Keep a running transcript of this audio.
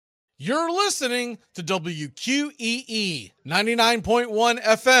You're listening to WQEE 99.1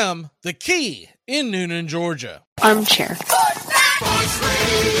 FM, The Key in Noonan, Georgia. Armchair.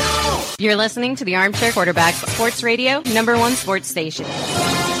 You're listening to the Armchair Quarterbacks Sports Radio, #1 sports station.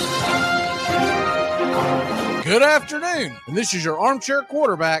 Good afternoon, and this is your Armchair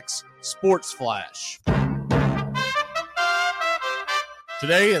Quarterbacks Sports Flash.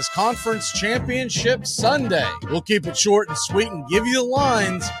 Today is Conference Championship Sunday. We'll keep it short and sweet and give you the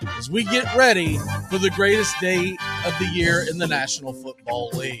lines as we get ready for the greatest day of the year in the National Football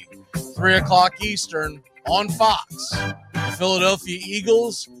League. 3 o'clock Eastern on Fox. The Philadelphia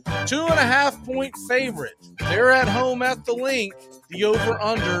Eagles, 2.5-point favorite. They're at home at the Link. The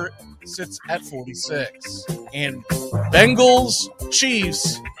over-under sits at 46. And Bengals,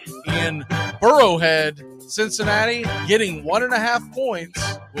 Chiefs in Burrowhead, Cincinnati, getting 1.5 points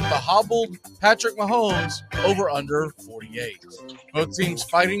with the hobbled Patrick Mahomes over under 48. Both teams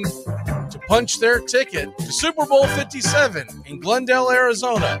fighting to punch their ticket to Super Bowl 57 in Glendale,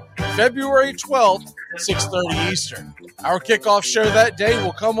 Arizona, February 12th, 6:30 Eastern. Our kickoff show that day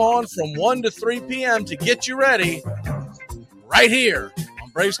will come on from 1 to 3 p.m. to get you ready right here on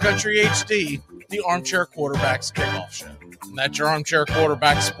Braves Country HD, the Armchair Quarterbacks Kickoff Show. And that's your Armchair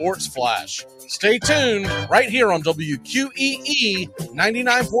Quarterback Sports Flash. Stay tuned right here on WQEE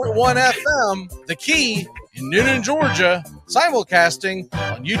 99.1 FM, The Key in Noonan, Georgia, simulcasting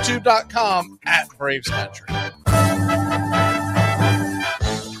on YouTube.com at Braves Country.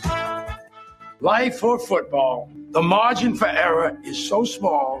 Life or football, the margin for error is so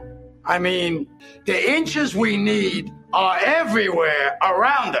small. I mean, the inches we need are everywhere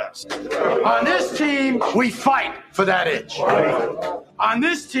around us. On this team, we fight for that inch. On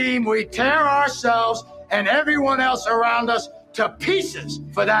this team, we tear ourselves and everyone else around us to pieces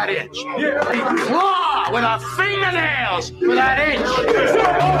for that inch. We claw with our fingernails for that inch.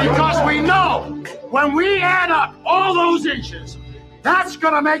 Because we know when we add up all those inches, that's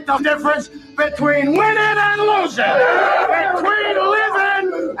going to make the difference between winning and losing, between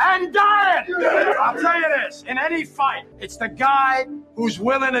living and dying. I'll tell you this, in any fight, it's the guy who's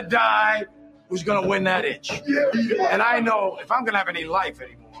willing to die who's going to win that inch. And I know if I'm going to have any life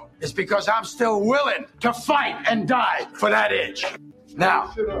anymore, it's because I'm still willing to fight and die for that inch.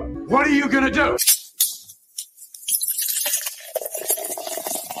 Now, what are you going to do?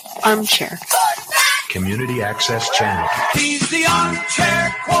 Armchair. Community Access Channel. He's the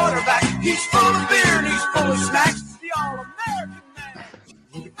armchair quarterback. He's full of beer and he's full of snacks. The all-American man.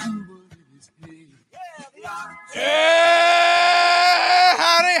 Yeah,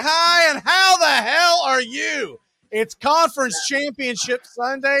 howdy, hi, and how the hell are you? It's Conference Championship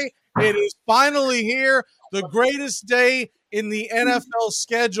Sunday. It is finally here, the greatest day in the NFL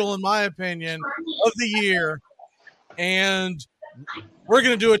schedule, in my opinion, of the year. And we're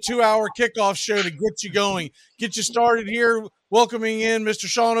going to do a 2-hour kickoff show to get you going, get you started here. Welcoming in Mr.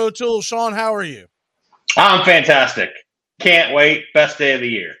 Sean O'Toole. Sean, how are you? I'm fantastic. Can't wait. Best day of the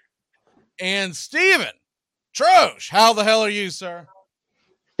year. And Steven Troche, how the hell are you, sir?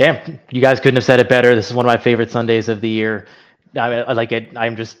 Damn, you guys couldn't have said it better. This is one of my favorite Sundays of the year. I like it.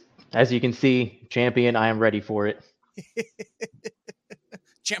 I'm just, as you can see, champion. I am ready for it.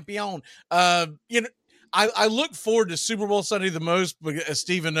 Champion. I look forward to Super Bowl Sunday the most, but as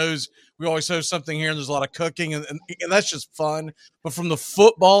Steven knows, we always host something here, and there's a lot of cooking, and that's just fun. But from the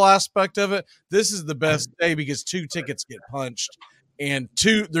football aspect of it, this is the best day because 2 tickets get punched, and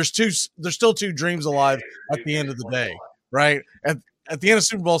there's still 2 dreams alive at the end of the day, right? At the end of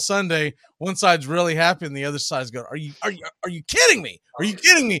Super Bowl Sunday, one side's really happy, and the other side's going, "Are you kidding me? Are you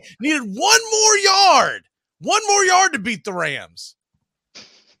kidding me? Needed one more yard to beat the Rams."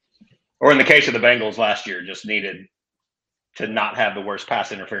 Or in the case of the Bengals last year, just needed to not have the worst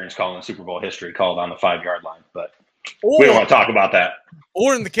pass interference call in Super Bowl history called on the 5-yard line. But we don't want to talk about that.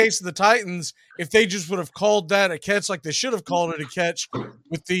 Or in the case of the Titans, if they just would have called that a catch like they should have called it a catch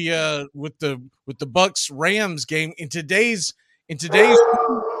with the Bucs Rams game in today's it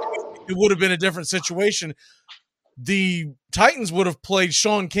would have been a different situation. The Titans would have played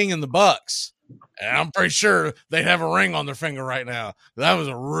Sean King and the Bucs. And I'm pretty sure they'd have a ring on their finger right now. That was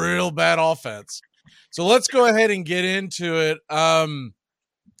a real bad offense. So let's go ahead and get into it. A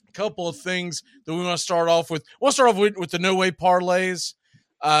couple of things that we want to start off with. We'll start off with the no-way parlays.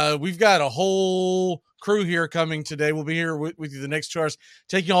 We've got a whole crew here coming today. We'll be here with you the next 2 hours,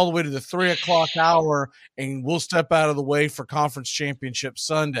 taking you all the way to the 3 o'clock hour, and we'll step out of the way for Conference Championship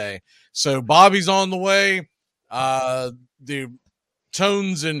Sunday. So Bobby's on the way. The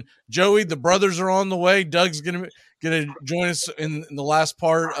Tones and Joey, the brothers, are on the way. Doug's gonna join us in the last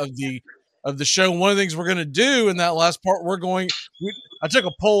part of the of the show. One of the things we're going to do in that last part, I took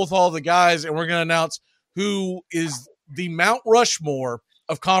a poll with all the guys, and we're going to announce who is the Mount Rushmore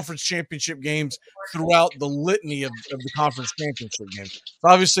of conference championship games throughout the litany of the conference championship games. So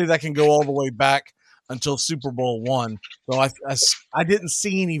obviously that can go all the way back until Super Bowl I. So I didn't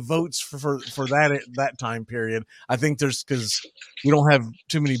see any votes for that at that time period. I think because we don't have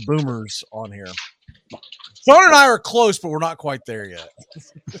too many boomers on here. Sean and I are close, but we're not quite there yet.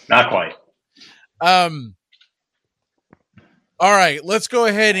 Not quite. All right, let's go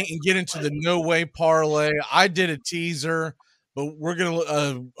ahead and get into the No Way Parlay. I did a teaser, but we're going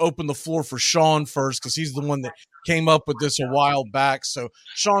to open the floor for Sean first because he's the one that came up with this a while back. So,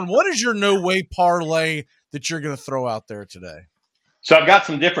 Sean, what is your No Way Parlay that you're going to throw out there today? So I've got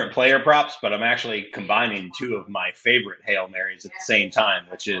some different player props, but I'm actually combining two of my favorite Hail Marys at the same time,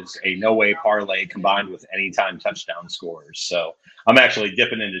 which is a No Way Parlay combined with anytime touchdown scorers. So I'm actually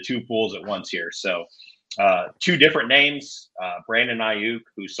dipping into two pools at once here. So two different names, Brandon Ayuk,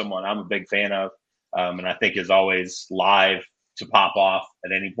 who's someone I'm a big fan of, and I think is always live to pop off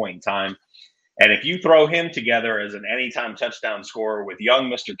at any point in time. And if you throw him together as an anytime touchdown scorer with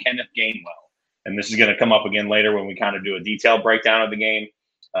young Mr. Kenneth Gainwell, and this is going to come up again later when we kind of do a detailed breakdown of the game,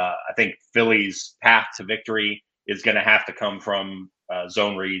 I think Philly's path to victory is going to have to come from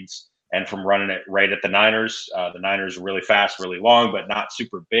zone reads and from running it right at the Niners. The Niners are really fast, really long, but not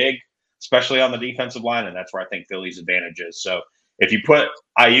super big, especially on the defensive line, and that's where I think Philly's advantage is. So if you put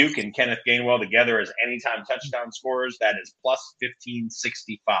Ayuk and Kenneth Gainwell together as anytime touchdown scorers, that is plus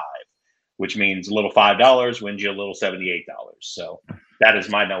 1565, which means a little $5 wins you a little $78. So that is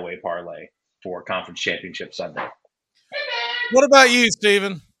my No Way Parlay for Conference Championship Sunday. What about you,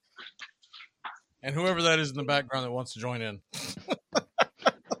 Steven? And whoever that is in the background that wants to join in.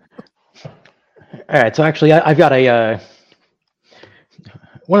 All right, so actually I've got a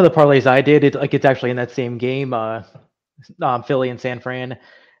one of the parlays I did, it's actually in that same game, Philly and San Fran.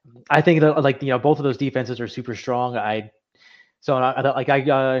 I think that both of those defenses are super strong. I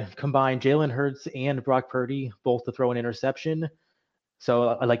combined Jalen Hurts and Brock Purdy both to throw an interception. So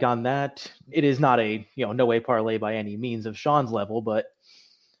on that, it is not a no way parlay by any means of Sean's level, but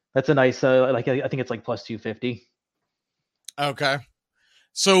that's a nice I think it's like plus 250. Okay.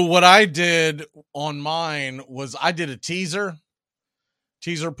 So what I did on mine was I did a teaser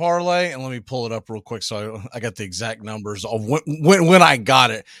parlay, and let me pull it up real quick so I got the exact numbers of when I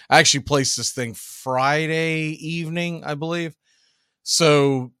got it. I actually placed this thing Friday evening, I believe.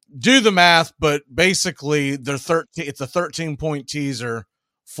 So do the math, but basically it's a 13-point teaser,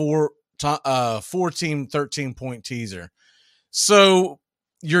 four-team 13-point teaser. So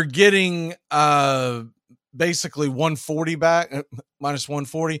you're getting basically 140 back, minus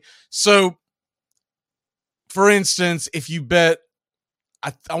 140. So for instance, if you bet,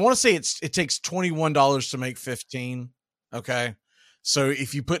 I want to say it takes $21 to make 15. Okay. So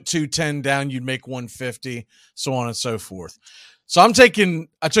if you put 210 down, you'd make 150, so on and so forth. So I took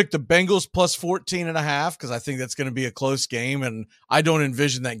the Bengals plus 14.5 because I think that's going to be a close game, and I don't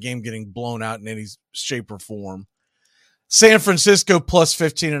envision that game getting blown out in any shape or form. San Francisco plus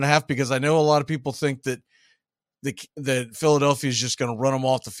 15.5 because I know a lot of people think that Philadelphia is just going to run them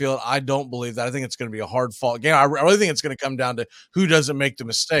off the field. I don't believe that. I think it's going to be a hard-fought game. I really think it's going to come down to who doesn't make the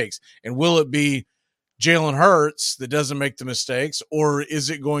mistakes, and will it be Jalen Hurts that doesn't make the mistakes, or is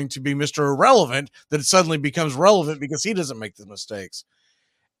it going to be Mr. Irrelevant that it suddenly becomes relevant because he doesn't make the mistakes?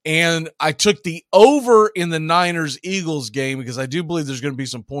 And I took the over in the Niners-Eagles game because I do believe there's going to be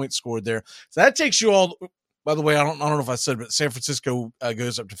some points scored there. So that takes you all – by the way, I don't know if I said, but San Francisco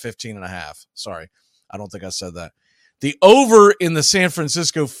goes up to 15.5. Sorry, I don't think I said that. The over in the San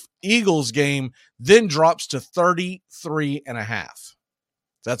Francisco Eagles game then drops to 33.5.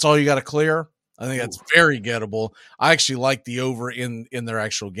 That's all you got to clear? I think that's very gettable. I actually like the over in their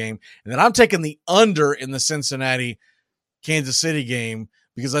actual game. And then I'm taking the under in the Cincinnati-Kansas City game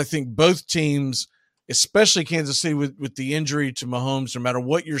because I think both teams, especially Kansas City with the injury to Mahomes, no matter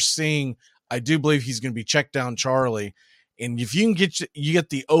what you're seeing, I do believe he's going to be checked down Charlie. And if you can get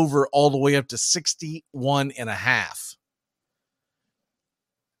the over all the way up to 61.5,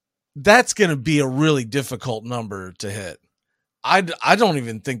 that's going to be a really difficult number to hit. I don't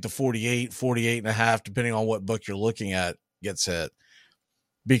even think the 48.5, depending on what book you're looking at, gets hit,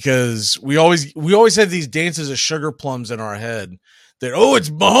 because we always have these dances of sugar plums in our head that, it's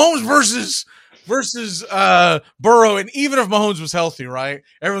Mahomes versus Burrow, and even if Mahomes was healthy, right?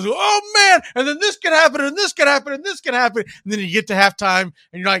 Everyone's going, oh man, and then this could happen, and this could happen, and this could happen, and then you get to halftime,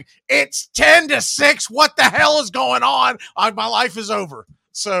 and you're like, it's 10-6. What the hell is going on? My life is over.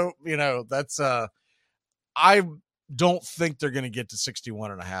 So that's I don't think they're going to get to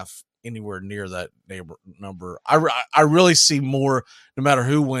 61.5 anywhere near that number. I really see more, no matter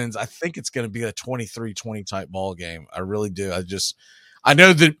who wins. I think it's going to be a 23-20 type ball game. I really do. I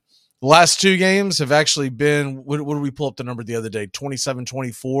know that the last two games have actually been, what did we pull up the number the other day?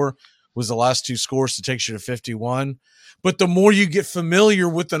 27-24 was the last two scores to take you to 51. But the more you get familiar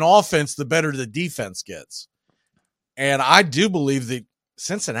with an offense, the better the defense gets. And I do believe that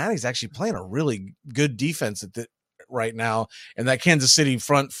Cincinnati's actually playing a really good defense right now, and that Kansas City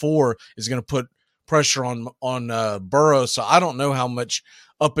front four is going to put pressure on Burrow. So I don't know how much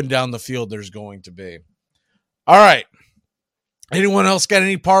up and down the field there's going to be. All right. Anyone else got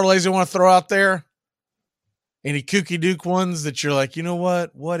any parlays they want to throw out there? Any kooky duke ones that you're like, you know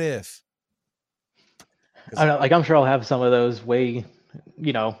what? What if? I don't know, like I'm sure I'll have some of those way,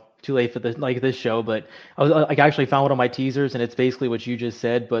 too late for this show. But I actually found one of my teasers, and it's basically what you just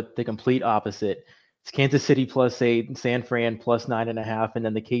said, but the complete opposite. It's Kansas City +8, San Fran +9.5, and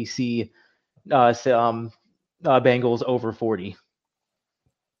then the KC Bengals over 40.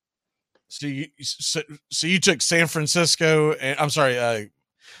 So you took San Francisco and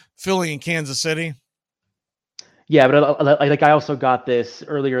Philly and Kansas City. Yeah, but I also got this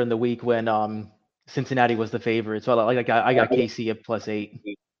earlier in the week when Cincinnati was the favorite. So I got KC at +8.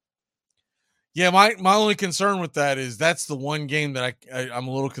 Yeah, my only concern with that is that's the one game that I'm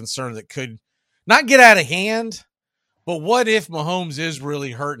a little concerned that could not get out of hand. But what if Mahomes is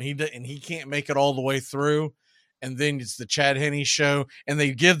really hurt and he can't make it all the way through? And then it's the Chad Henne show, and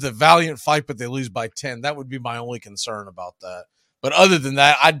they give the valiant fight, but they lose by 10. That would be my only concern about that. But other than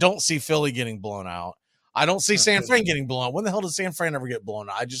that, I don't see Philly getting blown out. I don't see San Fran getting blown out. When the hell does San Fran ever get blown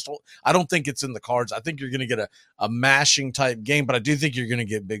out? I don't think it's in the cards. I think you're going to get a mashing type game, but I do think you're going to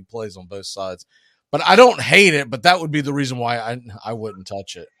get big plays on both sides. But I don't hate it, but that would be the reason why I wouldn't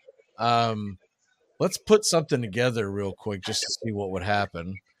touch it. Let's put something together real quick just to see what would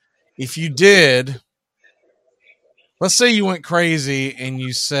happen. If you did, let's say you went crazy and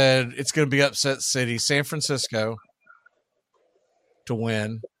you said it's going to be upset city, San Francisco to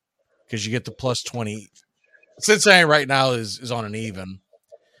win because you get the +20. Cincinnati right now is on an even.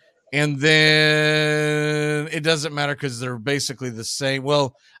 And then it doesn't matter because they're basically the same.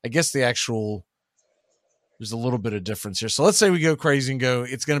 Well, I guess there's a little bit of difference here. So let's say we go crazy and go,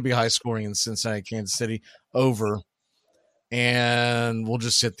 it's going to be high scoring in Cincinnati, Kansas City over. And we'll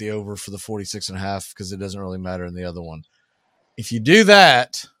just hit the over for the 46.5 because it doesn't really matter in the other one. If you do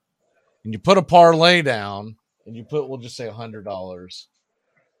that and you put a parlay down and you put, we'll just say $100,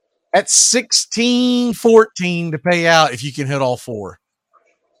 that's $16.14 to pay out if you can hit all four.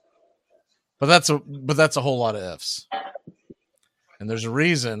 But that's a whole lot of ifs. And there's a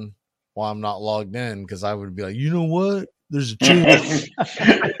reason why I'm not logged in, because I would be like, you know what? There's a chance.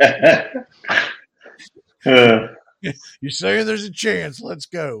 You're saying there's a chance. Let's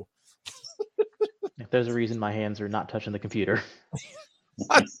go. If there's a reason my hands are not touching the computer.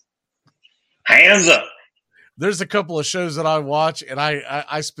 Hands up. There's a couple of shows that I watch, and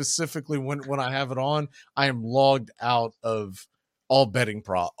I specifically, when I have it on, I am logged out of all betting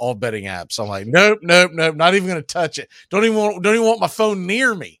apps. I'm like, nope, not even going to touch it. Don't even want my phone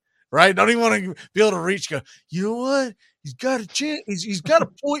near me, right? Don't even want to be able to reach. Go, you know what? He's got a chance. He's got a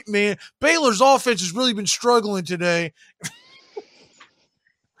point, man. Baylor's offense has really been struggling today.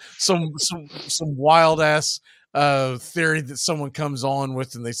 some wild ass theory that someone comes on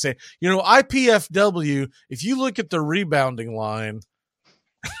with, and they say, IPFW, if you look at the rebounding line,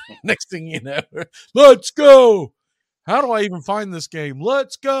 next thing you know, let's go. How do I even find this game?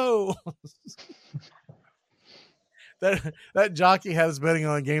 Let's go. That jockey had us betting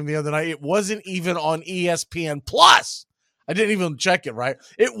on a game the other night. It wasn't even on ESPN Plus. I didn't even check it, right?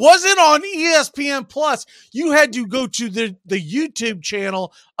 It wasn't on ESPN Plus. You had to go to the YouTube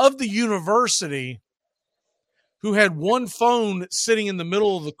channel of the university, who had one phone sitting in the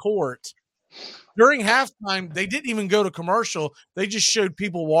middle of the court. During halftime, they didn't even go to commercial. They just showed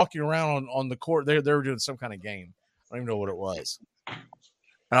people walking around on the court. They were doing some kind of game. I don't even know what it was.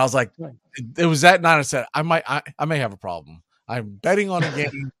 And I was like, it was that night I said, I may have a problem. I'm betting on a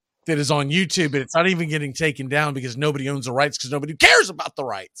game that is on YouTube, and it's not even getting taken down because nobody owns the rights, because nobody cares about the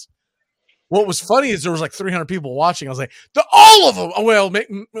rights. What was funny is there was like 300 people watching. I was like, all of them. Well,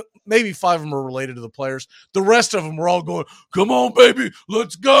 maybe 5 of them are related to the players. The rest of them were all going, come on, baby,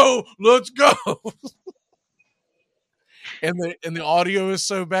 let's go. Let's go. And the audio is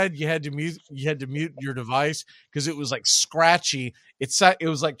so bad you had to mute your device because it was like scratchy. It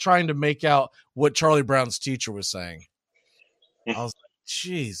was like trying to make out what Charlie Brown's teacher was saying. I was like,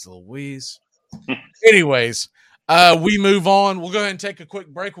 geez Louise. Anyways, we move on. We'll go ahead and take a quick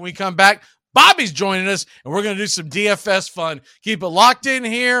break. When we come back, Bobby's joining us, and we're going to do some DFS fun. Keep it locked in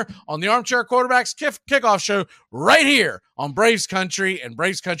here on the Armchair Quarterbacks Kickoff Show right here on Braves Country and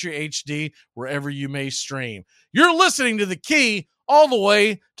Braves Country HD, wherever you may stream. You're listening to The Key all the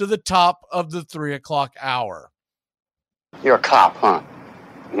way to the top of the 3 o'clock hour. You're a cop, huh?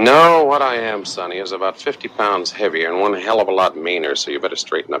 No, what I am, Sonny, is about 50 pounds heavier and one hell of a lot meaner, so you better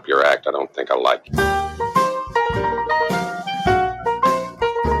straighten up your act. I don't think I like it.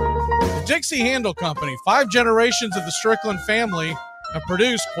 Dixie Handle Company, 5 generations of the Strickland family have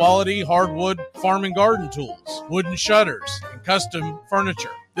produced quality hardwood farm and garden tools, wooden shutters, and custom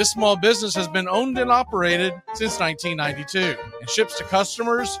furniture. This small business has been owned and operated since 1992 and ships to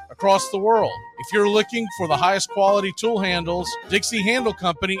customers across the world. If you're looking for the highest quality tool handles, Dixie Handle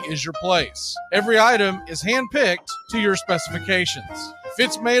Company is your place. Every item is handpicked to your specifications. If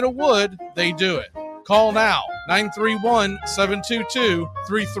it's made of wood, they do it. Call now,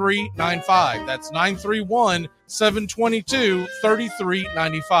 931-722-3395. That's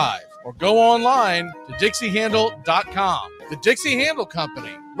 931-722-3395. Or go online to DixieHandle.com. The Dixie Handle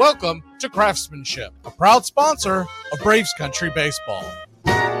Company. Welcome to Craftsmanship, a proud sponsor of Braves Country Baseball.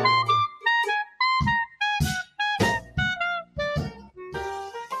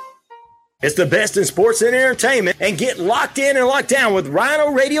 It's the best in sports and entertainment, and get locked in and locked down with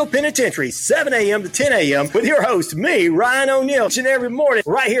Rhino Radio Penitentiary, 7 a.m. to 10 a.m. with your host, me, Ryan O'Neal, each and every morning,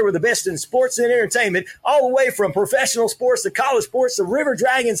 right here with the best in sports and entertainment, all the way from professional sports to college sports to River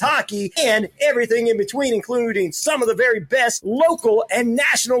Dragons hockey and everything in between, including some of the very best local and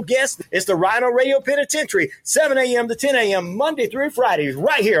national guests. It's the Rhino Radio Penitentiary, 7 a.m. to 10 a.m. Monday through Friday,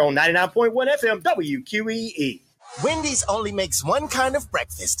 right here on 99.1 FM WQEE. Wendy's only makes one kind of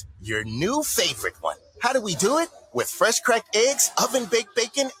breakfast, your new favorite one. How do we do it? With fresh cracked eggs, oven-baked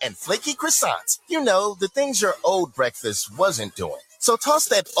bacon, and flaky croissants. You know, the things your old breakfast wasn't doing. So toss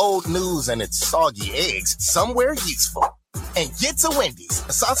that old news and its soggy eggs somewhere useful. And get to Wendy's.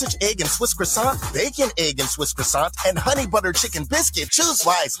 A sausage, egg, and Swiss croissant, bacon, egg, and Swiss croissant, and honey butter chicken biscuit. Choose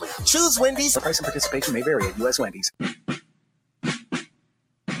wisely. Choose Wendy's. The price and participation may vary at U.S. Wendy's.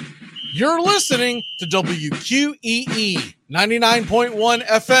 You're listening to WQEE 99.1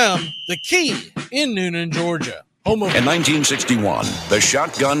 FM, The Key in Noonan, Georgia. In 1961, the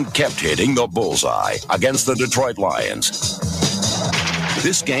shotgun kept hitting the bullseye against the Detroit Lions.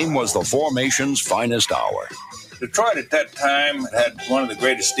 This game was the formation's finest hour. Detroit at that time had one of the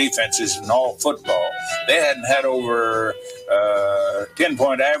greatest defenses in all football. They hadn't had over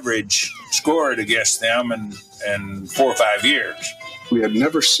 10-point average scored against them in 4 or 5 years. We had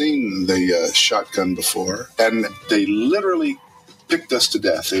never seen the shotgun before, and they literally picked us to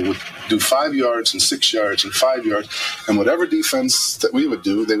death. They would do 5 yards and 6 yards and 5 yards, and whatever defense that we would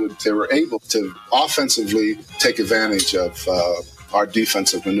do, they were able to offensively take advantage of our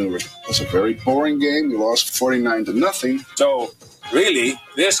defensive maneuvers. It was a very boring game. We lost 49-0. So really,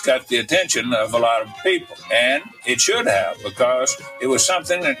 this got the attention of a lot of people, and it should have, because it was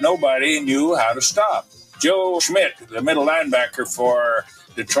something that nobody knew how to stop. Joe Schmidt, the middle linebacker for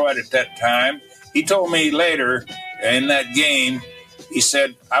Detroit at that time, he told me later in that game, he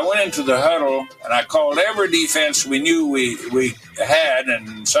said, I went into the huddle and I called every defense we knew we had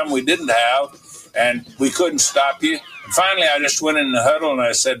and some we didn't have, and we couldn't stop you. And finally, I just went in the huddle and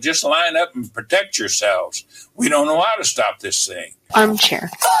I said, just line up and protect yourselves. We don't know how to stop this thing.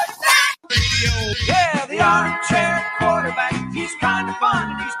 Armchair. Yeah, the armchair quarterback. He's kind of fun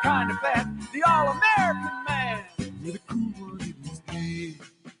and he's kind of fast. The all-American man. With a cool one in his head.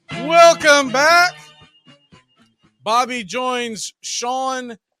 Welcome back. Bobby joins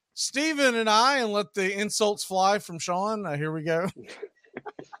Sean, Steven, and I, and let the insults fly from Sean. Here we go.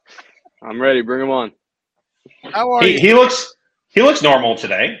 I'm ready. Bring him on. How are you? He looks normal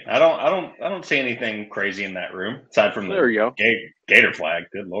today. I don't see anything crazy in that room aside from there we go. Gator flag.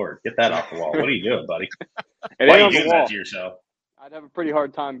 Good Lord, get that off the wall. What are you doing, buddy? Why are you doing that to yourself? I'd have a pretty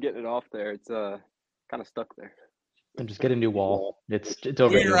hard time getting it off there. It's kind of stuck there. And just get a new wall. It's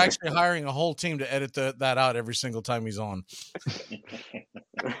over. You're actually hiring a whole team to edit that out every single time he's on.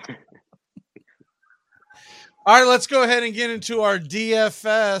 All right, let's go ahead and get into our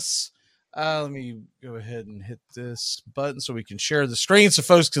DFS. Let me go ahead and hit this button so we can share the screen so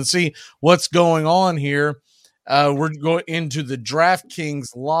folks can see what's going on here. We're going into the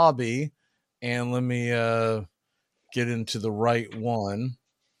DraftKings lobby, and let me get into the right one.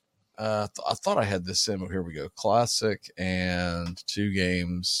 I thought I had this in, but here we go. Classic and 2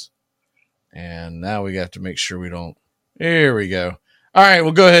 games. And now we got to make sure we don't. Here we go. All right,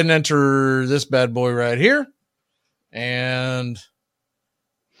 we'll go ahead and enter this bad boy right here. And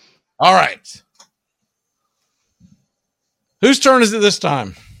all right. Whose turn is it this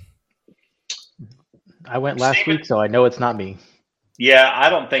time? I went last week, so I know it's not me. Yeah, I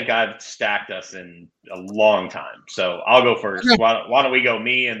don't think I've stacked us in a long time. So I'll go first. Why don't we go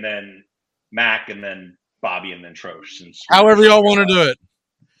me and then Mac and then Bobby and then Trosh? However y'all want to do it.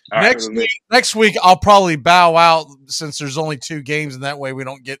 Next week, I'll probably bow out since there's only 2 games, and that way we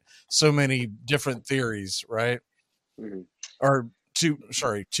don't get so many different theories, right? Mm-hmm. Or 2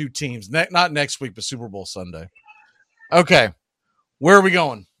 teams. Not next week, but Super Bowl Sunday. Okay. Where are we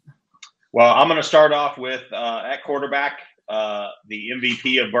going? Well, I'm going to start off with at quarterback, the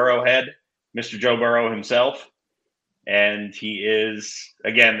MVP of Burrowhead, Mr. Joe Burrow himself, and he is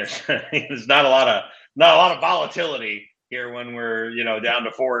again. There's not a lot of volatility here when we're down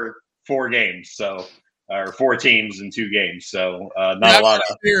to four games, so or 4 teams in 2 games, so not a lot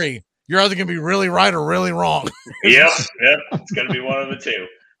of theory. You're either going to be really right or really wrong. Yep, it's going to be one of the 2.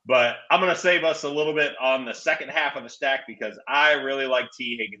 But I'm going to save us a little bit on the second half of the stack because I really like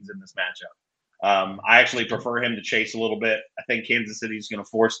T. Higgins in this matchup. I actually prefer him to chase a little bit. I think Kansas City is going to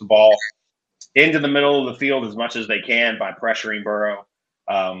force the ball into the middle of the field as much as they can by pressuring Burrow.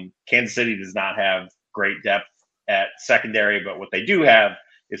 Kansas City does not have great depth at secondary, but what they do have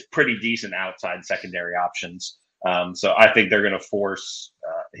is pretty decent outside secondary options. So I think they're going to force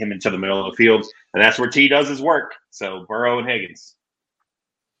him into the middle of the field, and that's where T does his work. So Burrow and Higgins.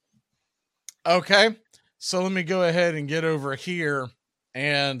 Okay, so let me go ahead and get over here,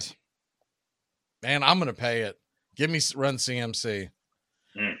 and man, I'm going to pay it. Give me run CMC.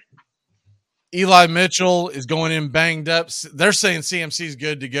 Eli Mitchell is going in banged up. They're saying CMC is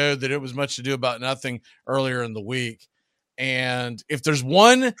good to go, that it was much to do about nothing earlier in the week. And if there's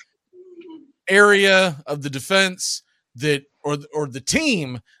one area of the defense that or the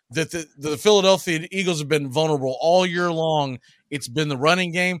team that the Philadelphia Eagles have been vulnerable all year long, it's been the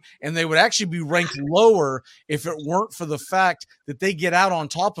running game, and they would actually be ranked lower if it weren't for the fact that they get out on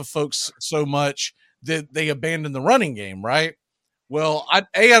top of folks so much that they abandon the running game, right? Well, I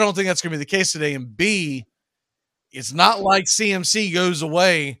don't think that's going to be the case today, and B, it's not like CMC goes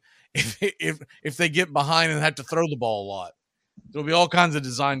away if they get behind and have to throw the ball a lot. There'll be all kinds of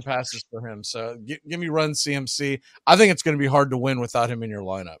design passes for him. So give me run CMC. I think it's going to be hard to win without him in your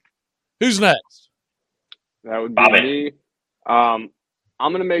lineup. Who's next? That would be me. I'm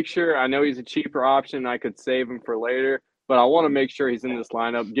going to make sure. I know he's a cheaper option. I could save him for later, but I want to make sure he's in this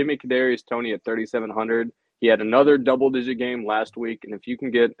lineup. Give me Kadarius Toney at 3,700. He had another double-digit game last week, and if you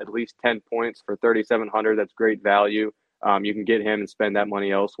can get at least 10 points for 3,700, that's great value. You can get him and spend that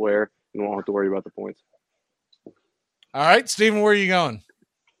money elsewhere, and won't have to worry about the points. All right, Steven, where are you going?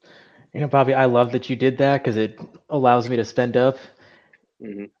 Bobby, I love that you did that because it allows me to spend up.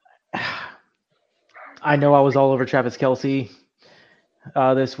 Mm-hmm. I know I was all over Travis Kelce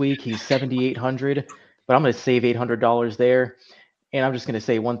this week. He's 7,800, but I'm going to save $800 there. And I'm just going to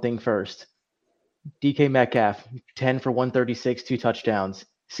say one thing first. DK Metcalf, 10 for 136, 2 touchdowns.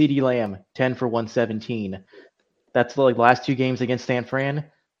 CeeDee Lamb, 10 for 117. That's the last 2 games against San Fran.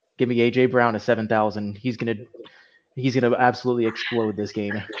 Give me A.J. Brown at 7,000. He's gonna absolutely explode this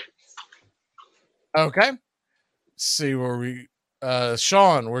game. Okay. See where we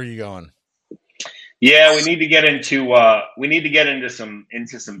Sean, where are you going? Yeah, we need to get into some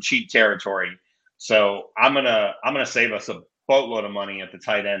cheap territory. So I'm gonna save us a boatload of money at the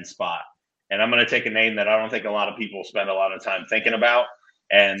tight end spot. And I'm going to take a name that I don't think a lot of people spend a lot of time thinking about.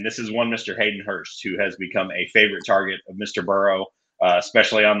 And this is one Mr. Hayden Hurst, who has become a favorite target of Mr. Burrow,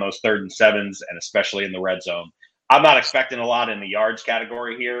 especially on those 3rd and 7s and especially in the red zone. I'm not expecting a lot in the yards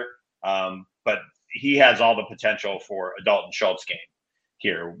category here, but he has all the potential for a Dalton Schultz game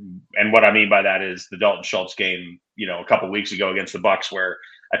here. And what I mean by that is the Dalton Schultz game, a couple weeks ago against the Bucs, where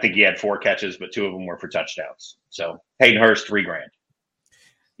I think he had 4 catches, but 2 of them were for touchdowns. So Hayden Hurst, $3,000.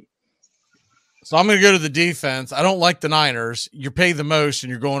 So I'm going to go to the defense. I don't like the Niners. You pay the most,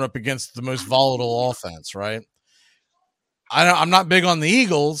 and you're going up against the most volatile offense, right? I'm not big on the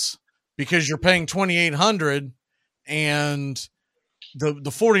Eagles because you're paying $2,800, and the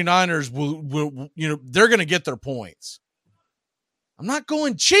 49ers will they're going to get their points. I'm not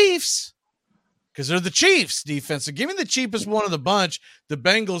going Chiefs because they're the Chiefs defense. So give me the cheapest one of the bunch, the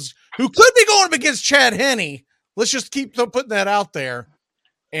Bengals, who could be going up against Chad Henne. Let's just keep putting that out there,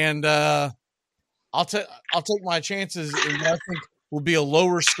 and I'll take my chances in what I think will be a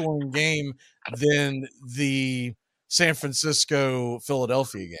lower scoring game than the San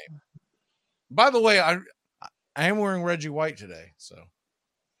Francisco-Philadelphia game. By the way, I am wearing Reggie White today, so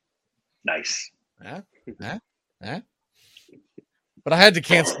nice. Yeah. But I had to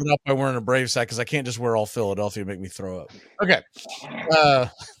cancel it up by wearing a Braves hat because I can't just wear all Philadelphia and make me throw up. Okay.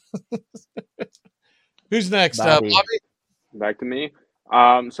 Who's next? Bobby? Back to me.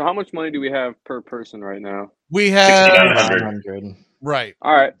 So how much money do we have per person right now? We have 6,900. Right.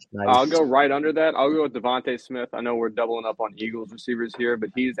 All right. Nice. I'll go right under that. I'll go with Devontae Smith. I know we're doubling up on Eagles receivers here,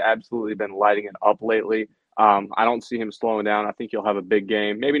 but he's absolutely been lighting it up lately. I don't see him slowing down. I think he'll have a big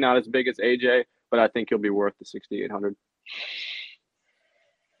game. Maybe not as big as AJ, but I think he'll be worth the 6,800.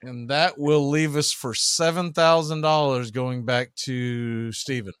 And that will leave us for $7,000 going back to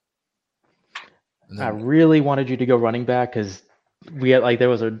Steven. I really wanted you to go running back because we had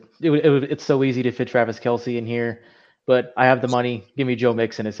it's so easy to fit Travis Kelce in here, but I have the money. Give me Joe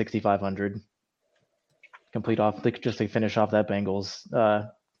Mixon at 6,500. Complete off, just to finish off that Bengals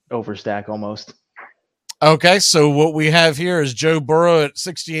overstack almost. Okay, so what we have here is Joe Burrow at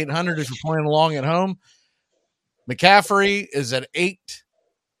 6,800 if you're playing along at home. McCaffrey is at 8.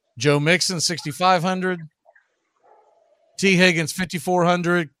 Joe Mixon, 6,500. T. Higgins,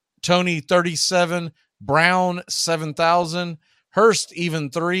 5,400. Tony, 37. Brown, 7,000. Hurst, even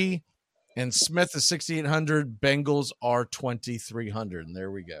 3. And Smith is 6,800. Bengals are 2,300. And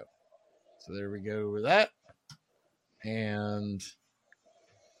there we go. So there we go with that. And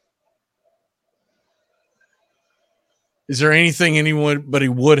is there anything anybody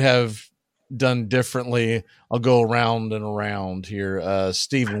would have done differently? I'll go around and around here.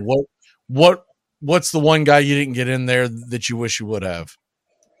 Steven, what's the one guy you didn't get in there that you wish you would have?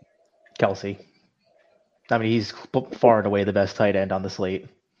 Kelce. I mean, he's far and away the best tight end on the slate.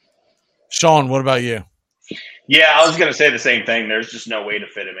 Sean, what about you? Yeah, I was going to say the same thing. There's just no way to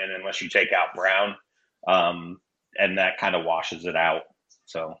fit him in unless you take out Brown, and that kind of washes it out.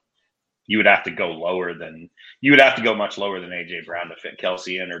 So you would have to go much lower than AJ Brown to fit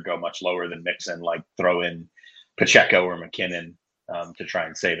Kelce in, or go much lower than Mixon, like throw in Pacheco or McKinnon to try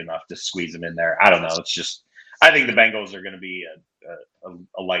and save enough to squeeze him in there. I don't know. It's just, I think the Bengals are going to be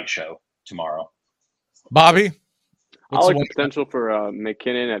a light show tomorrow. Bobby? I like the potential for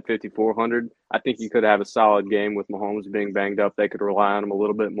McKinnon at 5,400. I think he could have a solid game with Mahomes being banged up. They could rely on him a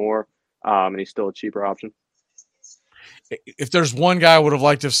little bit more, and he's still a cheaper option. If there's one guy I would have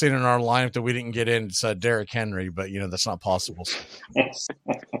liked to have seen in our lineup that we didn't get in, it's Derrick Henry, but that's not possible.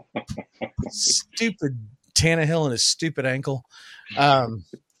 Stupid Tannehill and his stupid ankle. Or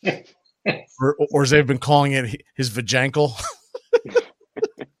as they've been calling it, his vajankle.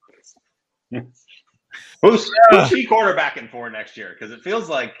 Who's he quarterbacking for next year? Because it feels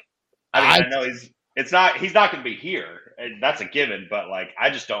like, I know he's not going to be here. That's a given, but I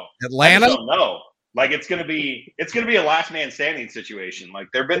just don't know. Like it's gonna be a last man standing situation. Like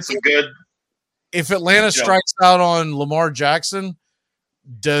there've been some good. If Atlanta strikes out on Lamar Jackson,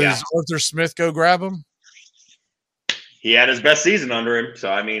 does Arthur Smith go grab him? He had his best season under him,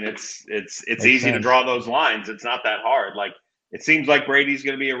 so I mean it's easy to draw those lines. It's not that hard. Like it seems like Brady's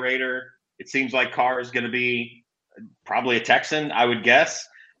gonna be a Raider. It seems like Carr is gonna be probably a Texan, I would guess.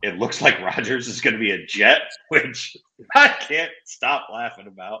 It looks like Rodgers is going to be a Jet, which I can't stop laughing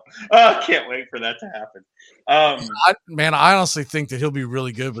about. I can't wait for that to happen. I honestly think that he'll be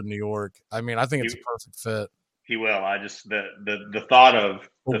really good with New York. I mean, I think it's a perfect fit. He will. I just the thought of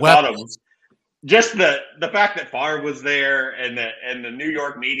just the fact that Favre was there and the New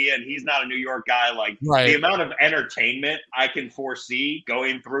York media, and he's not a New York guy. Like the amount of entertainment I can foresee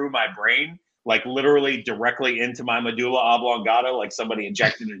going through my brain. Like literally directly into my medulla oblongata, like somebody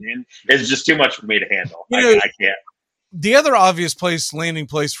injected it in, is just too much for me to handle. I can't. The other obvious landing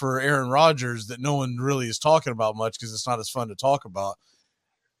place for Aaron Rodgers that no one really is talking about much because it's not as fun to talk about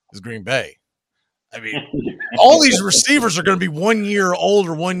is Green Bay. I mean, all these receivers are going to be 1 year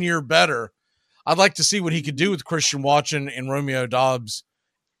older, 1 year better. I'd like to see what he could do with Christian Watson and Romeo Doubs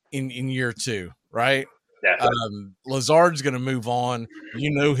in year 2, right? Lazard's going to move on.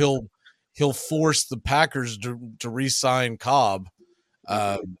 He'll force the Packers to re-sign Cobb.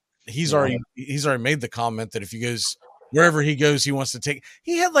 He's already made the comment that if he goes wherever he goes, he wants to take.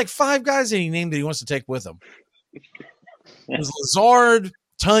 He had like 5 guys that he named that he wants to take with him. It was Lazard,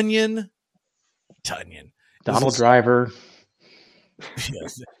 Tunyon, Donald Driver.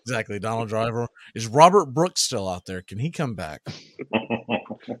 Yes, exactly. Donald Driver. Is Robert Brooks still out there? Can he come back?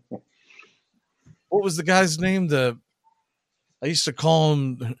 What was the guy's name? I used to call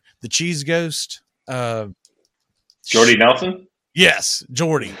him the Cheese Ghost. Jordy Nelson? Yes,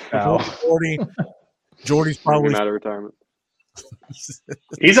 Jordy. Jordy's probably out of retirement.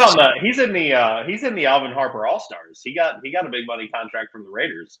 He's in the Alvin Harper All-Stars. He got a big money contract from the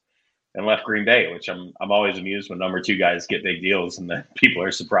Raiders and left Green Bay, which I'm always amused when number 2 guys get big deals and then people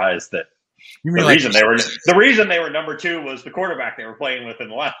are surprised that the reason they were number 2 was the quarterback they were playing with in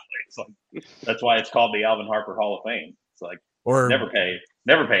the last place. Like, that's why it's called the Alvin Harper Hall of Fame. It's like never pay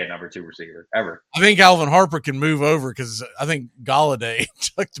Never pay a number 2 receiver ever. I think Alvin Harper can move over because I think Galladay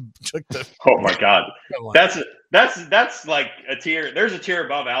took the. Oh my God, that's like a tier. There's a tier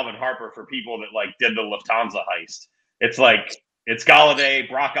above Alvin Harper for people that like did the Lufthansa heist. It's like it's Galladay,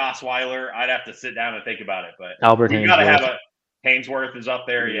 Brock Osweiler. I'd have to sit down and think about it, but Albert you got to have Hainsworth. Hainsworth is up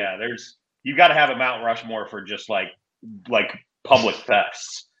there. Yeah, you got to have a Mount Rushmore for just like public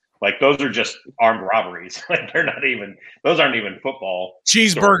thefts. Like those are just armed robberies. Like those aren't even football.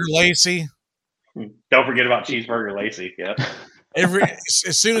 Cheeseburger Lacey. Don't forget about Cheeseburger Lacey. Yeah.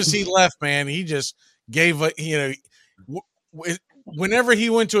 As soon as he left, man, he just gave whenever he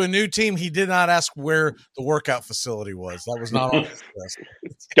went to a new team, he did not ask where the workout facility was. That was not on his list.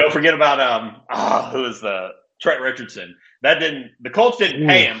 Don't forget about who is the Trent Richardson. The Colts didn't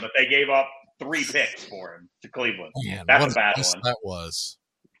pay him, but they gave up 3 picks for him to Cleveland. Man, that's a bad one. That was.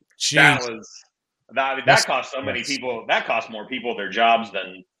 Jeez. That cost so many people. That cost more people their jobs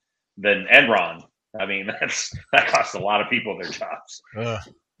than Enron. I mean, that cost a lot of people their jobs.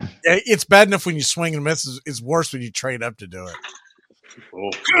 It's bad enough when you swing and miss. It's worse when you trade up to do it.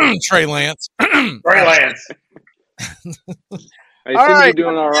 Trey Lance. Trey Lance. He seems to be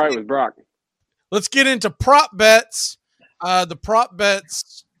doing all right with Brock. Let's get into prop bets. The prop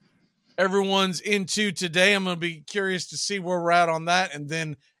bets everyone's into today. I'm going to be curious to see where we're at on that, and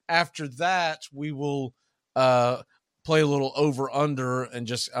then after that, we will play a little over-under, and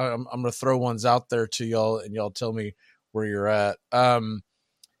just I'm going to throw ones out there to y'all, and y'all tell me where you're at.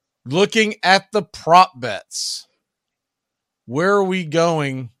 Looking at the prop bets, where are we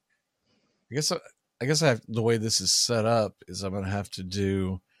going? I guess I have, the way this is set up is I'm going to have to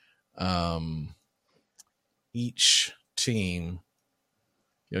do each team.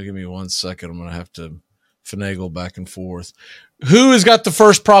 You'll give me 1 second. I'm going to have to finagle back and forth. Who has got the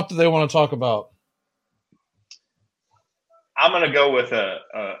first prop that they want to talk about? I'm going to go with a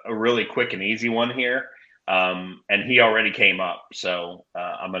really quick and easy one here. And he already came up. So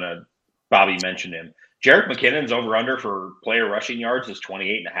I'm going to, Bobby mentioned him. Jerick McKinnon's over-under for player rushing yards is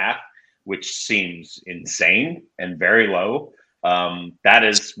 28.5, which seems insane and very low. That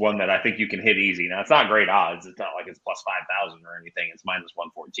is one that I think you can hit easy. Now, it's not great odds. It's not like it's plus 5,000 or anything. It's minus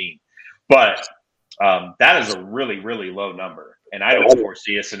 114. But that is a really, really low number. And I don't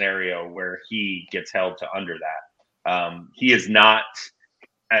foresee a scenario where he gets held to under that. He is not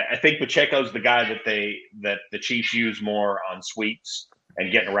 – I think Pacheco's the guy that the Chiefs use more on sweeps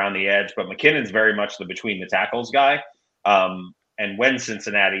and getting around the edge. But McKinnon's very much the between the tackles guy. And when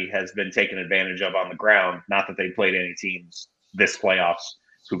Cincinnati has been taken advantage of on the ground, not that they played any teams this playoffs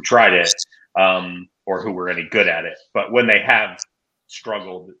who tried it or who were any good at it. But when they have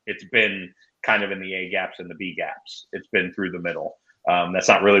struggled, it's been kind of in the A gaps and the B gaps. It's been through the middle. That's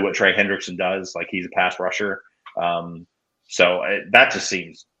not really what Trey Hendrickson does. Like, he's a pass rusher. So that just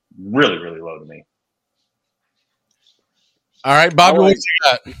seems really, really low to me. All right, Bobby, what you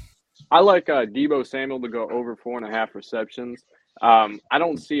got? I like Deebo Samuel to go over 4.5 receptions. I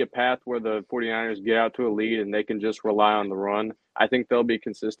don't see a path where the 49ers get out to a lead and they can just rely on the run. I think they'll be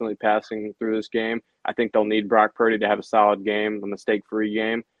consistently passing through this game. I think they'll need Brock Purdy to have a solid game, a mistake-free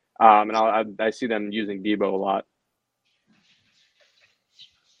game. And I see them using Deebo a lot.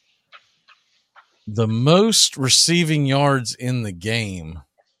 The most receiving yards in the game.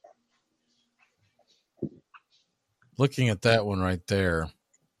 Looking at that one right there.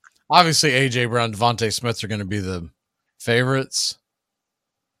 Obviously, A.J. Brown, Devontae Smith are going to be the favorites.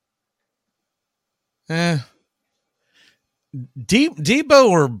 Deebo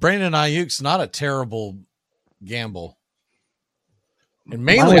or Brandon Ayuk's not a terrible gamble. And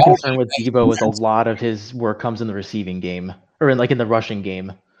mainly, my only concern with Deebo is a lot of his work comes in the receiving game, or in the rushing game,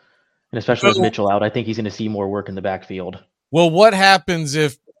 and especially with Mitchell out. I think he's going to see more work in the backfield. Well, what happens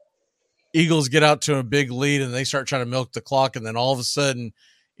if Eagles get out to a big lead and they start trying to milk the clock, and then all of a sudden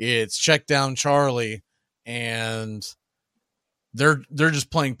it's check down Charlie, and they're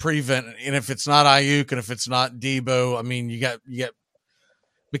just playing prevent, and if it's not Ayuk and if it's not Deebo, I mean, you got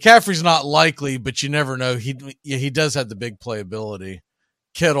McCaffrey's not likely, but you never know. He does have the big playability.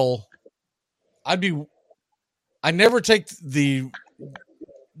 Kittle, I never take the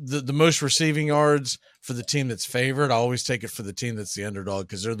most receiving yards for the team that's favored. I always take it for the team that's the underdog,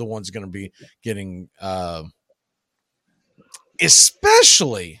 because they're the ones going to be getting,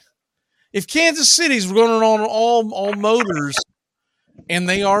 especially if Kansas City's running on all motors and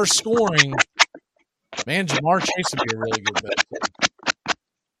they are scoring. Man, Jamar Chase would be a really good bet.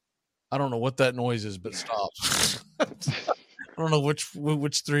 I don't know what that noise is, but stop. I don't know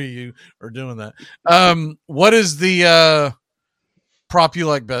which three of you are doing that. What is the prop you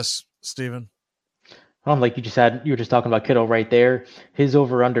like best, Steven? Like you were just talking about Kittle right there. His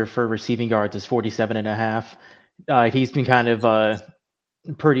over/under for receiving yards is 47.5. He's been kind of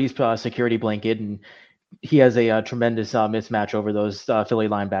Purdy's security blanket, and he has a tremendous mismatch over those Philly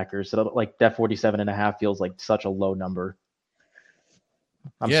linebackers. So like that 47.5 feels like such a low number.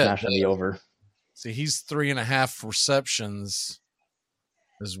 I'm smashing the over. See, he's 3.5 receptions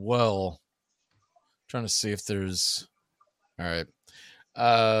as well. Trying to see if there's all right.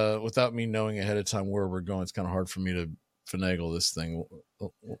 Without me knowing ahead of time where we're going, it's kind of hard for me to finagle this thing.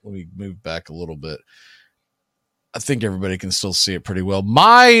 Let me move back a little bit. I think everybody can still see it pretty well.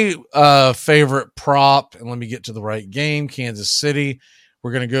 My favorite prop, and let me get to the right game, Kansas City.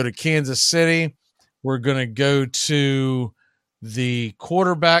 We're going to go to Kansas City. We're going to go to the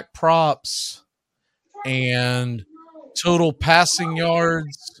quarterback props and total passing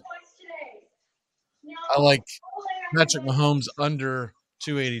yards. I like Patrick Mahomes under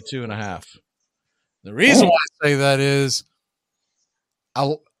 282.5. The reason why I say that is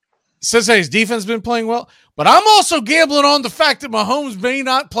Cincinnati's defense has been playing well, but I'm also gambling on the fact that Mahomes may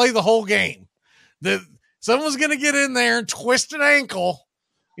not play the whole game. That someone's going to get in there and twist an ankle,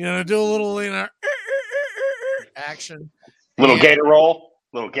 do a little action. Gator roll.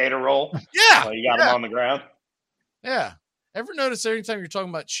 Yeah. You got him on the ground. Yeah. Ever notice anytime you're talking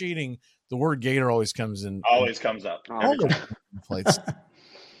about cheating, the word gator always comes in. Always comes up. Every time.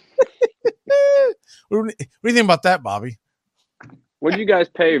 What do you think about that, Bobby? What did you guys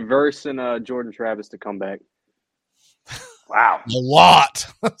pay Verse and Jordan Travis to come back? Wow. A lot.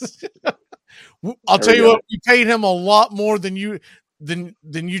 I'll tell you what, we paid him a lot more than you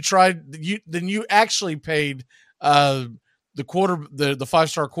actually paid the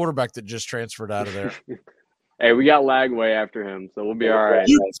 5-star quarterback that just transferred out of there. Hey, we got Lagway after him, so we'll be all right.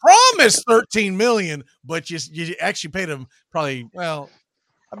 You promised $13 million, but you actually paid him probably. Well,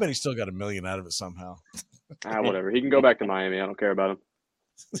 I bet he still got $1 million out of it somehow. Whatever. He can go back to Miami. I don't care about him.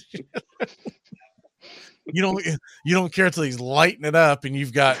 You don't care till he's lighting it up, and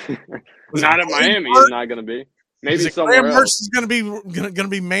you've got not at Miami. He's not going to be. Maybe somewhere else. Is going to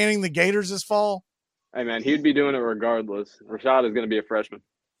be manning the Gators this fall. Hey man, he'd be doing it regardless. Rashad is going to be a freshman.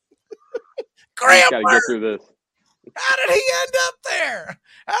 Graham got to get through this. How did he end up there?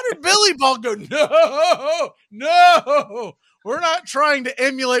 How did Billy Ball go? No, we're not trying to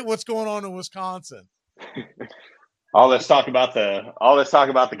emulate what's going on in Wisconsin. All this talk about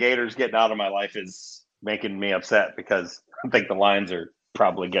the Gators getting out of my life is making me upset because I think the Lions are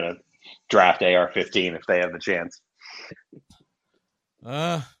probably going to draft AR-15 if they have the chance.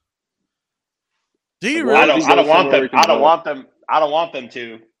 Do you really? I don't want them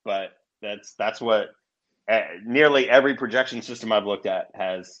to, but that's what nearly every projection system I've looked at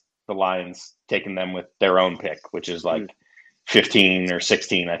has the Lions taking them with their own pick, which is like 15 or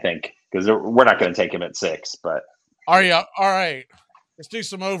 16, I think, because we're not going to take him at 6. But all right, let's do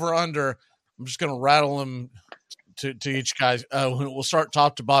some over under. I'm just going to rattle them to each guy. We'll start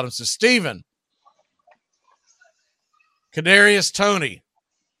top to bottom. So Steven, Kadarius Toney,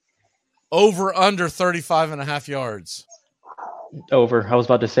 over under 35.5 yards. Over. I was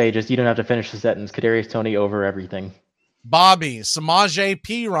about to say, just you don't have to finish the sentence. Kadarius Toney over everything. Bobby, Samaje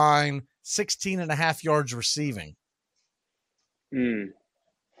Perine, 16.5 yards receiving.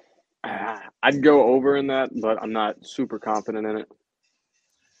 I'd go over in that, but I'm not super confident in it.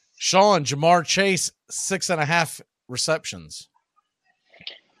 Sean, Jamar Chase, 6.5 receptions.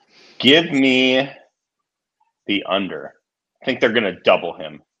 Give me the under. I think they're going to double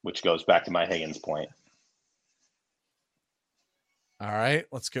him, which goes back to my Higgins point. All right,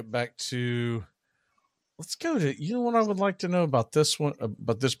 let's go to what I would like to know about this one,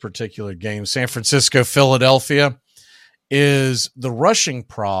 about this particular game. San Francisco, Philadelphia, is the rushing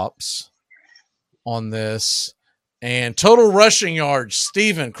props on this and total rushing yards.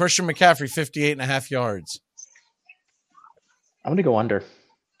 Steven, Christian McCaffrey, 58.5 yards. I'm going to go under.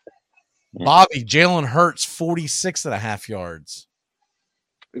 Bobby, Jalen Hurts, 46.5 yards.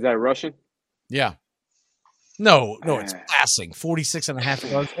 Is that rushing? Yeah. No, it's passing.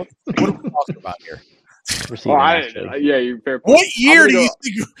 46.5 yards. What are we talking about here? You're fair point.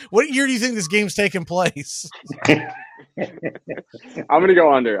 What year do you think this game's taking place? I'm gonna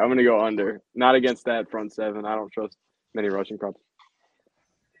go under. Not against that front seven. I don't trust many rushing props.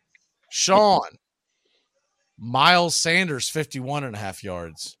 Sean, Miles Sanders, 51.5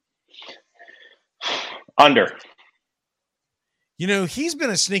 yards. Under. He's been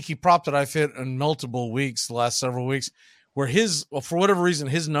a sneaky prop that I've hit in multiple weeks, the last several weeks, where for whatever reason,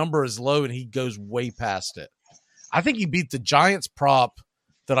 his number is low and he goes way past it. I think he beat the Giants prop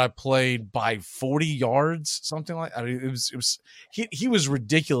that I played by 40 yards, something like that. He was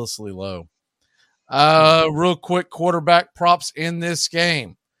ridiculously low. Real quick quarterback props in this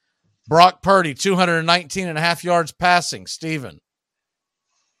game. Brock Purdy, 219.5 yards passing. Steven.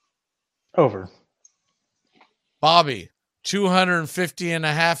 Over. Bobby,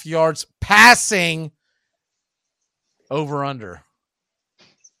 250.5 yards passing. Over, under.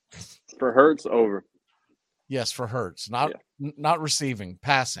 For Hurts, over. Yes, for Hurts. Not receiving,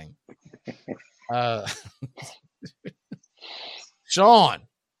 passing. Sean,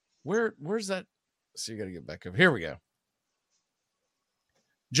 where's that? So you got to get back up. Here we go.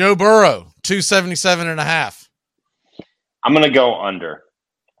 Joe Burrow, 277.5. I'm going to go under.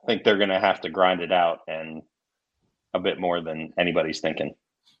 I think they're going to have to grind it out and a bit more than anybody's thinking.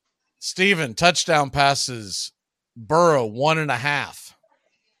 Steven, touchdown passes. Burrow, 1.5.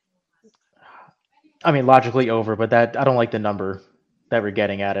 I mean, logically over, but that I don't like the number that we're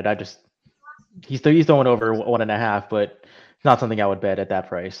getting at it. He's throwing over 1.5, but it's not something I would bet at that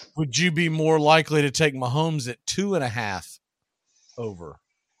price. Would you be more likely to take Mahomes at 2.5 over?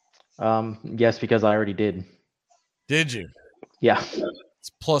 Yes, because I already did. Did you? Yeah.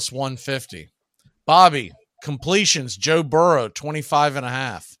 It's plus 150. Bobby, completions, Joe Burrow,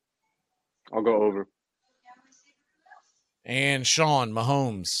 25.5. I'll go over. And Sean,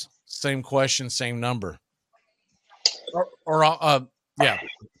 Mahomes, same question, same number. Yeah,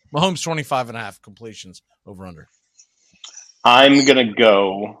 Mahomes 25.5 completions, over under. I'm gonna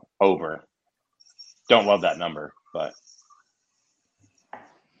go over. Don't love that number, but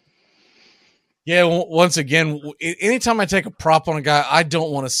yeah. Once again, anytime I take a prop on a guy, I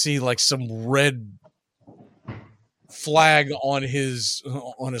don't want to see like some red flag on his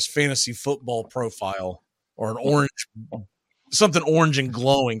fantasy football profile or an orange, something orange and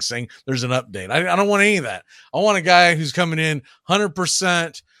glowing saying there's an update. I don't want any of that. I want a guy who's coming in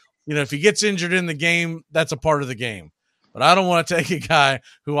 100%. If he gets injured in the game, that's a part of the game. But I don't want to take a guy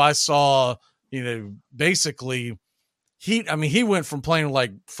who I saw, basically he went from playing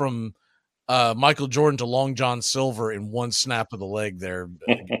like from Michael Jordan to Long John Silver in one snap of the leg there.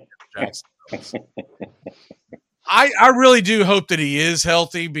 I really do hope that he is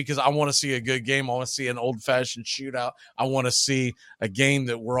healthy because I want to see a good game. I want to see an old-fashioned shootout. I want to see a game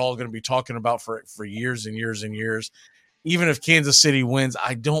that we're all going to be talking about for years and years and years. Even if Kansas City wins,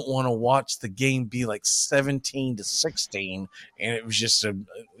 I don't want to watch the game be like 17-16, and it was just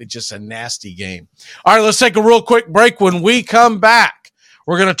a nasty game. All right, let's take a real quick break. When we come back,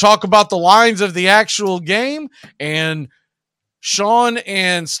 we're going to talk about the lines of the actual game, and Sean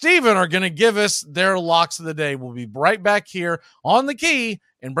and Steven are going to give us their locks of the day. We'll be right back here on The Key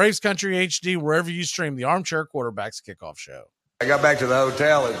in Braves Country HD, wherever you stream the Armchair Quarterbacks Kickoff Show. I got back to the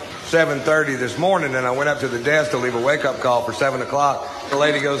hotel at 7:30 this morning, and I went up to the desk to leave a wake-up call for 7 o'clock. The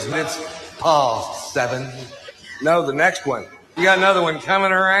lady goes, "It's past 7. No, the next one. You got another one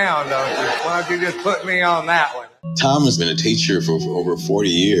coming around, don't you? Why don't you just put me on that one?" Tom has been a teacher for over 40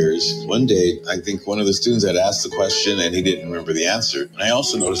 years. One day, I think one of the students had asked the question and he didn't remember the answer. And I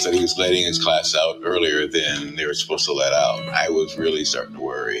also noticed that he was letting his class out earlier than they were supposed to let out. I was really starting to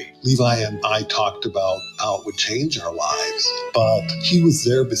worry. Levi and I talked about how it would change our lives, but he was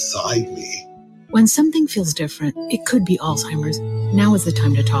there beside me. When something feels different, it could be Alzheimer's. Now is the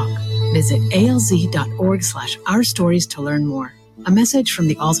time to talk. Visit alz.org/ourstories to learn more. A message from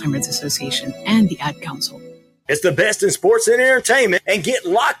the Alzheimer's Association and the Ad Council. It's the best in sports and entertainment, and get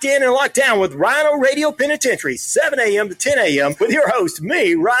locked in and locked down with Rhino Radio Penitentiary, 7 a.m. to 10 a.m. with your host,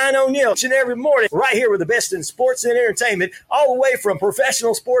 me, Ryan O'Neal, each and every morning, right here with the best in sports and entertainment, all the way from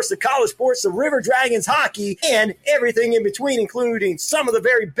professional sports to college sports to River Dragons hockey and everything in between, including some of the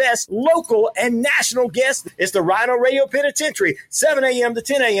very best local and national guests. It's the Rhino Radio Penitentiary, 7 a.m. to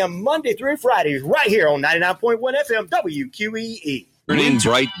 10 a.m. Monday through Friday, right here on 99.1 FM WQEE. Burning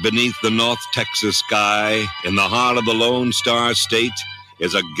bright beneath the North Texas sky, in the heart of the Lone Star State,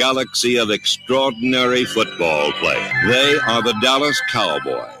 is a galaxy of extraordinary football play. They are the Dallas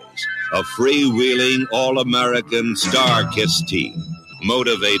Cowboys, a freewheeling, all-American, star-kissed team,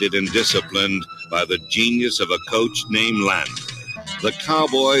 motivated and disciplined by the genius of a coach named Landry. The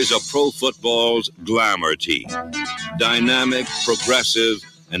Cowboys are pro football's glamour team, dynamic, progressive,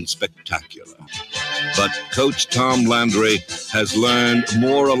 and spectacular. But Coach Tom Landry has learned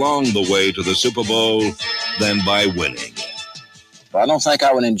more along the way to the Super Bowl than by winning. I don't think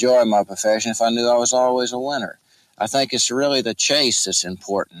I would enjoy my profession if I knew I was always a winner. I think it's really the chase that's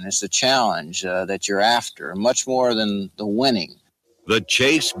important. It's the challenge that you're after, much more than the winning. The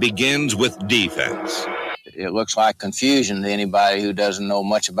chase begins with defense. It looks like confusion to anybody who doesn't know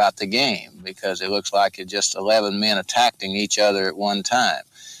much about the game because it looks like it's just 11 men attacking each other at one time.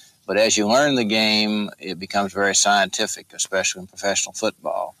 But as you learn the game, it becomes very scientific, especially in professional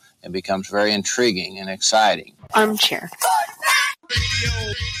football. It becomes very intriguing and exciting. Armchair.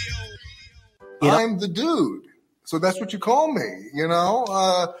 I'm the dude. So that's what you call me,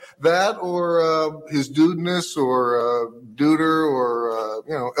 that or his dudeness or duder or,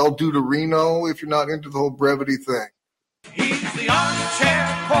 El Duderino if you're not into the whole brevity thing. He's the armchair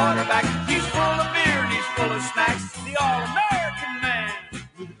quarterback. He's full of beer and he's full of snacks. The all-American man.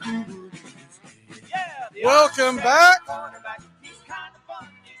 Welcome back.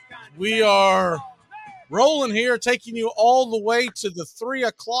 We are rolling here, taking you all the way to the 3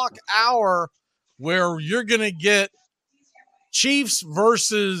 o'clock hour where you're going to get Chiefs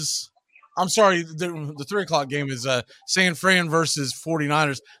versus – I'm sorry, the 3 o'clock game is San Fran versus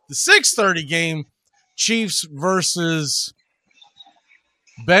 49ers. The 6:30 game, Chiefs versus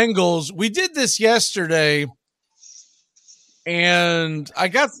Bengals. We did this yesterday, and I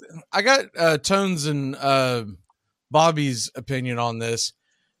got Tones and Bobby's opinion on this.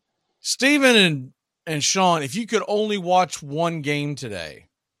 Steven and Sean, if you could only watch one game today,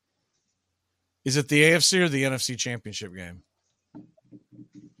 is it the AFC or the NFC Championship game?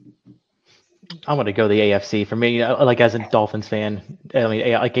 I'm going to go the AFC. For me, as a Dolphins fan, I mean,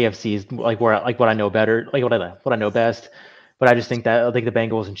 AFC is what I know better, what I know best. But I just think the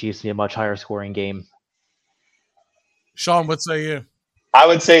Bengals and Chiefs be a much higher scoring game. Sean, what say you? I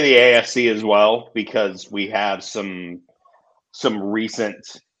would say the AFC as well, because we have some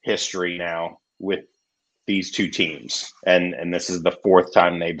recent history now with these two teams, and this is the fourth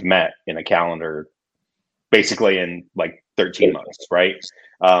time they've met in a calendar, basically in 13 months, right?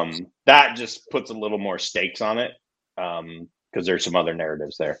 That just puts a little more stakes on it, because there's some other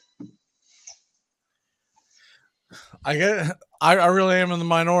narratives there. I really am in the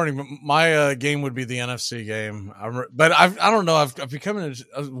minority. My game would be the NFC game, but I don't know. I've become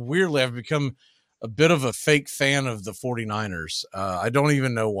weirdly a bit of a fake fan of the 49ers. I don't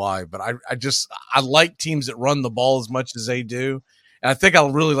even know why, but I like teams that run the ball as much as they do. And I think I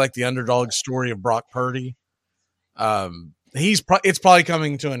really like the underdog story of Brock Purdy. It's probably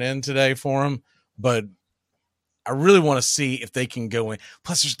coming to an end today for him, but I really want to see if they can go in.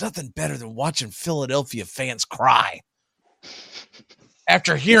 Plus, there's nothing better than watching Philadelphia fans cry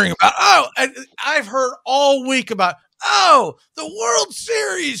after hearing about, I've heard all week about, the World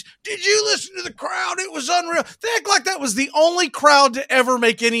Series. Did you listen to the crowd? It was unreal. They act like that was the only crowd to ever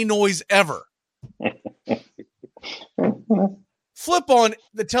make any noise ever. Flip on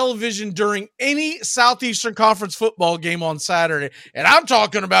the television during any Southeastern Conference football game on Saturday, and I'm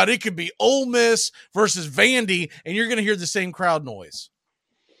talking about it could be Ole Miss versus Vandy, and you're going to hear the same crowd noise.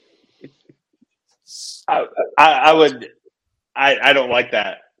 I don't like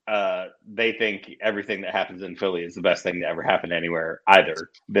that. They think everything that happens in Philly is the best thing to ever happen anywhere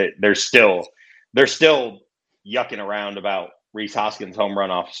either. They're still yucking around about Reese Hoskins' home run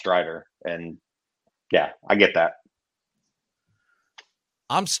off Strider. And yeah, I get that.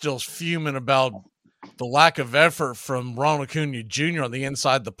 I'm still fuming about the lack of effort from Ronald Acuna Jr. on the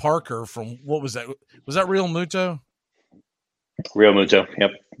inside the Parker from, what was that? Was that Real Muto? Real Muto,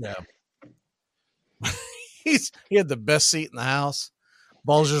 yep. Yeah. He had the best seat in the house.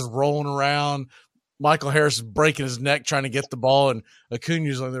 Ball's just rolling around. Michael Harris is breaking his neck trying to get the ball, and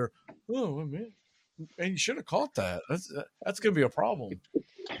Acuna's like there. Oh man, you should have caught that. That's going to be a problem.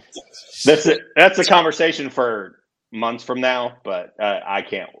 That's a conversation for months from now, but I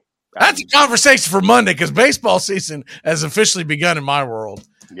can't. That's a conversation for Monday because baseball season has officially begun in my world.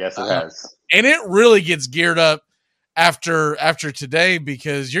 Yes, it has, and it really gets geared up after today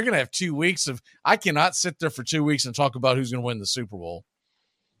because you're going to have 2 weeks of. I cannot sit there for 2 weeks and talk about who's going to win the Super Bowl.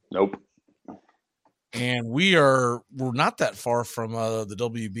 Nope. And we're not that far from the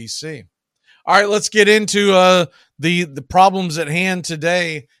WBC. All right, let's get into the problems at hand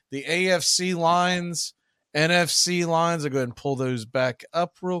today. The AFC lines, NFC lines. I'll go ahead and pull those back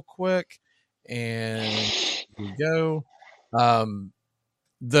up real quick. And here we go.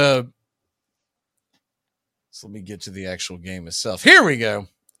 So let me get to the actual game itself. Here we go.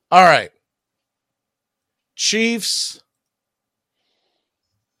 All right. Chiefs,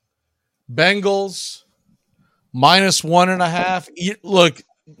 Bengals, -1.5. Look,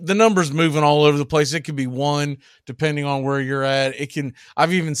 the number's moving all over the place. It could be 1, depending on where you're at.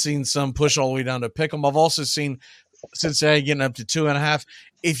 I've even seen some push all the way down to pick 'em. I've also seen Cincinnati getting up to 2.5.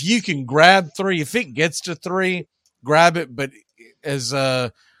 If you can grab 3, if it gets to 3, grab it. But as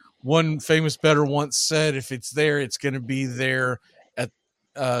one famous bettor once said, if it's there, it's going to be there at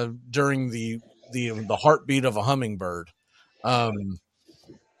during the heartbeat of a hummingbird.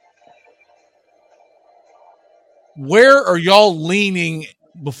 Where are y'all leaning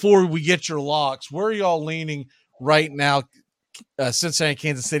before we get your locks? Where are y'all leaning right now? Cincinnati,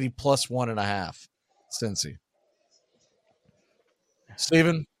 Kansas City plus 1.5. Cincy.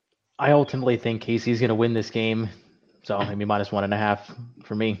 Steven? I ultimately think Casey's going to win this game. So maybe minus 1.5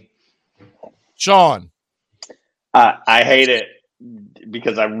 for me. Sean? I hate it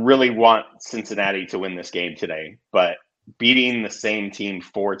because I really want Cincinnati to win this game today, but beating the same team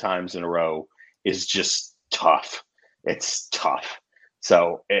 4 times in a row is just tough. It's tough.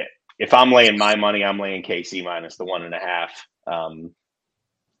 So if I'm laying my money, I'm laying KC minus the 1.5.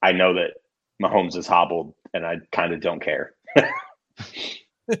 I know that Mahomes is hobbled, and I kind of don't care.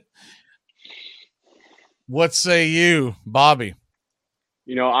 What say you, Bobby?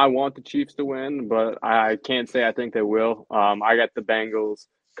 You know, I want the Chiefs to win, but I can't say I think they will. I got the Bengals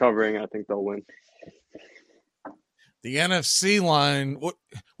covering. I think they'll win. The NFC line. What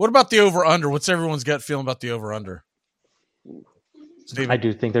about the over-under? What's everyone's gut feeling about the over-under? I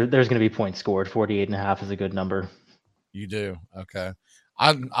do think there's going to be points scored. 48.5 is a good number. You do? Okay.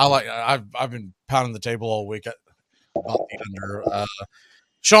 I've been pounding the table all week about the under.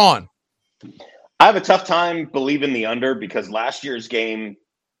 Sean? I have a tough time believing the under because last year's game,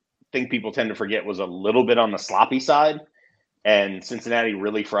 I think people tend to forget, was a little bit on the sloppy side, and Cincinnati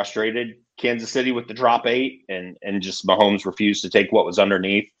really frustrated Kansas City with the drop 8, and just Mahomes refused to take what was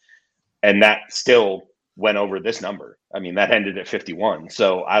underneath, and that still went over this number. I mean, that ended at 51.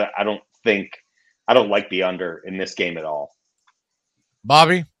 So I don't like the under in this game at all.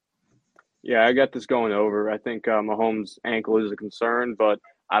 Bobby? Yeah, I got this going over. I think Mahomes' ankle is a concern, but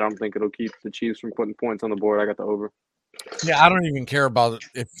I don't think it'll keep the Chiefs from putting points on the board. I got the over. Yeah, I don't even care about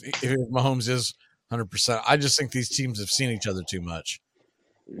it if Mahomes is 100%. I just think these teams have seen each other too much.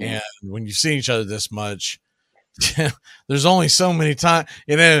 And when you've seen each other this much, there's only so many times.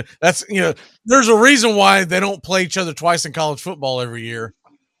 There's a reason why they don't play each other twice in college football every year,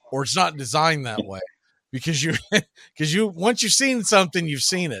 or it's not designed that way. Because once you've seen something, you've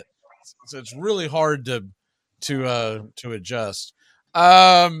seen it. So it's really hard to adjust.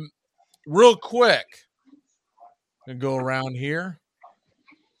 Real quick, I'm gonna go around here.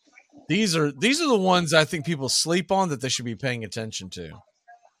 These are the ones I think people sleep on that they should be paying attention to.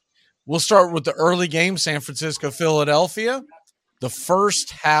 We'll start with the early game, San Francisco, Philadelphia. The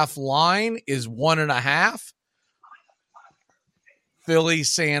first half line is 1.5. Philly,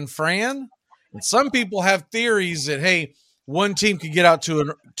 San Fran. And some people have theories that, hey, one team could get out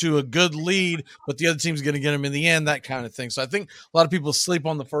to a good lead, but the other team's going to get them in the end, that kind of thing. So I think a lot of people sleep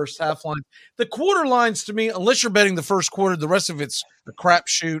on the first half line. The quarter lines, to me, unless you're betting the first quarter, the rest of it's a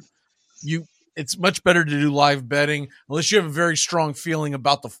crapshoot. It's much better to do live betting unless you have a very strong feeling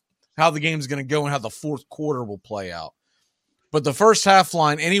about how the game's going to go and how the fourth quarter will play out. But the first half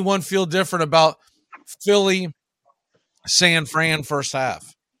line, anyone feel different about Philly, San Fran first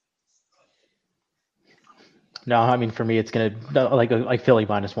half? No, I mean, for me, it's going to like Philly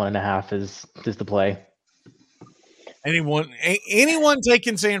minus 1.5 is the play. Anyone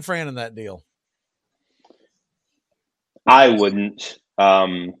taking San Fran in that deal? I wouldn't.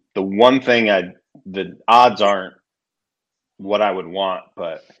 The one thing the odds aren't what I would want,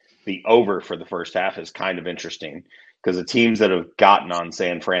 but the over for the first half is kind of interesting because the teams that have gotten on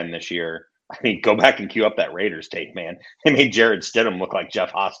San Fran this year, I mean, go back and cue up that Raiders tape, man. They made Jared Stidham look like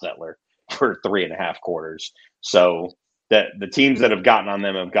Jeff Hostetler for 3.5 quarters. So that the teams that have gotten on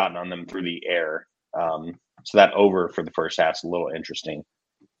them have gotten on them through the air. So that over for the first half is a little interesting.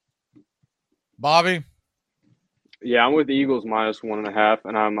 Bobby? Yeah, I'm with the Eagles minus 1.5,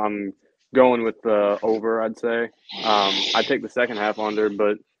 and I'm going with the over, I'd say. I take the second half under,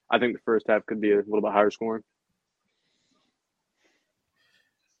 but I think the first half could be a little bit higher scoring.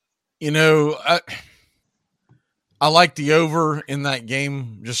 I like the over in that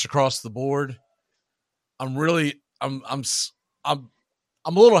game just across the board. I'm a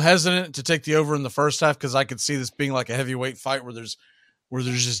little hesitant to take the over in the first half because I could see this being like a heavyweight fight where there's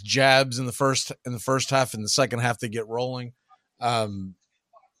just jabs in the first half, and the second half they get rolling. But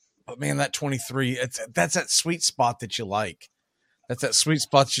man, that 23, that's that sweet spot that you like. That's that sweet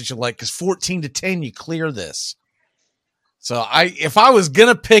spot that you like because 14-10, you clear this. So if I was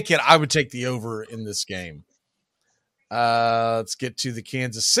gonna pick it, I would take the over in this game. Let's get to the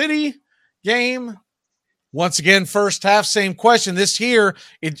Kansas City game. Once again, first half, same question. This here,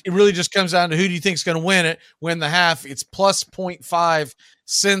 it really just comes down to who do you think is going to win the half. It's plus 0.5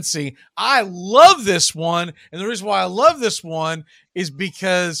 Cincy. I love this one, and the reason why I love this one is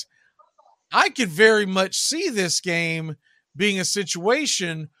because I could very much see this game being a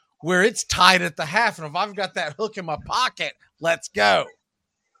situation where it's tied at the half, and if I've got that hook in my pocket, let's go.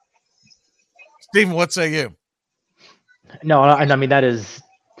 Steven, what say you? No, I mean, that is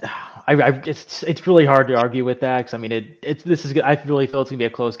 – It's really hard to argue with that, because I mean I really feel it's gonna be a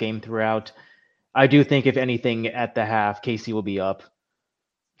close game throughout. I do think if anything at the half, KC will be up.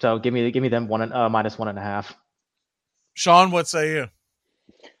 So give me them minus 1.5. Sean, what say you?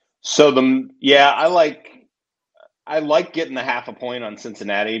 So I like getting the half a point on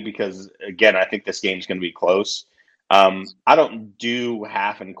Cincinnati because, again, I think this game's going to be close. I don't do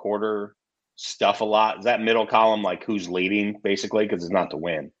half and quarter stuff a lot. Is that middle column like who's leading, basically? Because it's not to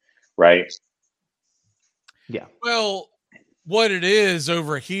win, right? Yeah. Well, what it is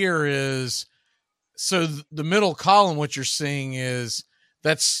over here is, so the middle column, what you're seeing is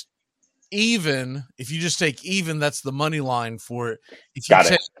that's even. If you just take even, that's the money line for it.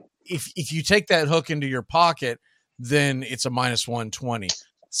 If you take that hook into your pocket, then it's a minus 120.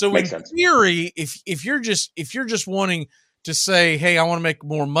 So in theory, if you're just wanting to say, hey, I want to make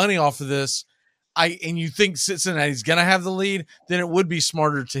more money off of this, and you think Cincinnati's going to have the lead, then it would be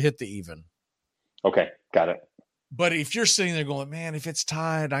smarter to hit the even. Okay, got it. But if you're sitting there going, man, if it's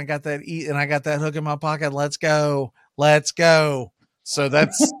tied, I got that and I got that hook in my pocket, let's go. So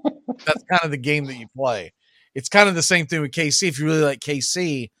that's kind of the game that you play. It's kind of the same thing with KC. If you really like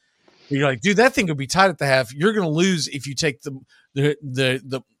KC, you're like, dude, that thing would be tied at the half. You're going to lose if you take the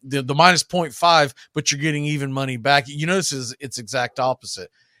minus 0.5, but you're getting even money back. You notice it's exact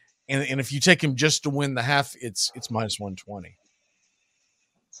opposite. And if you take him just to win the half, it's minus 120.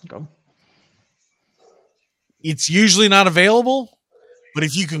 Okay. It's usually not available, but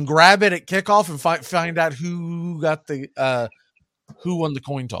if you can grab it at kickoff and find out who won the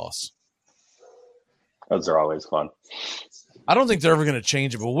coin toss. Those are always fun. I don't think they're ever going to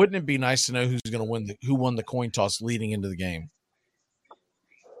change it, but wouldn't it be nice to know who won the coin toss leading into the game?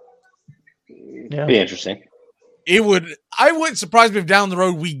 Yeah. Be interesting. I wouldn't surprise me if down the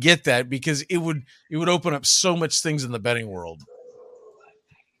road we get that, because it would open up so much things in the betting world.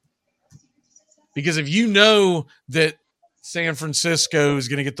 Because if you know that San Francisco is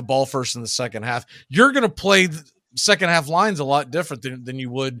going to get the ball first in the second half, you're going to play the second half lines a lot different than you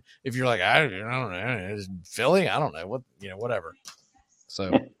would if you're like, I don't know, Philly, I don't know what, whatever.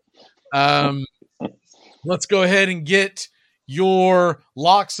 So, let's go ahead and get your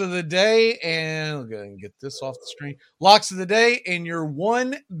locks of the day, and I'll go ahead and get this off the screen. Locks of the day, and your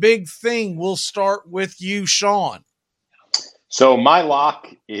one big thing. We'll start with you, Sean. So my lock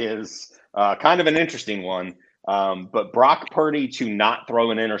is kind of an interesting one, but Brock Purdy to not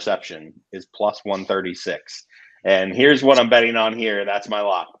throw an interception is plus 136. And here's what I'm betting on here. That's my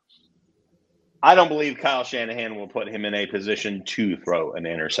lock. I don't believe Kyle Shanahan will put him in a position to throw an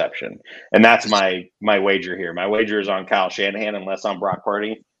interception. And that's my wager here. My wager is on Kyle Shanahan, unless on Brock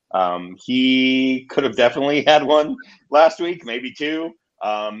Purdy. He could have definitely had one last week, maybe two.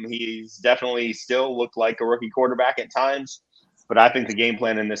 He's definitely still looked like a rookie quarterback at times. But I think the game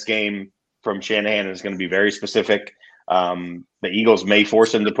plan in this game from Shanahan is going to be very specific. The Eagles may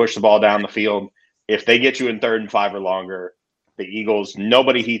force him to push the ball down the field. If they get you in 3rd and 5 or longer, the Eagles,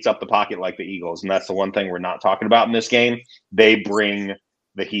 nobody heats up the pocket like the Eagles. And that's the one thing we're not talking about in this game. They bring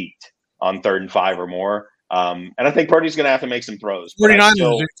the heat on 3rd and 5 or more. And I think Purdy's going to have to make some throws. 49ers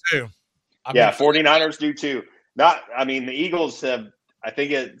do too. 49ers do too. The Eagles have,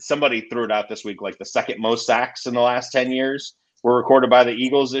 somebody threw it out this week, like the second most sacks in the last 10 years were recorded by the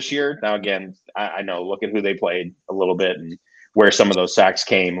Eagles this year. Now, again, I know, look at who they played a little bit and where some of those sacks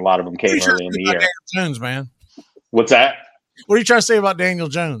came. A lot of them came early in the year. Daniel Jones, man. What's that? What are you trying to say about Daniel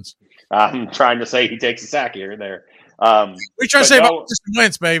Jones? I'm trying to say he takes a sack here and there. What are you trying to say about Justin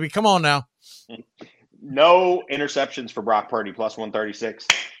Wentz, baby? Come on now. No interceptions for Brock Purdy, plus 136.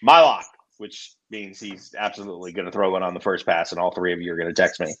 My lock, which means he's absolutely going to throw it on the first pass, and all three of you are going to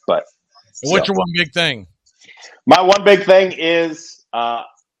text me. But what's your one big thing? My one big thing is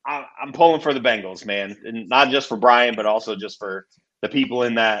I'm pulling for the Bengals, man. And not just for Brian, but also just for the people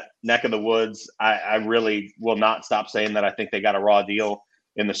in that neck of the woods. I really will not stop saying that I think they got a raw deal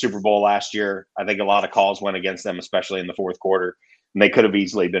in the Super Bowl last year. I think a lot of calls went against them, especially in the fourth quarter. And they could have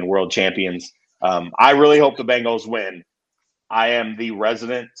easily been world champions. I really hope the Bengals win. I am the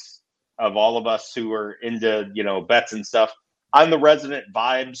resident of all of us who are into, bets and stuff. I'm the resident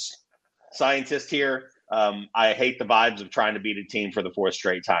vibes scientist here. I hate the vibes of trying to beat a team for the 4th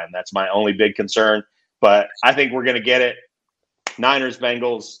straight time. That's my only big concern. But I think we're going to get it. Niners,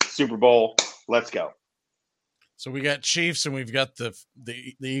 Bengals, Super Bowl. Let's go. So we got Chiefs and we've got the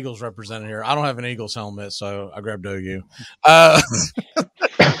Eagles represented here. I don't have an Eagles helmet, so I grabbed OU.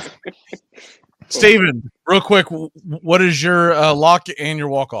 Steven, real quick, what is your lock and your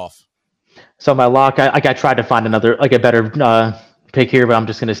walk-off? So my lock, I tried to find another, a better pick here, but I'm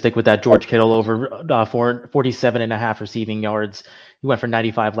just going to stick with that George Kittle over 47.5 receiving yards. He went for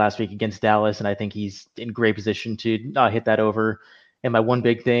 95 last week against Dallas, and I think he's in great position to hit that over. And my one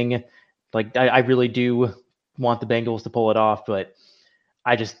big thing, like I really do want the Bengals to pull it off, but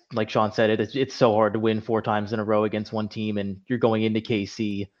I just, like Sean said, it's so hard to win 4 times in a row against one team, and you're going into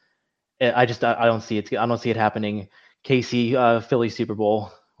KC. I don't see it. I don't see it happening. KC, Philly Super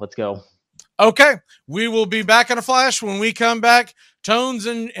Bowl. Let's go. Okay, we will be back in a flash. When we come back, Tones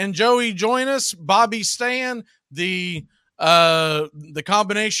and Joey join us. Bobby Stan, the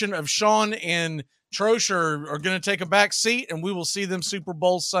combination of Sean and Trosh are going to take a back seat, and we will see them Super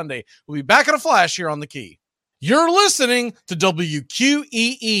Bowl Sunday. We'll be back in a flash here on The Key. You're listening to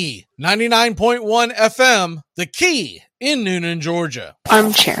WQEE 99.1 FM, The Key in Noonan, Georgia.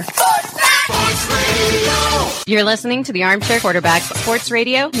 Armchair. You're listening to the Armchair Quarterback Sports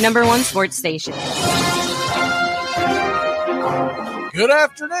Radio, #1 sports station. Good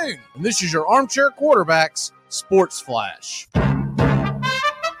afternoon, and this is your Armchair Quarterbacks Sports Flash.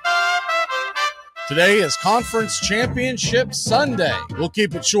 Today is Conference Championship Sunday. We'll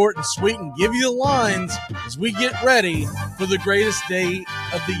keep it short and sweet and give you the lines as we get ready for the greatest day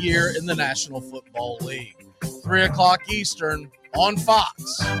of the year in the National Football League. 3 o'clock Eastern on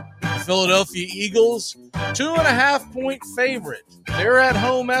Fox. The Philadelphia Eagles, 2.5-point favorite. They're at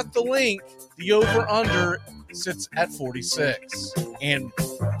home at the Link. The over-under sits at 46. And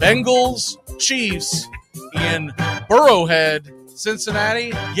Bengals, Chiefs in Burrowhead,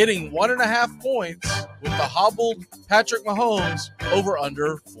 Cincinnati, getting 1.5 points with the hobbled Patrick Mahomes over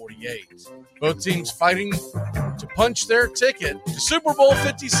under 48. Both teams fighting to punch their ticket to Super Bowl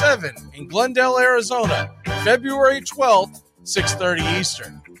 57 in Glendale, Arizona, February 12th, 6:30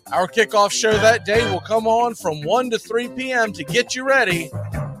 Eastern. Our kickoff show that day will come on from 1 to 3 p.m. to get you ready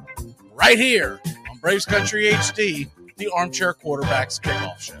right here on Braves Country HD, the Armchair Quarterbacks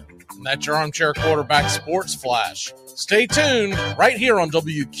Kickoff Show. And that's your Armchair Quarterback Sports Flash. Stay tuned right here on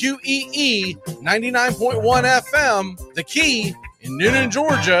WQEE 99.1 FM, The Key in Noonan,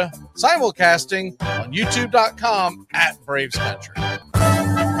 Georgia, simulcasting on YouTube.com at Braves Country.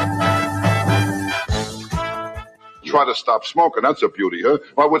 Try to stop smoking. That's a beauty, huh?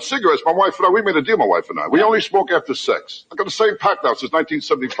 Well, with cigarettes, my wife and I, we made a deal, my wife and I. We only smoke after sex. I've got the same pack now since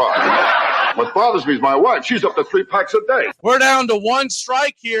 1975. What bothers me is my wife. She's up to 3 packs a day. We're down to 1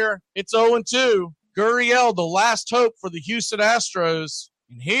 strike here. It's 0-2. Gurriel, the last hope for the Houston Astros.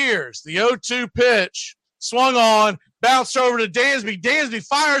 And here's the 0-2 pitch. Swung on, bounced over to Dansby. Dansby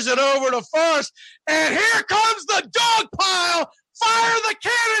fires it over to first. And here comes the dog pile. Fire the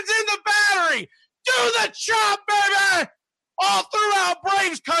cannons in the battery. Do the chop, baby! All throughout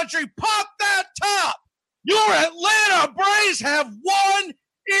Braves country, pop that top! Your Atlanta Braves have won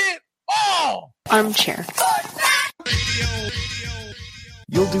it all! Armchair.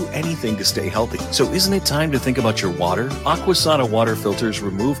 You'll do anything to stay healthy, so isn't it time to think about your water? Aquasana water filters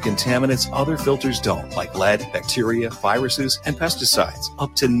remove contaminants other filters don't, like lead, bacteria, viruses, and pesticides.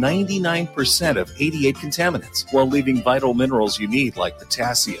 Up to 99% of 88 contaminants, while leaving vital minerals you need like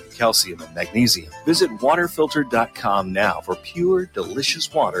potassium, calcium, and magnesium. Visit waterfilter.com now for pure,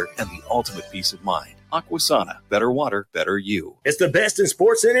 delicious water and the ultimate peace of mind. Aquasana. Better water, better you. It's the best in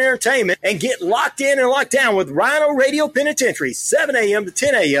sports and entertainment, and get locked in and locked down with Rhino Radio Penitentiary, 7 a.m. to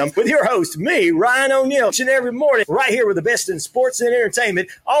 10 a.m. with your host, me, Ryan O'Neill, each and every morning, right here with the best in sports and entertainment,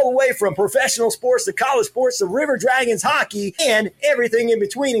 all the way from professional sports to college sports to River Dragons hockey and everything in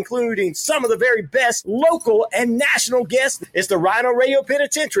between, including some of the very best local and national guests. It's the Rhino Radio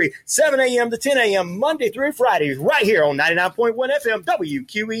Penitentiary, 7 a.m. to 10 a.m. Monday through Friday, right here on 99.1 FM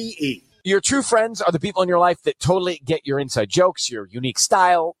WQEE. Your true friends are the people in your life that totally get your inside jokes, your unique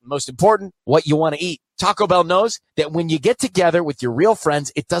style, most important, what you want to eat. Taco Bell knows that when you get together with your real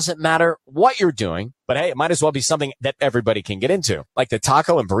friends, it doesn't matter what you're doing, but hey, it might as well be something that everybody can get into, like the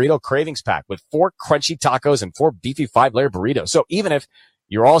Taco and Burrito Cravings Pack with 4 crunchy tacos and 4 beefy 5-layer burritos. So even if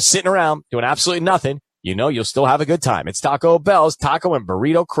you're all sitting around doing absolutely nothing, you know you'll still have a good time. It's Taco Bell's Taco and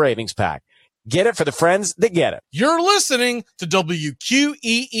Burrito Cravings Pack. Get it for the friends that get it. You're listening to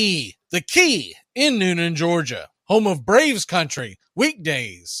WQEE, The Key in Noonan, Georgia, home of Braves Country,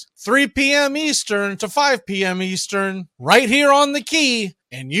 weekdays, 3 p.m. Eastern to 5 p.m. Eastern, right here on The Key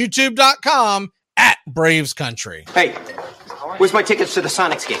and YouTube.com at Braves Country. Hey, where's my tickets to the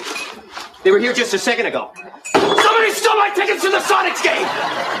Sonics game? They were here just a second ago. Somebody stole my tickets to the Sonics game!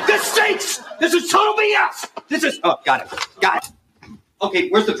 This stinks! This is total BS! This is... Oh, got it. Okay,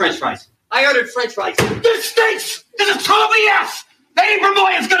 where's the French fries? I ordered French fries. This stinks! This is total BS! Eddie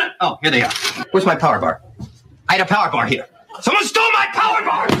Vermoyen's gonna... Oh, here they are. Where's my power bar? I had a power bar here. Someone stole my power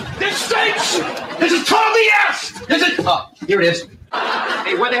bar! This stinks! This is total BS! This is... Oh, here it is.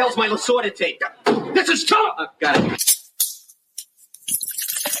 Hey, where the hell's my assorted tape? This is total. Got it.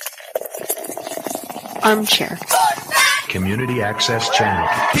 Armchair. Community Access Channel.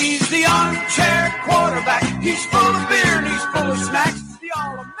 He's the armchair quarterback. He's full of beer and he's full of snacks. The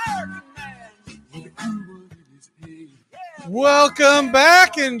all-American man. Welcome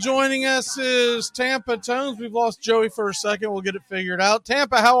back, and joining us is Tampa Tones. We've lost Joey for a second. We'll get it figured out.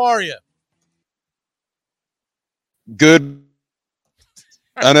 Tampa, how are you? Good.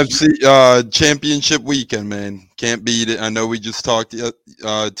 NFC championship weekend, man. Can't beat it. I know we just talked 2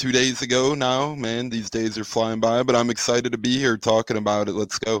 days ago now, man. These days are flying by, but I'm excited to be here talking about it.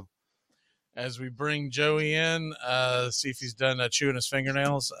 Let's go. As we bring Joey in, see if he's done chewing his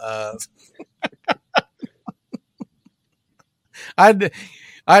fingernails. I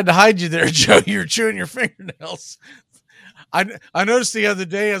had to hide you there, Joe. You're chewing your fingernails. I noticed the other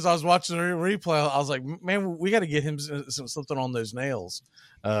day as I was watching the replay, I was like, man, we got to get him something on those nails.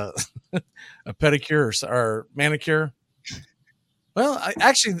 A pedicure or manicure. Well,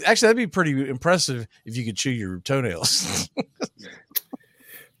 actually, that'd be pretty impressive if you could chew your toenails.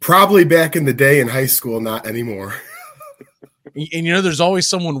 Probably back in the day in high school, not anymore. And there's always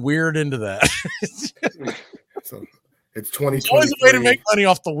someone weird into that. So it's 2020. There's always a way to make money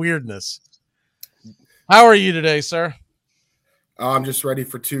off the weirdness. How are you today, sir? I'm just ready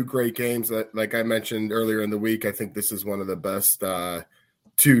for two great games. Like I mentioned earlier in the week, I think this is one of the best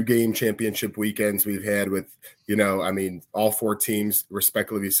 2-game championship weekends we've had with, all 4 teams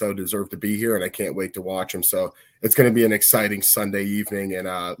respectively so deserve to be here, and I can't wait to watch them. So it's going to be an exciting Sunday evening, and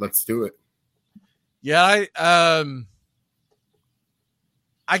let's do it. Yeah, I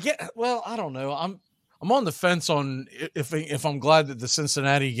don't know. I'm on the fence on if I'm glad that the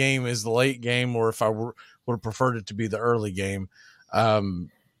Cincinnati game is the late game or if I would have preferred it to be the early game. I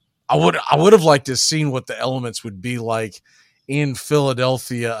would have liked to have seen what the elements would be like in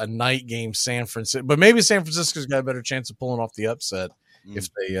Philadelphia, a night game, San Francisco. But maybe San Francisco's got a better chance of pulling off the upset if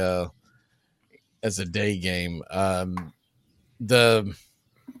they as a day game. I'm trying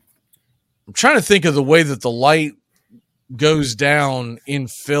to think of the way that the light goes down in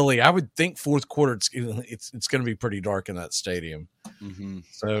Philly. I would think fourth quarter it's going to be pretty dark in that stadium. Mm-hmm.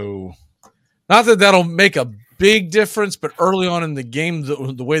 So not that that'll make a big difference, but early on in the game,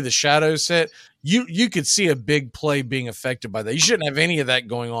 the way the shadows hit, you could see a big play being affected by that. You shouldn't have any of that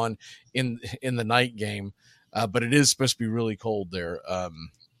going on in the night game, but it is supposed to be really cold there.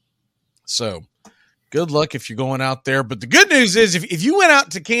 So good luck if you're going out there. But the good news is if you went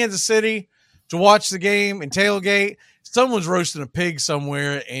out to Kansas City to watch the game and tailgate, someone's roasting a pig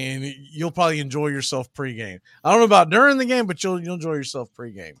somewhere, and you'll probably enjoy yourself pregame. I don't know about during the game, but you'll enjoy yourself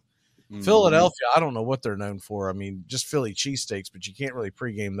pregame. Mm-hmm. Philadelphia, I don't know what they're known for. I mean, just Philly cheesesteaks, but you can't really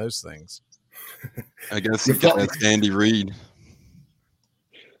pregame those things. I guess that's Andy Reid.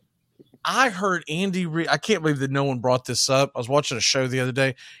 I heard Andy Reid. I can't believe that no one brought this up. I was watching a show the other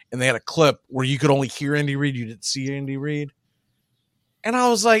day, and they had a clip where you could only hear Andy Reid. You didn't see Andy Reid. And I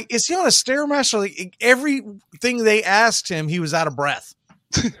was like, is he on a Stairmaster? Like, everything they asked him, he was out of breath.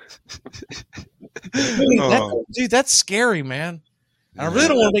 Dude, that's scary, man. And I really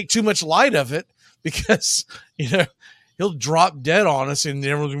don't want to make too much light of it because, he'll drop dead on us and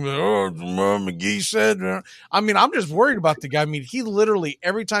everyone's going to be like, oh, McGee said. I mean, I'm just worried about the guy. I mean, he literally,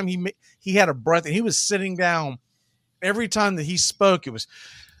 every time he had a breath and he was sitting down, every time that he spoke, it was,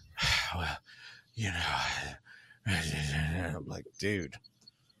 well, I'm like, dude,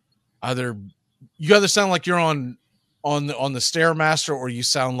 you either sound like you're on the Stairmaster or you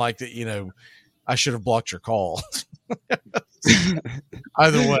sound like that, I should have blocked your call.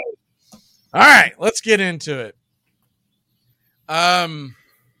 Either way. All right, let's get into it. And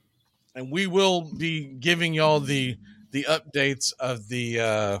we will be giving y'all the updates of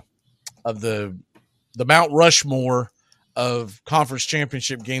the Mount Rushmore of conference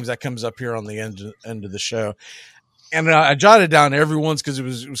championship games that comes up here on the end of the show. And I jotted down everyone's because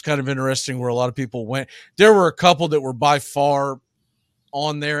it was kind of interesting where a lot of people went. There were a couple that were by far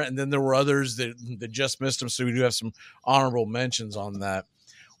on there, and then there were others that just missed them. So we do have some honorable mentions on that.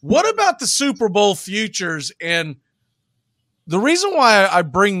 What about the Super Bowl futures? And the reason why I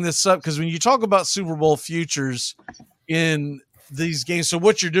bring this up, because when you talk about Super Bowl futures in these games, so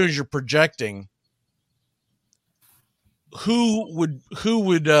what you're doing is you're projecting who would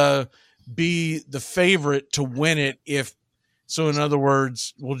be the favorite to win it if. So in other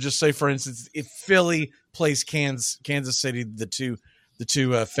words, we'll just say, for instance, if Philly plays Kansas City, the two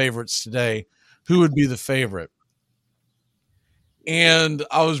favorites today, who would be the favorite? And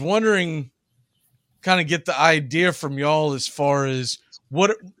I was wondering, kind of get the idea from y'all as far as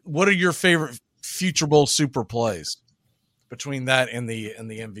what are your favorite future bowl super plays? between that and the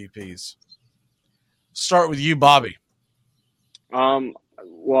MVPs. Start with you, Bobby.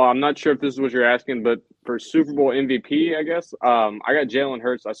 Well, I'm not sure if this is what you're asking, but for Super Bowl MVP, I guess, I got Jalen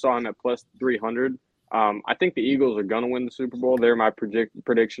Hurts. I saw him at plus 300. I think the Eagles are going to win the Super Bowl. They're my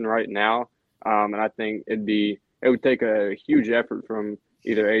prediction right now. And I think it would take a huge effort from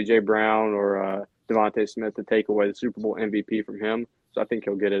either A.J. Brown or Devontae Smith to take away the Super Bowl MVP from him. So I think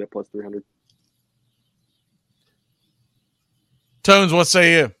he'll get it at plus 300. Tones, what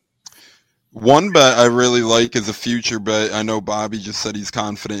say you? One bet I really like is a future bet. I know Bobby just said he's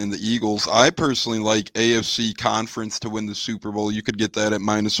confident in the Eagles. I personally like AFC Conference to win the Super Bowl. You could get that at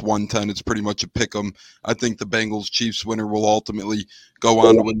minus 110. It's pretty much a pick 'em. I think the Bengals-Chiefs winner will ultimately go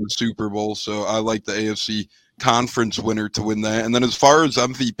on to win the Super Bowl. So I like the AFC Conference winner to win that. And then as far as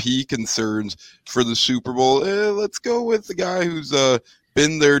MVP concerns for the Super Bowl, let's go with the guy who's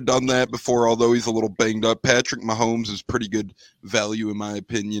been there, done that before, although he's a little banged up. Patrick Mahomes is pretty good value in my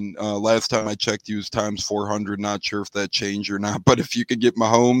opinion. Last time I checked, he was times 400. Not sure if that changed or not, but if you could get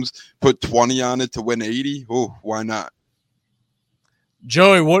Mahomes, put 20 on it to win 80, why not?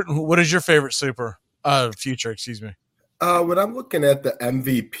 Joey, what is your favorite future, excuse me? When I'm looking at the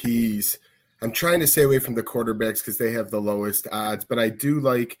MVPs, I'm trying to stay away from the quarterbacks because they have the lowest odds, but I do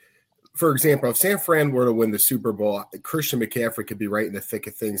like, for example, if San Fran were to win the Super Bowl, Christian McCaffrey could be right in the thick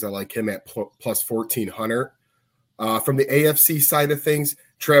of things. I like him at plus 1,400. From the AFC side of things,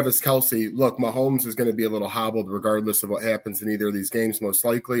 Travis Kelce, look, Mahomes is going to be a little hobbled regardless of what happens in either of these games, most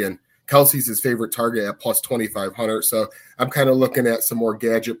likely. And Kelce's his favorite target at plus 2,500. So I'm kind of looking at some more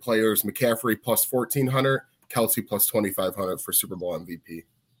gadget players. McCaffrey plus 1,400, Kelce plus 2,500 for Super Bowl MVP.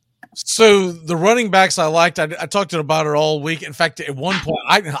 So the running backs I liked, I talked about it all week. In fact, at one point,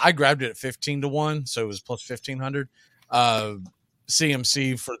 I grabbed it at 15-1, so it was plus 1,500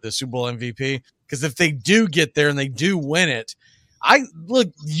 CMC for the Super Bowl MVP. Because if they do get there and they do win it,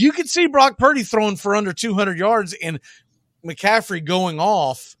 you could see Brock Purdy throwing for under 200 yards and McCaffrey going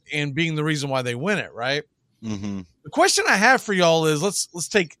off and being the reason why they win it, right? Mm-hmm. The question I have for y'all is let's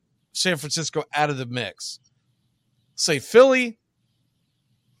take San Francisco out of the mix. Say Philly,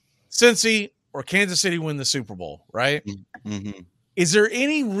 Cincy, or Kansas City win the Super Bowl, right? Mm-hmm. Is there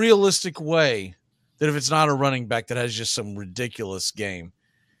any realistic way that if it's not a running back that has just some ridiculous game,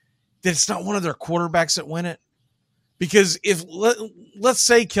 that it's not one of their quarterbacks that win it? Because if let's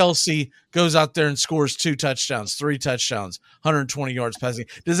say Kelce goes out there and scores 2 touchdowns, 3 touchdowns, 120 yards passing,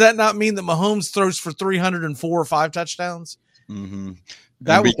 does that not mean that Mahomes throws for 304 or 5 touchdowns? Mm-hmm.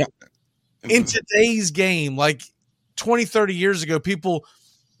 That was in today's game, like 20, 30 years ago, people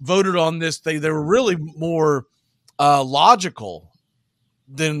voted on this. They were really more logical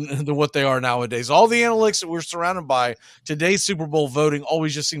than what they are nowadays. All the analytics that we're surrounded by, today's Super Bowl voting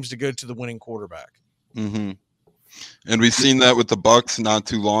always just seems to go to the winning quarterback. Mm-hmm. And we've seen that with the Bucs not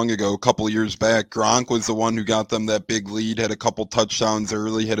too long ago, a couple of years back. Gronk was the one who got them that big lead, had a couple touchdowns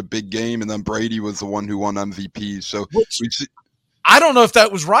early, had a big game, and then Brady was the one who won MVP. So I don't know if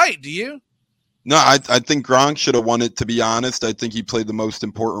that was right. Do you? No, I think Gronk should have won it, to be honest. I think he played the most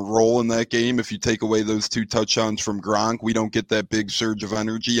important role in that game. If you take away those 2 touchdowns from Gronk, we don't get that big surge of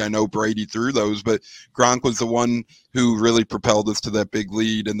energy. I know Brady threw those, but Gronk was the one who really propelled us to that big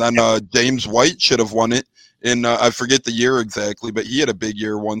lead. And then James White should have won it. And I forget the year exactly, but he had a big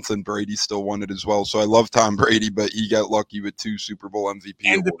year once, and Brady still won it as well. So I love Tom Brady, but he got lucky with 2 Super Bowl MVP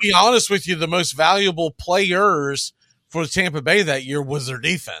And awards. to be honest with you, the most valuable players for Tampa Bay that year was their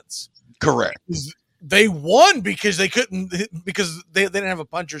defense. Correct. They won because they didn't have a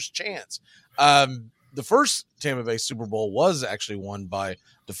puncher's chance. The first Tampa Bay Super Bowl was actually won by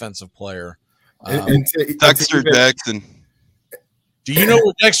defensive player. Dexter Jackson. Do you know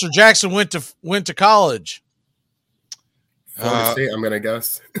where Dexter Jackson went to college? Florida State, I'm gonna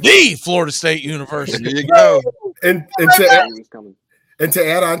guess. The Florida State University. There you go. And to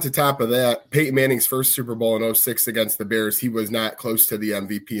add on to top of that, Peyton Manning's first Super Bowl in 2006 against the Bears, he was not close to the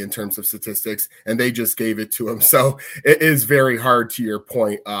MVP in terms of statistics, and they just gave it to him. So it is very hard, to your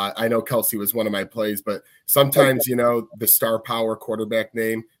point. I know Kelce was one of my plays, but sometimes, the star power quarterback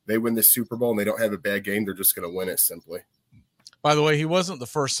name, they win the Super Bowl and they don't have a bad game. They're just going to win it simply. By the way, he wasn't the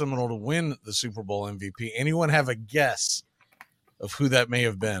first Seminole to win the Super Bowl MVP. Anyone have a guess of who that may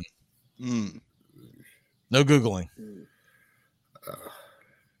have been? No Googling.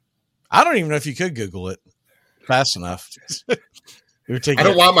 I don't even know if you could Google it fast enough. I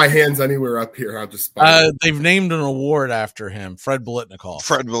don't want my hands anywhere up here. I'll just. They've named an award after him, Fred Biletnikoff.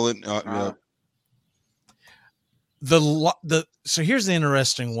 Yeah. So here's the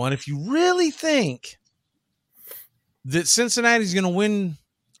interesting one. If you really think that Cincinnati's going to win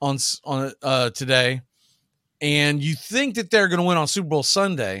on today, and you think that they're going to win on Super Bowl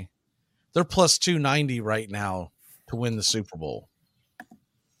Sunday, they're plus 290 right now to win the Super Bowl.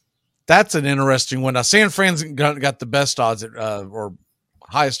 That's an interesting one. Now, San Fran's got the best odds at, or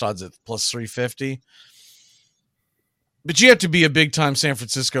highest odds at plus 350. But you have to be a big-time San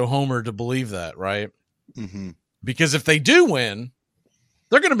Francisco homer to believe that, right? Mm-hmm. Because if they do win,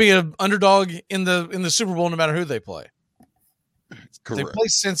 they're going to be an underdog in the Super Bowl no matter who they play. If they play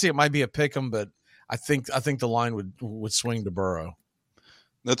Cincy, it might be a pick 'em, but I think the line would swing to Burrow.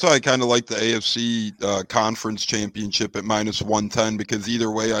 That's why I kind of like the AFC conference championship at minus 110, because either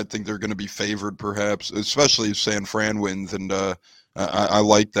way, I think they're going to be favored, perhaps, especially if San Fran wins. And I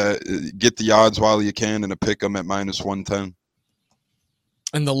like that. Get the odds while you can and a pick 'em at minus 110.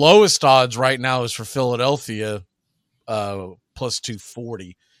 And the lowest odds right now is for Philadelphia, plus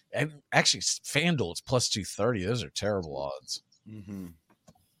 240. And actually, FanDuel, it's plus 230. Those are terrible odds.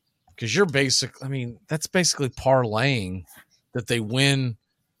 Because you're that's basically parlaying that they win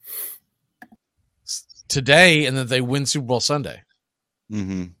today and that they win Super Bowl Sunday.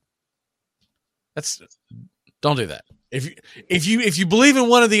 Mm-hmm. Don't do that. If you believe in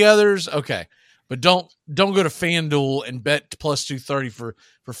one of the others, okay, but don't go to FanDuel and bet plus 230 for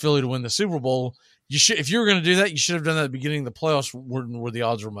Philly to win the Super Bowl. You should, if you were going to do that, you should have done that at the beginning of the playoffs where the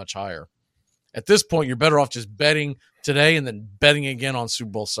odds were much higher. At this point, you're better off just betting today and then betting again on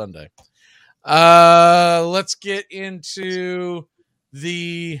Super Bowl Sunday. Let's get into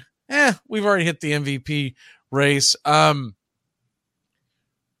we've already hit the MVP race.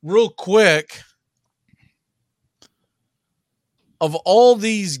 Real quick, of all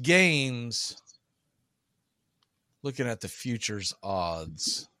these games, looking at the futures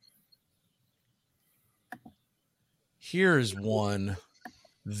odds, here's one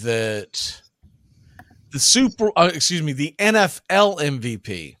that the NFL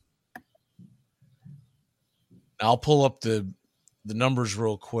MVP. I'll pull up the numbers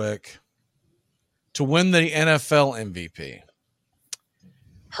real quick. To win the NFL MVP,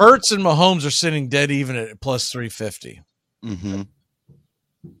 Hurts and Mahomes are sitting dead even at plus 350. Mm-hmm.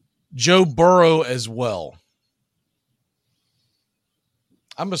 Joe Burrow as well.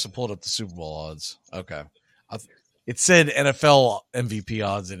 I must have pulled up the Super Bowl odds. Okay. It said NFL MVP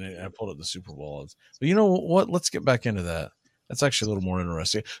odds in it, and I pulled up the Super Bowl odds. But you know what? Let's get back into that. That's actually a little more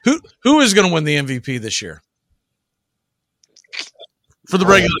interesting. Who is going to win the MVP this year? For the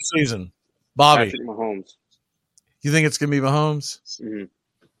regular season. Bobby. Patrick Mahomes. You think it's going to be Mahomes? Mm-hmm.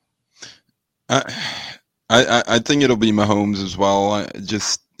 I think it'll be Mahomes as well.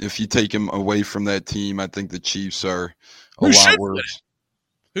 Just if you take him away from that team, I think the Chiefs are a lot worse.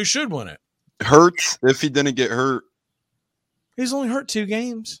 Who should win it? Hurts, if he didn't get hurt. He's only hurt 2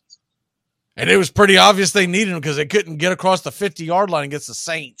 games. And it was pretty obvious they needed him because they couldn't get across the 50-yard line against the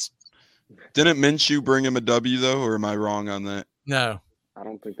Saints. Didn't Minshew bring him a W, though, or am I wrong on that? No. I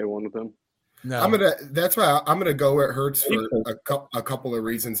don't think they won with him. No. That's why I'm gonna go at Hurts for a couple of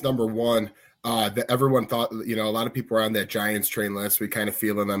reasons. Number one, that everyone thought, a lot of people were on that Giants train last week, kind of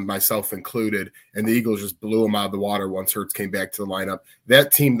feeling them, myself included, and the Eagles just blew them out of the water once Hurts came back to the lineup.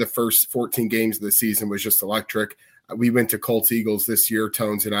 That team, the first 14 games of the season, was just electric. We went to Colts Eagles this year,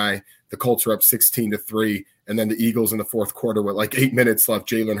 Tones and I. The Colts are up 16-3, and then the Eagles in the fourth quarter with like 8 minutes left.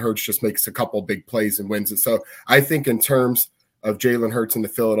 Jalen Hurts just makes a couple big plays and wins it. So I think in terms of Jalen Hurts and the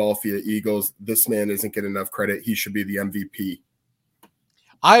Philadelphia Eagles, this man isn't getting enough credit. He should be the MVP.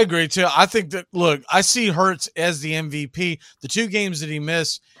 I agree, too. I think that, look, I see Hurts as the MVP. The 2 games that he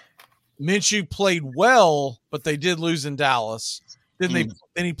missed, Minshew played well, but they did lose in Dallas. Then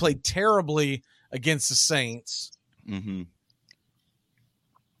he played terribly against the Saints. Mm-hmm.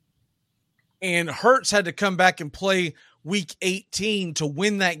 And Hurts had to come back and play week 18 to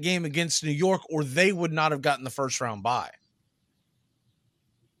win that game against New York, or they would not have gotten the first round bye.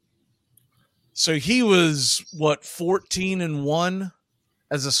 So he was, 14-1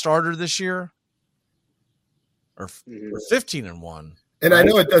 as a starter this year? Or 15-1. And I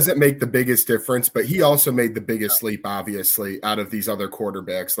know it doesn't make the biggest difference, but he also made the biggest leap, obviously, out of these other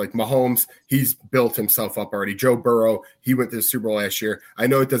quarterbacks. Like Mahomes, he's built himself up already. Joe Burrow, he went to the Super Bowl last year. I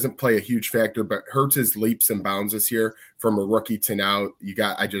know it doesn't play a huge factor, but Hurts' leaps and bounds this year from a rookie to now,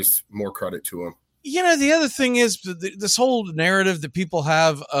 more credit to him. The other thing is this whole narrative that people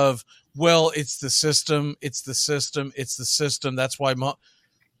have of, well, it's the system. That's why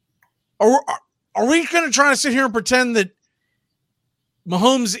are we going to try to sit here and pretend that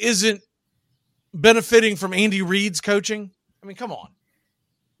Mahomes isn't benefiting from Andy Reid's coaching? I mean, come on.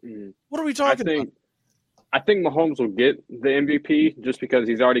 What are we talking about? I think Mahomes will get the MVP just because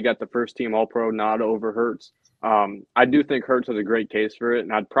he's already got the first team All-Pro nod over Hurts. I do think Hurts has a great case for it,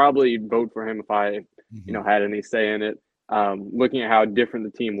 and I'd probably vote for him if I had any say in it. Looking at how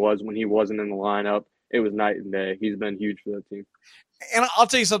different the team was when he wasn't in the lineup, it was night and day. He's been huge for that team. And I'll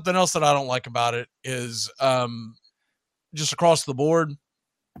tell you something else that I don't like about it is just across the board.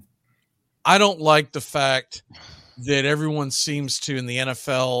 I don't like the fact that everyone seems to, in the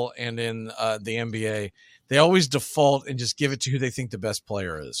NFL and in the NBA, they always default and just give it to who they think the best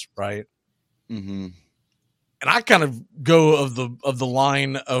player is, right? Mm-hmm. And I kind of go of the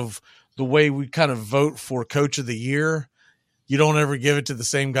line of the way we kind of vote for Coach of the Year. You don't ever give it to the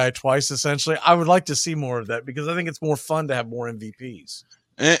same guy twice, essentially. I would like to see more of that because I think it's more fun to have more MVPs.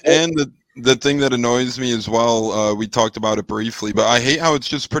 And the thing that annoys me as well, we talked about it briefly, but I hate how it's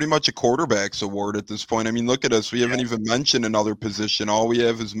just pretty much a quarterback's award at this point. I mean, look at us. We haven't even mentioned another position. All we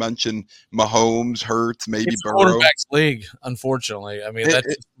have is mentioned Mahomes, Hurts, maybe It's Burrow. quarterback's league, unfortunately. I mean, that's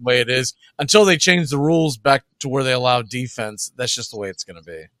just the way it is. Until they change the rules back to where they allow defense, that's just the way it's going to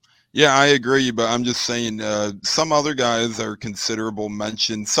be. Yeah, I agree, but I'm just saying some other guys are considerable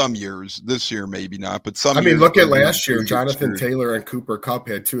mention some years. This year, maybe not, but some. I mean, years look at they're last year. really Jonathan screwed. Taylor and Cooper Kupp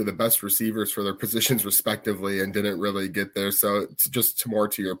had two of the best receivers for their positions, respectively, and didn't really get there. So, it's just more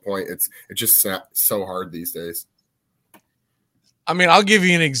to your point. It's just so hard these days. I mean, I'll give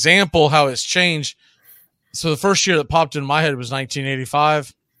you an example how it's changed. So the first year that popped in my head was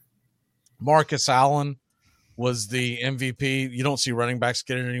 1985. Marcus Allen was the MVP. You don't see running backs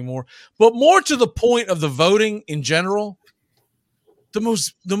get it anymore. But more to the point of the voting in general, the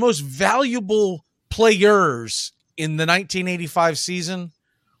most valuable players in the 1985 season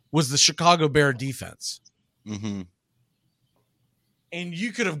was the Chicago Bear defense. Mm-hmm. And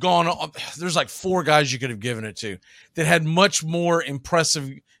you could have gone – there's like 4 guys you could have given it to that had much more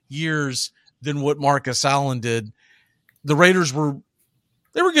impressive years than what Marcus Allen did. The Raiders were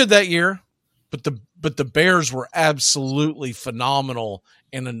good that year, but the Bears were absolutely phenomenal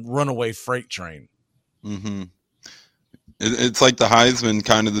in a runaway freight train. Mm-hmm. It's like the Heisman,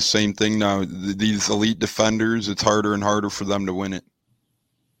 kind of the same thing now. These elite defenders, it's harder and harder for them to win it.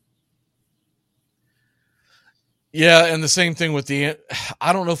 Yeah, and the same thing with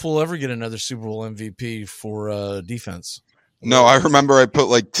I don't know if we'll ever get another Super Bowl MVP for defense. No, I remember I put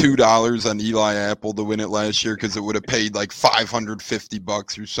like $2 on Eli Apple to win it last year because it would have paid like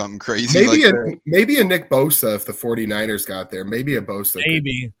 $550 or something crazy. Maybe a Nick Bosa if the 49ers got there. Maybe a Bosa.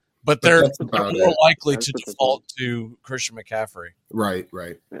 Maybe, but they're more likely to default to Christian McCaffrey. Right.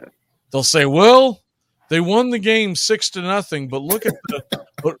 Yeah. They'll say, "Well, they won the game 6-0, but look at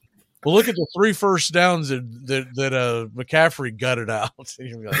the look at the 3 first downs that McCaffrey gutted out."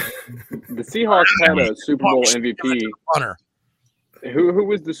 The Seahawks had a Super Bowl MVP. Who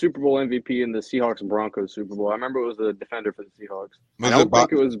was the Super Bowl MVP in the Seahawks Broncos Super Bowl? I remember it was the defender for the Seahawks. I don't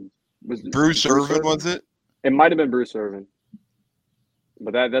think it was Bruce Irvin, was it? It might have been Bruce Irvin.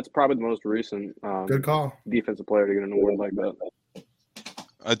 But that's probably the most recent good call defensive player to get an award like that.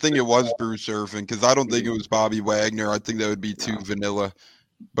 I think it was Bruce Irvin because I don't think it was Bobby Wagner. I think that would be too vanilla.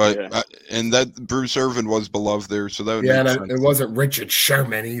 But and that Bruce Irvin was beloved there, so that would make sense. It wasn't Richard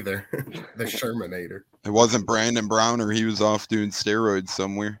Sherman either, the Shermanator. It wasn't Brandon Browner. He was off doing steroids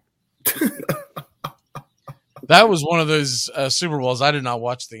somewhere. That was one of those Super Bowls. I did not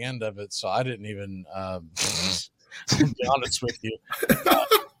watch the end of it, so I didn't even to be honest with you.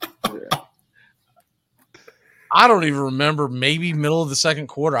 I don't even remember. Maybe middle of the second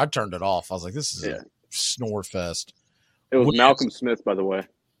quarter, I turned it off. I was like, "This is a snore fest." It was Malcolm Smith, by the way.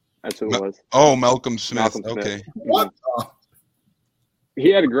 That's who it was. Oh, Malcolm Smith. Okay. What? He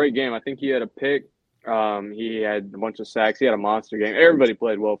had a great game. I think he had a pick. He had a bunch of sacks. He had a monster game. Everybody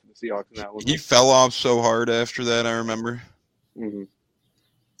played well for the Seahawks in that one. He fell off so hard after that, I remember. Mm-hmm.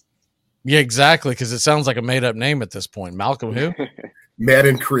 Yeah, exactly, because it sounds like a made-up name at this point. Malcolm who?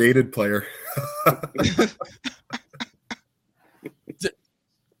 Madden created player.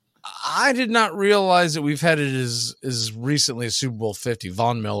 I did not realize that we've had it as recently as Super Bowl 50.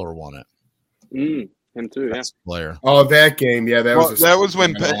 Von Miller won it. Him too, Best player. Oh, that game, yeah, that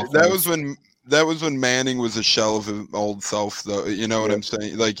was when Manning was a shell of his old self, though. You know what I'm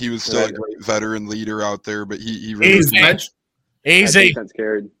saying? Like he was still a great veteran leader out there, but he really easy.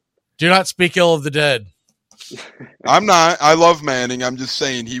 Do not speak ill of the dead. I'm not. I love Manning. I'm just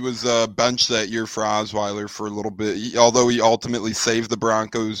saying he was benched that year for Osweiler for a little bit. Although he ultimately saved the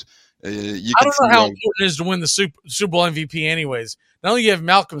Broncos. I don't know how important it is to win the Super Bowl MVP anyways. Not only you have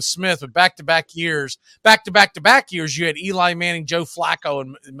Malcolm Smith, but back-to-back years, you had Eli Manning, Joe Flacco,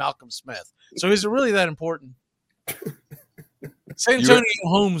 and Malcolm Smith. So is it really that important? San Antonio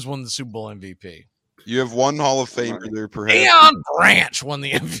Holmes won the Super Bowl MVP. You have one Hall of Famer there, perhaps. Deion Branch won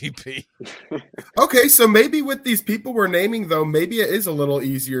the MVP. Okay, so maybe with these people we're naming, though, maybe it is a little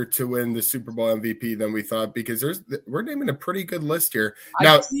easier to win the Super Bowl MVP than we thought because we're naming a pretty good list here.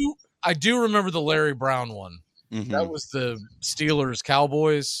 Now, I do remember the Larry Brown one. Mm-hmm. That was the Steelers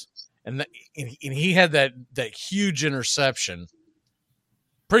Cowboys, and he had that huge interception.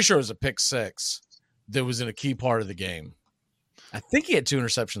 Pretty sure it was a pick six that was in a key part of the game. I think he had 2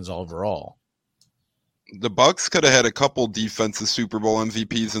 interceptions overall. The Bucs could have had a couple defensive Super Bowl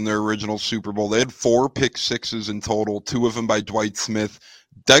MVPs in their original Super Bowl. They had 4 pick sixes in total, 2 of them by Dwight Smith.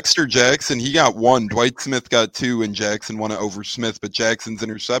 Dexter Jackson, he got 1. Dwight Smith got 2, and Jackson won it over Smith. But Jackson's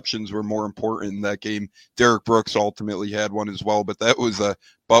interceptions were more important in that game. Derek Brooks ultimately had 1 as well, but that was a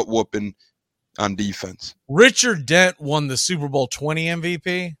butt whooping on defense. Richard Dent won the Super Bowl 20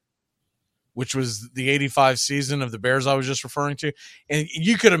 MVP, which was the 85 season of the Bears I was just referring to. And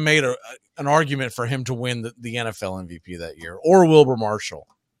you could have made an argument for him to win the NFL MVP that year, or Wilbur Marshall.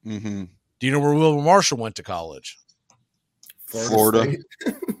 Mm-hmm. Do you know where Wilbur Marshall went to college? Florida.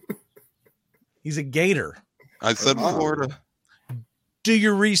 He's a Gator. I said Florida. Do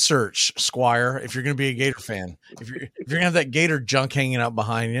your research, Squire, if you're going to be a Gator fan. If you're going to have that Gator junk hanging out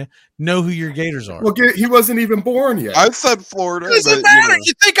behind you, know who your Gators are. Well, he wasn't even born yet. I said Florida. Doesn't matter.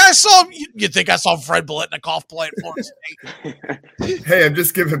 You think I saw Fred Biletnikoff play at Florida State? Hey, I'm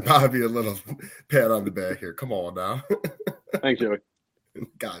just giving Bobby a little pat on the back here. Come on now. Thanks, Joey.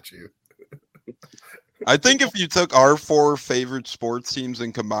 Got you. I think if you took our 4 favorite sports teams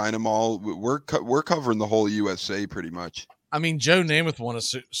and combine them all, we're covering the whole USA pretty much. I mean, Joe Namath won a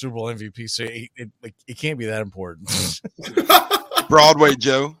Super Bowl MVP, so it can't be that important. Broadway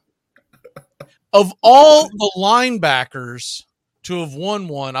Joe. Of all the linebackers to have won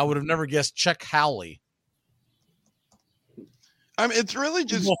one, I would have never guessed Chuck Howley. I mean, it's really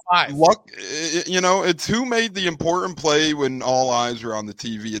just luck. You know, it's who made the important play when all eyes are on the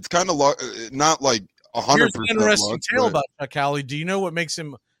TV. It's kind of luck, not like 100%. Here's an interesting luck, tale about Chuck Howley. Do you know what makes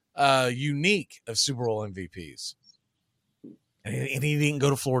him unique of Super Bowl MVPs? And he didn't go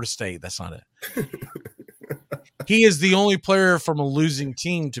to Florida State. That's not it. He is the only player from a losing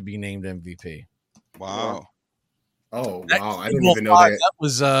team to be named MVP. Wow. Oh, wow. I didn't even know that. That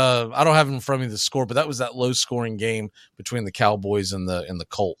was I don't have in front of me the score, but that was that low scoring game between the Cowboys and the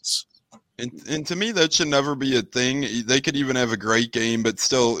Colts. And to me, that should never be a thing. They could even have a great game, but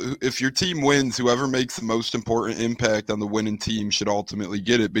still, if your team wins, whoever makes the most important impact on the winning team should ultimately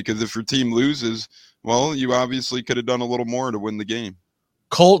get it. Because if your team loses, well, you obviously could have done a little more to win the game.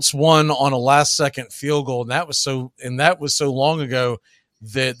 Colts won on a last-second field goal, and that was so long ago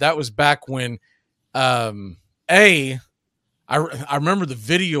that was back when I remember the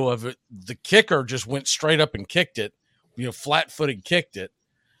video of it. The kicker just went straight up and kicked it, flat-footed kicked it.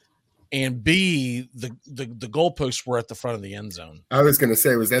 And B, the goalposts were at the front of the end zone. I was going to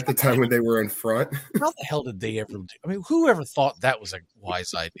say, was that the time when they were in front? How the hell did they ever do? I mean, whoever thought that was a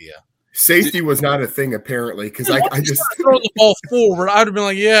wise idea? Safety was not a thing, apparently, because I just throw the ball forward. I'd have been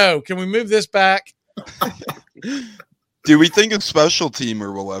like, "Yo, can we move this back?" Do we think a special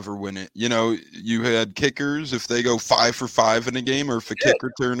teamer will ever win it? You know, you had kickers if they go 5 for 5 in a game, or if a kick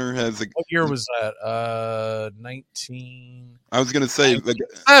returner has a. What year was that? 19. I was going to say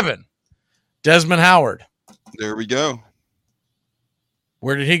 7. Desmond Howard. There we go.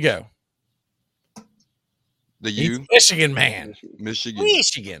 Where did he go? He's Michigan man.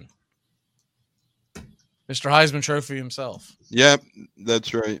 Michigan. Mr. Heisman Trophy himself. Yep,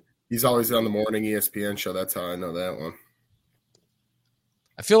 that's right. He's always on the morning ESPN show. That's how I know that one.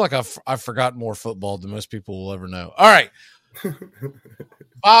 I feel like I've forgotten more football than most people will ever know. All right.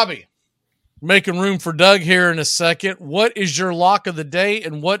 Bobby, making room for Doug here in a second. What is your lock of the day,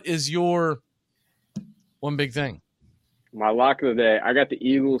 and what is your one big thing? My lock of the day, I got the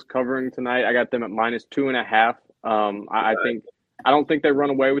Eagles covering tonight. I got them at -2.5. I don't think they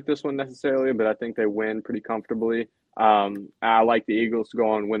run away with this one necessarily, but I think they win pretty comfortably. I like the Eagles to go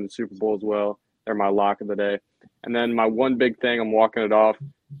on and win the Super Bowl as well. They're my lock of the day. And then my one big thing, I'm walking it off.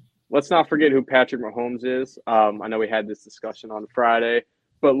 Let's not forget who Patrick Mahomes is. I know we had this discussion on Friday,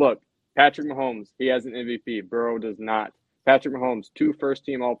 but look, Patrick Mahomes, he has an MVP. Burrow does not. Patrick Mahomes, 2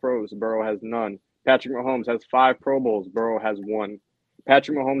 first-team All-Pros. Burrow has none. Patrick Mahomes has 5 Pro Bowls. Burrow has 1.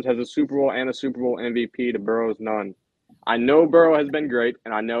 Patrick Mahomes has a Super Bowl and a Super Bowl MVP to Burrow's none. I know Burrow has been great,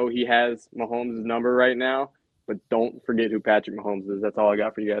 and I know he has Mahomes' number right now, but don't forget who Patrick Mahomes is. That's all I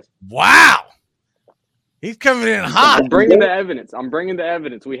got for you guys. Wow. He's coming in hot. I'm bringing the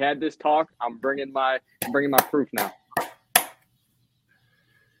evidence. We had this talk. I'm bringing my proof now.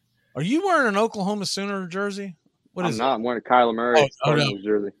 Are you wearing an Oklahoma Sooner jersey? What is I'm not. I'm wearing a Kyler Murray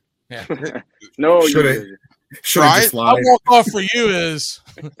jersey. Yeah. No, Should Right? My walk off for you is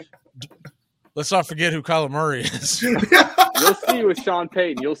let's not forget who Kyler Murray is. You'll see with Sean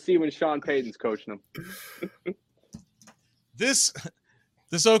Payton. You'll see when Sean Payton's coaching him. This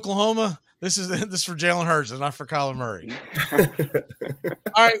Oklahoma, this is for Jalen Hurts, it's not for Kyler Murray.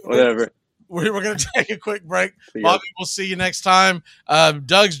 All right, whatever. We're going to take a quick break. See ya. Bobby, we'll see you next time.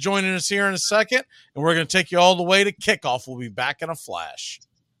 Doug's joining us here in a second, and we're going to take you all the way to kickoff. We'll be back in a flash.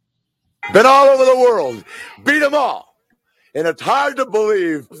 Been all over the world, beat them all. And it's hard to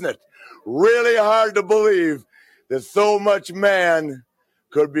believe, isn't it? Really hard to believe that so much man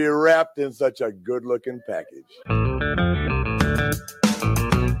could be wrapped in such a good-looking package.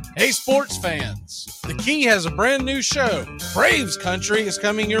 Hey, sports fans. The Key has a brand new show. Braves Country is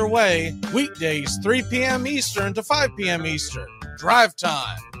coming your way weekdays 3 p.m. Eastern to 5 p.m. Eastern. Drive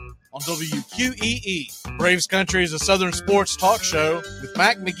time on WQEE. Braves Country is a Southern sports talk show with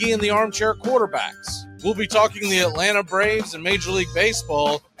Mac McGee and the Armchair Quarterbacks. We'll be talking the Atlanta Braves and Major League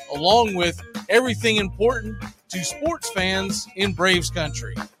Baseball, along with everything important to sports fans in Braves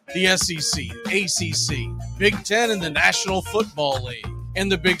Country. The SEC, ACC, Big Ten, and the National Football League, and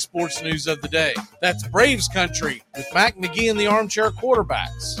the big sports news of the day. That's Braves Country with Mac McGee and the Armchair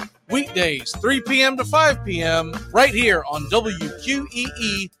Quarterbacks. Weekdays, 3 p.m. to 5 p.m. right here on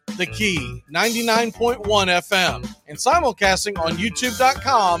WQEE The Key, 99.1 FM, and simulcasting on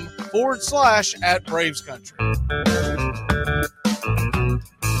youtube.com/@Braves Country.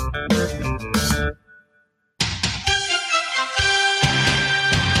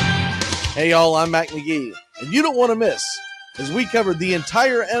 Hey, y'all, I'm Mac McGee, and you don't want to miss as we covered the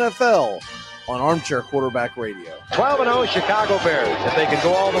entire NFL on Armchair Quarterback Radio. 12-0 Chicago Bears. If they could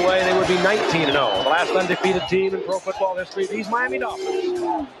go all the way, they would be 19-0. The last undefeated team in pro football history, these Miami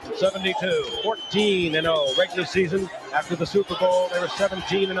Dolphins. 14-0 regular season. After the Super Bowl, they were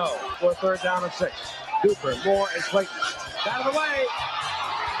 17-0 for a third down and 6. Cooper, Moore, and Clayton. Out of the way.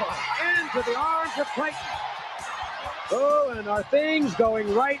 Into the arms of Clayton. Oh, and are things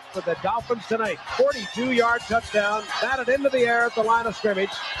going right for the Dolphins tonight? 42-yard touchdown, batted into the air at the line of scrimmage.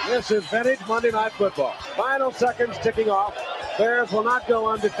 This is vintage Monday Night Football. Final seconds ticking off. Bears will not go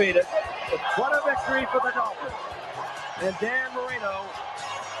undefeated. What a victory for the Dolphins. And Dan Marino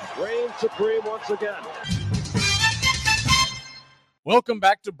reigns supreme once again. Welcome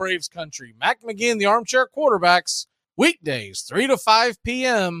back to Braves Country. Mac McGee and the Armchair Quarterbacks, weekdays, 3 to 5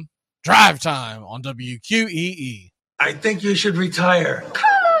 p.m., drive time on WQEE. I think you should retire. Come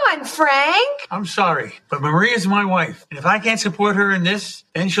on, Frank. I'm sorry, but Maria's my wife. And if I can't support her in this,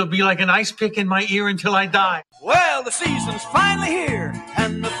 then she'll be like an ice pick in my ear until I die. Well, the season's finally here,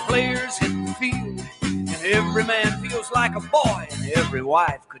 and the players hit the field. And every man feels like a boy, and every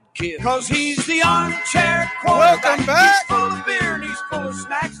wife could kill. Because he's the armchair quarterback. Welcome back. He's full of beer and he's full of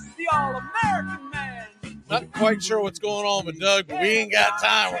snacks. The all-American man. Not quite sure what's going on with Doug, but we ain't got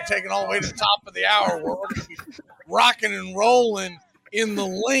time. We're taking all the way to the top of the hour. We're going to be rocking and rolling in the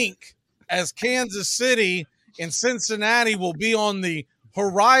link as Kansas City and Cincinnati will be on the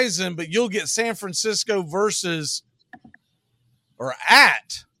horizon, but you'll get San Francisco versus or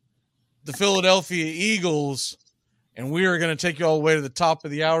at the Philadelphia Eagles, and we are going to take you all the way to the top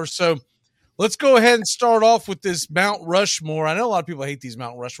of the hour. So let's go ahead and start off with this Mount Rushmore. I know a lot of people hate these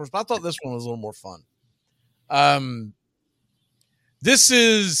Mount Rushmores, but I thought this one was a little more fun. This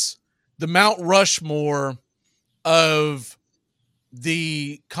is the Mount Rushmore of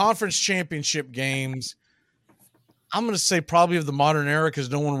the conference championship games. I'm going to say probably of the modern era because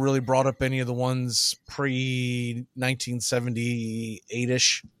no one really brought up any of the ones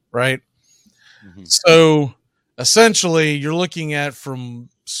pre-1978-ish, right? Mm-hmm. So essentially you're looking at from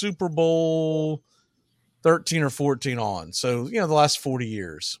Super Bowl 13 or 14 on. So, the last 40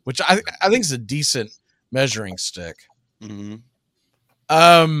 years, which I think is a decent measuring stick. Mm-hmm.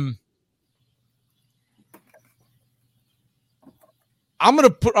 I'm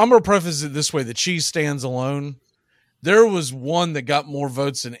gonna preface it this way: the cheese stands alone. There was one that got more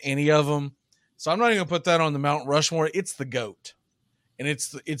votes than any of them, so I'm not even gonna put that on the Mount Rushmore. It's the GOAT, and it's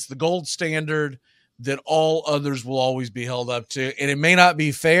the gold standard that all others will always be held up to. And it may not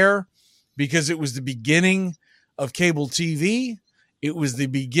be fair because it was the beginning of cable TV. It was the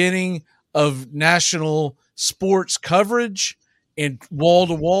beginning of national sports coverage and wall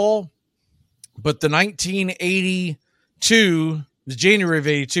to wall. But the 1982, the January of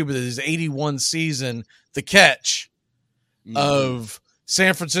 82, but it is 81 season, the catch of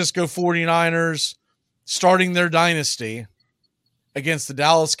San Francisco 49ers starting their dynasty against the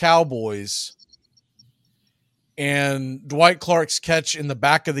Dallas Cowboys, and Dwight Clark's catch in the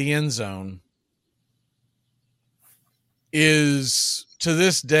back of the end zone is to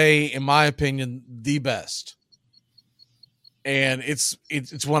this day, in my opinion, the best. And it's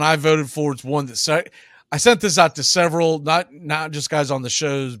one I voted for. It's one that I sent this out to several, not just guys on the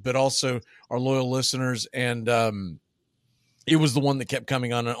shows, but also our loyal listeners. And it was the one that kept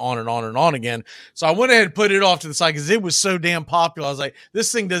coming on and on and on and on again. So I went ahead and put it off to the side because it was so damn popular. I was like,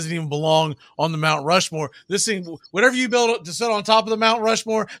 this thing doesn't even belong on the Mount Rushmore. This thing, whatever you build to sit on top of the Mount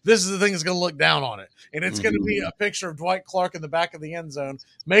Rushmore, this is the thing that's going to look down on it. And it's going to be a picture of Dwight Clark in the back of the end zone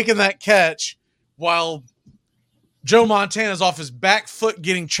making that catch while Joe Montana's off his back foot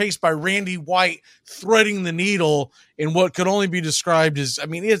getting chased by Randy White, threading the needle in what could only be described as, I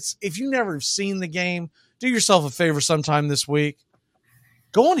mean, it's, if you never have seen the game, do yourself a favor sometime this week.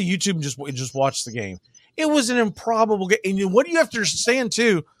 Go on to YouTube and just watch the game. It was an improbable game. And what you have to understand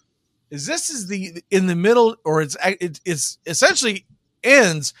too is this is in the middle, or it's essentially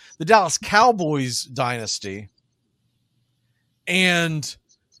ends the Dallas Cowboys dynasty. And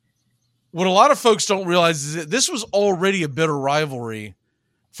what a lot of folks don't realize is that this was already a bitter rivalry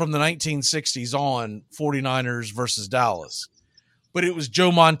from the 1960s on, 49ers versus Dallas. But it was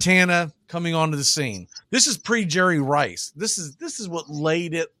Joe Montana coming onto the scene. This is pre-Jerry Rice. This is what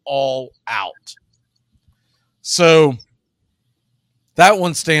laid it all out. So that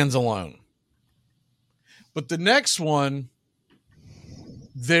one stands alone. But the next one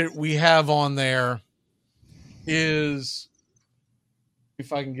that we have on there is,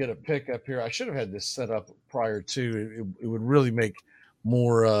 if I can get a pick up here, I should have had this set up prior to. It would really make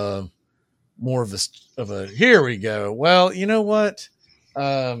more of a. Here we go. Well, you know what?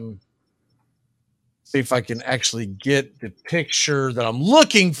 See if I can actually get the picture that I'm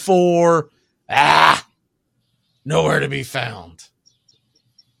looking for. Nowhere to be found.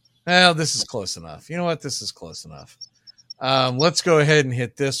 Well, this is close enough. You know what? This is close enough. Let's go ahead and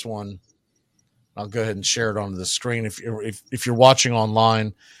hit this one. I'll go ahead and share it onto the screen. If you're watching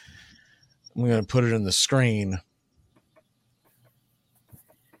online, I'm going to put it in the screen.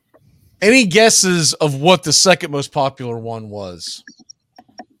 Any guesses of what the second most popular one was?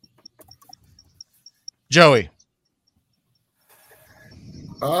 Joey.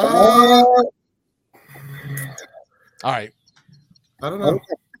 All right. I don't know.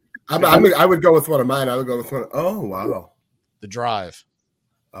 I would go with one of mine. I would go with one. Oh, wow. The Drive.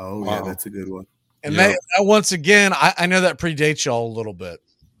 Oh, wow. Yeah, that's a good one. And that once again, I know that predates y'all a little bit.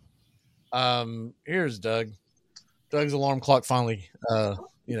 Here's Doug. Doug's alarm clock finally,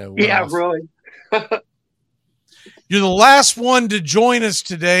 Yeah, off. really. You're the last one to join us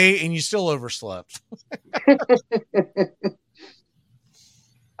today, and you still overslept.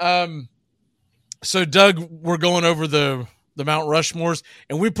 So Doug, we're going over the Mount Rushmores,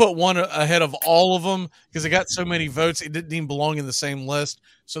 and we put one ahead of all of them because it got so many votes. It didn't even belong in the same list.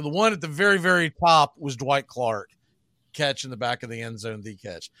 So the one at the very, very top was Dwight Clark, catch in the back of the end zone, the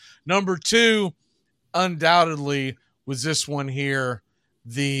catch. Number 2, undoubtedly, was this one here,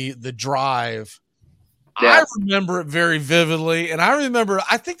 the Drive. Yeah. I remember it very vividly, and I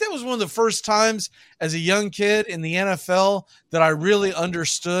think that was one of the first times as a young kid in the NFL that I really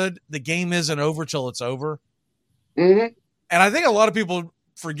understood the game isn't over till it's over. Mm-hmm. And I think a lot of people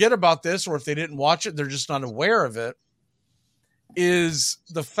forget about this, or if they didn't watch it, they're just not aware of it, is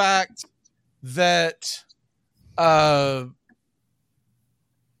the fact that that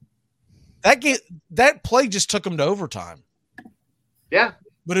play just took them to overtime. Yeah.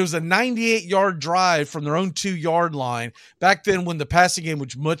 But it was a 98-yard drive from their own 2-yard line. Back then when the passing game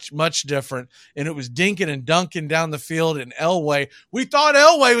was much, much different, and it was dinking and dunking down the field in Elway. We thought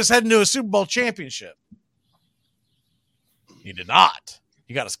Elway was heading to a Super Bowl championship. He did not.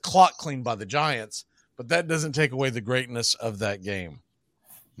 He got his clock cleaned by the Giants, but that doesn't take away the greatness of that game.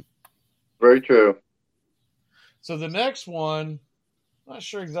 Very true. So the next one, I'm not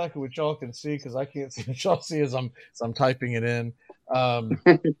sure exactly what y'all can see because I can't see what y'all see as I'm typing it in.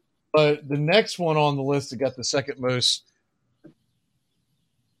 But the next one on the list that got the second most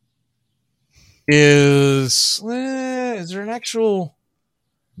is there an actual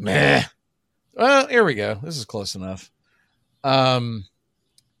meh? Well, here we go. This is close enough. We're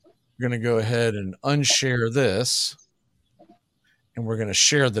going to go ahead and unshare this, and we're going to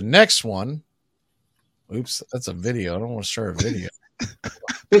share the next one. Oops, that's a video. I don't want to share a video.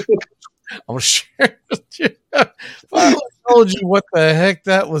 I'm going to share it with you. I told you what the heck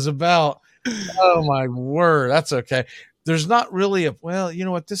that was about. Oh, my word. That's okay. There's not really well, you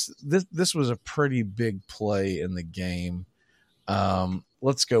know what? This was a pretty big play in the game.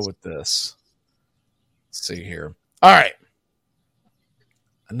 Let's go with this. Let's see here. All right.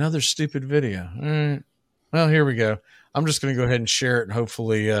 Another stupid video. All right. Well, here we go. I'm just going to go ahead and share it, and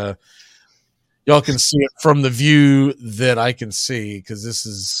hopefully Y'all can see it from the view that I can see because this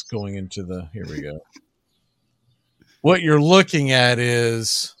is going into the. Here we go. What you're looking at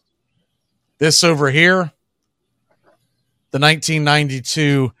is this over here, the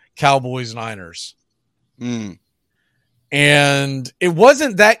 1992 Cowboys-Niners. And it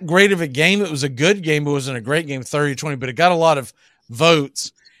wasn't that great of a game. It was a good game. It wasn't a great game, 30-20, but it got a lot of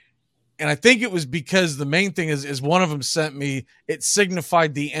votes. And I think it was because the main thing is one of them sent me, it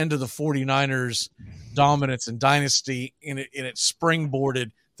signified the end of the 49ers dominance and dynasty, and it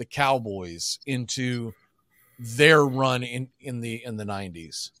springboarded the Cowboys into their run in the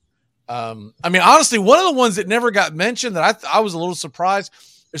 90s. I mean, honestly, one of the ones that never got mentioned that I was a little surprised,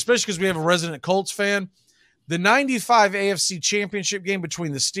 especially because we have a resident Colts fan, the 95 AFC Championship game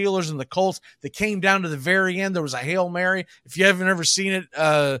between the Steelers and the Colts that came down to the very end. There was a Hail Mary. If you haven't ever seen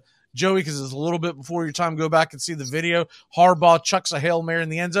it, Joey, because it's a little bit before your time, go back and see the video. Harbaugh chucks a Hail Mary in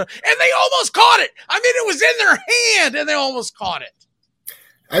the end zone, and they almost caught it. I mean, it was in their hand, and they almost caught it.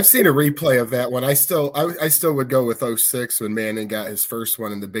 I've seen a replay of that one. I still would go with 06 when Manning got his first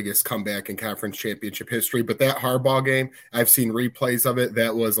one and the biggest comeback in conference championship history. But that Harbaugh game, I've seen replays of it.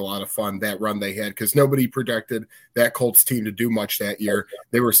 That was a lot of fun, that run they had, because nobody predicted that Colts team to do much that year.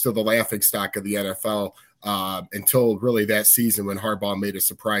 They were still the laughingstock of the NFL until really that season when Harbaugh made a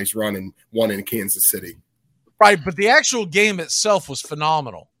surprise run and won in Kansas City. Right, but the actual game itself was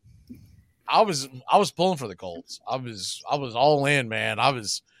phenomenal. I was pulling for the Colts. I was all in, man. I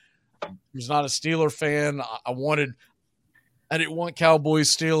was not a Steeler fan. I didn't want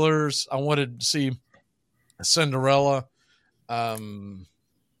Cowboys Steelers. I wanted to see Cinderella. And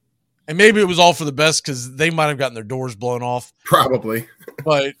maybe it was all for the best because they might have gotten their doors blown off. Probably.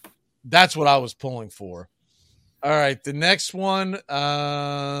 But that's what I was pulling for. All right, the next one.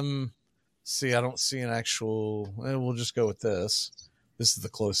 See, I don't see an actual. We'll just go with this. This is the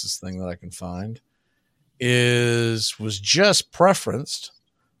closest thing that I can find. Was just preferenced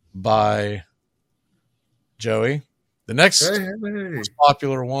by Joey. The next most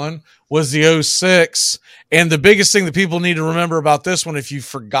popular one was the 06. And the biggest thing that people need to remember about this one, if you've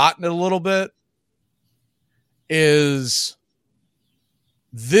forgotten it a little bit, is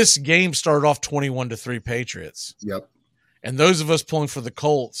this game started off 21-3 Patriots. Yep. And those of us pulling for the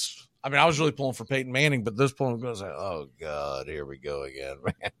Colts, I mean, I was really pulling for Peyton Manning, but those pulling goes like, oh God, here we go again,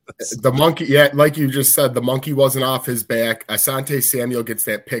 man. The monkey, yeah, like you just said, the monkey wasn't off his back. Asante Samuel gets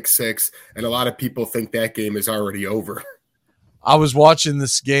that pick six, and a lot of people think that game is already over. I was watching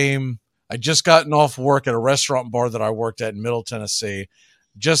this game. I just gotten off work at a restaurant bar that I worked at in Middle Tennessee.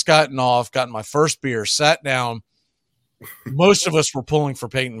 Just gotten my first beer, sat down. Most of us were pulling for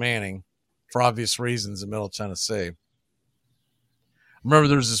Peyton Manning for obvious reasons in Middle Tennessee. Remember,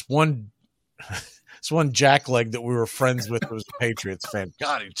 there was this one jackleg that we were friends with who was a Patriots fan.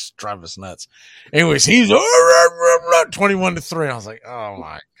 God, he just drive us nuts. Anyways, he's 21-3. I was like, oh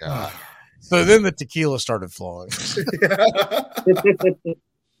my God. So then the tequila started flowing.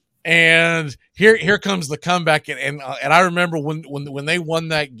 And here comes the comeback. And I remember when they won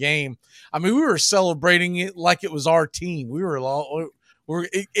that game, I mean, we were celebrating it like it was our team.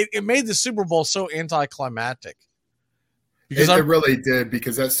 It made the Super Bowl so anticlimactic. It really did,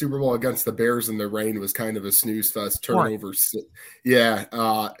 because that Super Bowl against the Bears in the rain was kind of a snooze fest, turnover. Yeah.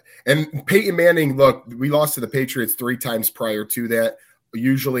 And Peyton Manning, look, we lost to the Patriots 3 times prior to that,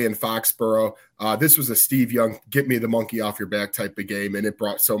 usually in Foxborough. This was a Steve Young, get me the monkey off your back type of game, and it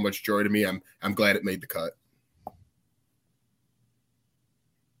brought so much joy to me. I'm glad it made the cut.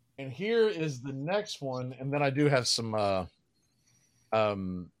 And here is the next one, and then I do have some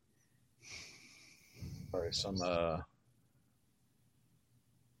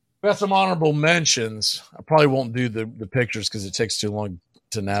we got some honorable mentions. I probably won't do the pictures because it takes too long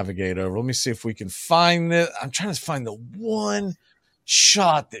to navigate over. Let me see if we can find it. I'm trying to find the one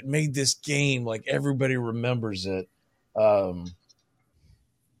shot that made this game like everybody remembers it.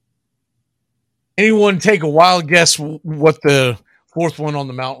 Anyone take a wild guess what the fourth one on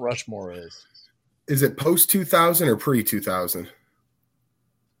the Mount Rushmore is? Is it post 2000 or pre 2000?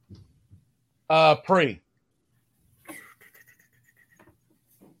 Pre.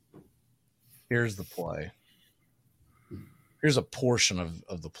 Here's the play. Here's a portion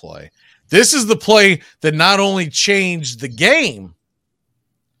of the play. This is the play that not only changed the game,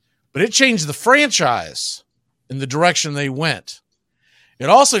 but it changed the franchise in the direction they went. It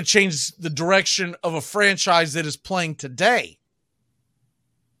also changed the direction of a franchise that is playing today.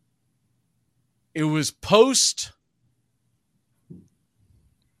 It was post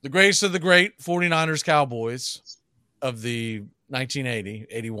the greatest of the great 49ers Cowboys of the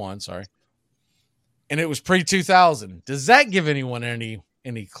 81, sorry. And it was pre-2000. Does that give anyone any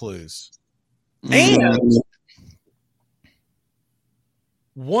clues? And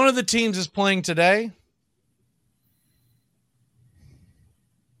one of the teams is playing today,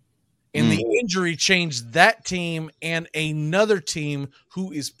 and the injury changed that team and another team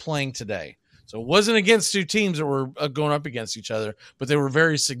who is playing today. So it wasn't against two teams that were going up against each other, but they were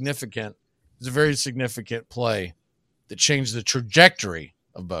very significant. It was a very significant play that changed the trajectory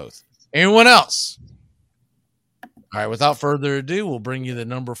of both. Anyone else? All right, without further ado, we'll bring you the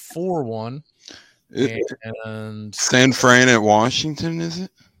number 4 one. And San Fran at Washington, is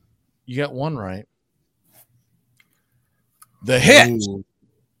it? You got one right. The hit. Ooh.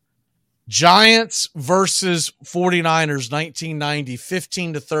 Giants versus 49ers, 1990,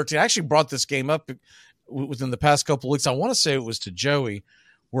 15-13. I actually brought this game up within the past couple of weeks. I want to say it was to Joey,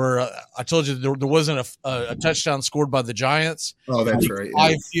 where I told you there wasn't a touchdown scored by the Giants. Oh, that's right.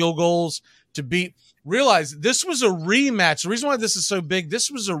 5 field goals to beat. Realize this was a rematch. The reason why this is so big, this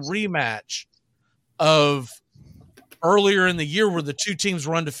was a rematch of earlier in the year where the two teams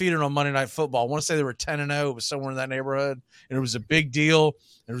were undefeated on Monday Night Football. I want to say they were 10-0. It was somewhere in that neighborhood, and it was a big deal.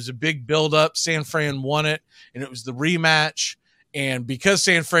 There was a big build-up. San Fran won it, and it was the rematch. And because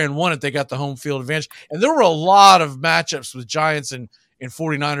San Fran won it, they got the home field advantage. And there were a lot of matchups with Giants and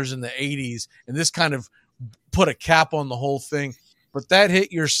 49ers in the 80s, and this kind of put a cap on the whole thing. But that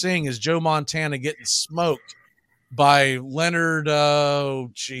hit you're seeing is Joe Montana getting smoked by Leonard.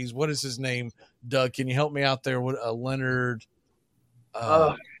 What is his name? Doug, can you help me out there? What Leonard?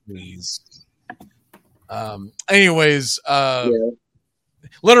 Please. Anyways,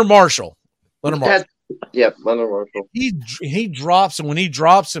 Leonard Marshall. Leonard Marshall. He drops him. When he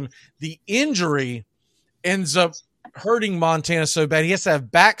drops him, the injury ends up hurting Montana so bad he has to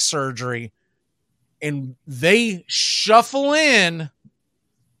have back surgery, and they shuffle in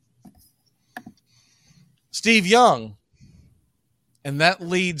Steve Young, and that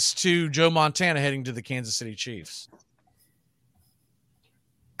leads to Joe Montana heading to the Kansas City Chiefs.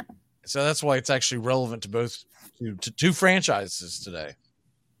 So that's why it's actually relevant to both to two franchises today.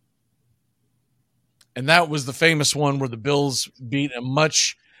 And that was the famous one where the Bills beat a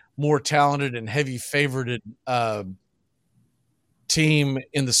much more talented and heavy favorited team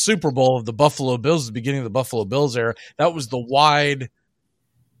in the Super Bowl of the Buffalo Bills, the beginning of the Buffalo Bills era. That was the wide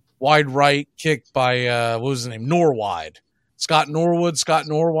right kick by, what was his name? Scott Norwood.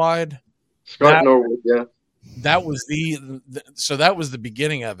 Norwood, yeah. That was so that was the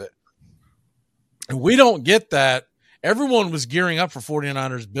beginning of it. And we don't get that. Everyone was gearing up for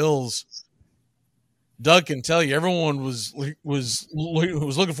 49ers Bills. Doug can tell you, everyone was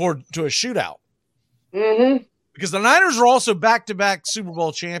looking forward to a shootout. Mm-hmm. Because the Niners are also back-to-back Super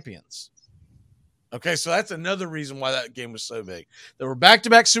Bowl champions. Okay, so that's another reason why that game was so big. They were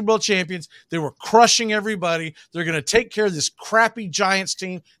back-to-back Super Bowl champions. They were crushing everybody. They're going to take care of this crappy Giants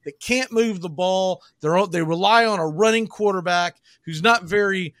team that can't move the ball. They rely on a running quarterback who's not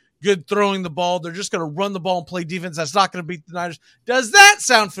very good throwing the ball. They're just going to run the ball and play defense. That's not going to beat the Niners. Does that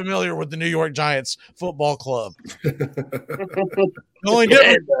sound familiar with the New York Giants football club? The only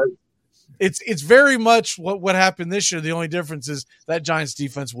difference, it's very much what happened this year. The only difference is that Giants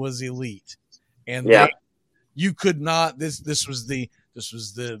defense was elite, and you could not. This was the.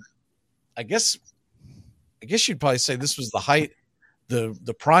 I guess you'd probably say this was the height,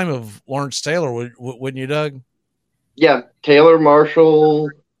 the prime of Lawrence Taylor, wouldn't you, Doug? Yeah, Taylor,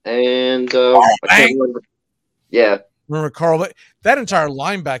 Marshall. And I can't remember. Yeah, remember Carl? That entire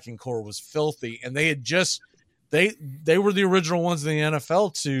linebacking core was filthy, and they had just they were the original ones in the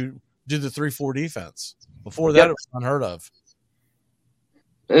NFL to do the 3-4 defense. Before that, it was unheard of.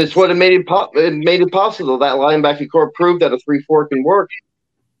 And it's what it made it possible. That linebacking core proved that a 3-4 can work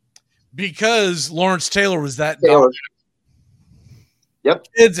because Lawrence Taylor was that dominant. Yep,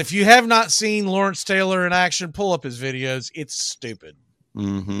 kids, if you have not seen Lawrence Taylor in action, pull up his videos. It's stupid.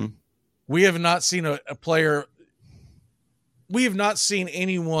 Mm-hmm. We have not seen a player. We have not seen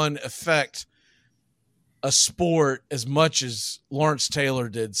anyone affect a sport as much as Lawrence Taylor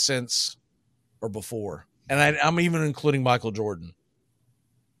did since or before. And I'm even including Michael Jordan.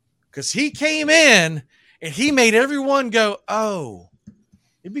 Because he came in and he made everyone go, oh,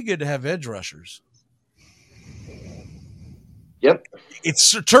 it'd be good to have edge rushers. Yep. It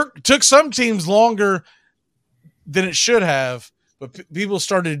took some teams longer than it should have. But people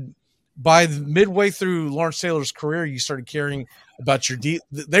started by midway through Lawrence Taylor's career, you started caring about your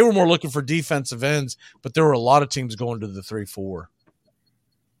they were more looking for defensive ends, but there were a lot of teams going to the 3-4.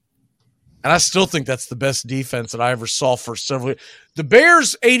 And I still think that's the best defense that I ever saw for several years. The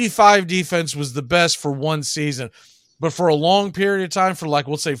Bears 85 defense was the best for one season, but for a long period of time, for like,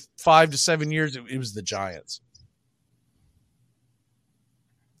 we'll say 5 to 7 years, it was the Giants.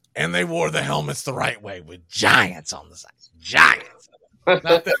 And they wore the helmets the right way with giants on the sides. Giants. Not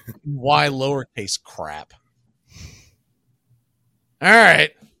that Y lowercase crap. All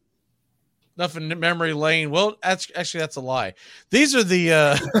right. Nothing in memory lane. Well, that's a lie. These are the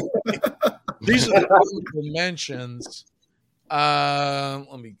honorable mentions.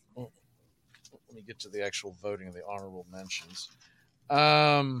 Let me get to the actual voting of the honorable mentions.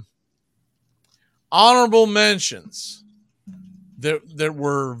 Honorable mentions that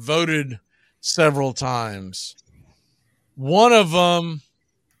were voted several times. One of them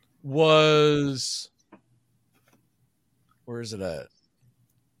was, where is it at?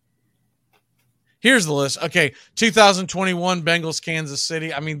 Here's the list. Okay, 2021 Bengals, Kansas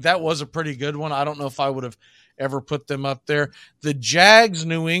City. I mean, that was a pretty good one. I don't know if I would have ever put them up there. The Jags,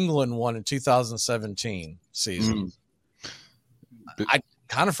 New England one in 2017 season. I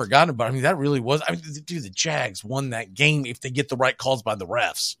kind of forgotten about it. I mean, that really was. I mean, dude, the Jags won that game if they get the right calls by the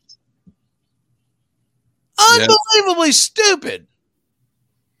refs. Unbelievably stupid.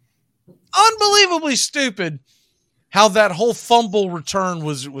 Unbelievably stupid. How that whole fumble return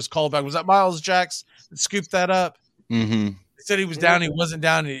was called back. Was that Miles Jacks that scooped that up? Mm-hmm. They said he was down. He wasn't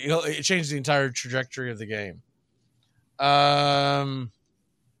down. It changed the entire trajectory of the game.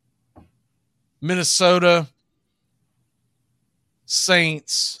 Minnesota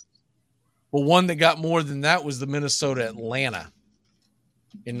Saints. Well, one that got more than that was the Minnesota Atlanta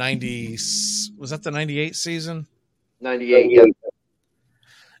in 90. Was that the 98 season? 98, yeah.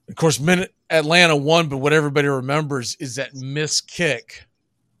 Of course, Atlanta won, but what everybody remembers is that missed kick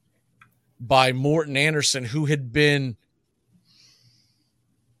by Morton Anderson, who had been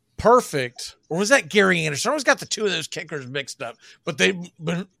perfect. Or was that Gary Anderson? I always got the two of those kickers mixed up. But I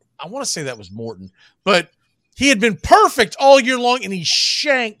want to say that was Morton. But he had been perfect all year long, and he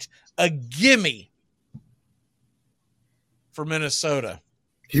shanked a gimme for Minnesota.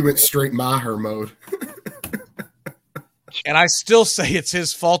 He went straight Maher mode. And I still say it's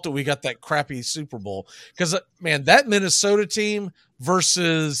his fault that we got that crappy Super Bowl. Because, man, that Minnesota team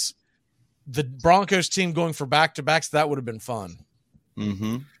versus the Broncos team going for back-to-backs, that would have been fun.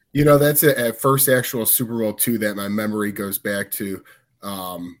 Mm-hmm. You know, that's a first actual Super Bowl, too, that my memory goes back to.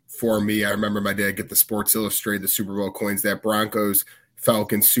 For me, I remember my dad get the Sports Illustrated, the Super Bowl coins. That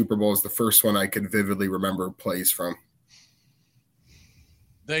Broncos-Falcons Super Bowl is the first one I can vividly remember plays from.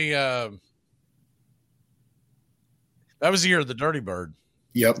 That was the year of the Dirty Bird.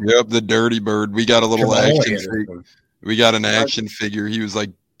 Yep, the Dirty Bird. We got a little action figure. We got an action figure. He was like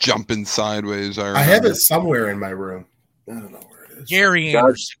jumping sideways. I have it somewhere in my room. I don't know where it is. Gary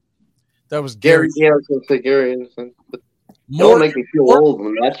Anderson. That was Gary. Yeah, I was going to say Gary Anderson. Don't make me feel old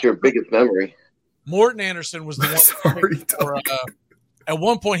when that's your biggest memory. Morton Anderson was the one. At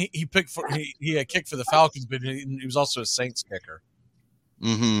one point, he picked for he had kicked for the Falcons, but he was also a Saints kicker.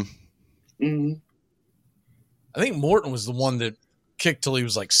 Mm-hmm. Mm-hmm. I think Morton was the one that kicked till he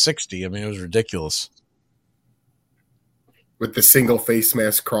was like 60. I mean, it was ridiculous. With the single face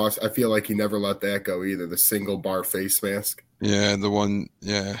mask cross, I feel like he never let that go either. The single bar face mask. Yeah, the one.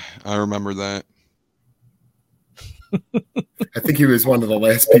 Yeah, I remember that. I think he was one of the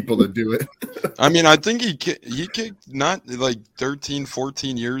last people to do it. I mean, I think he kicked not like 13,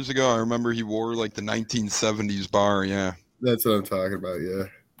 14 years ago. I remember he wore like the 1970s bar. Yeah, that's what I'm talking about. Yeah.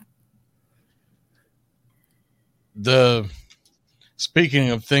 Speaking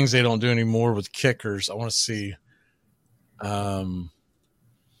of things they don't do anymore with kickers, I want to see.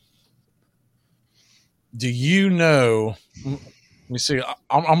 Do you know? Let me see.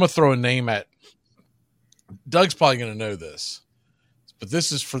 I'm going to throw a name at. Doug's probably going to know this, but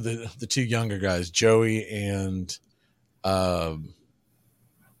this is for the two younger guys, Joey and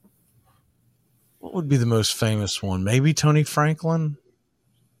what would be the most famous one? Maybe Tony Franklin,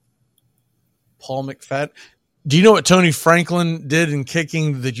 Paul McFadden. Do you know what Tony Franklin did in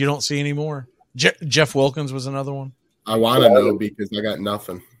kicking that you don't see anymore? Jeff Wilkins was another one. I want to know because I got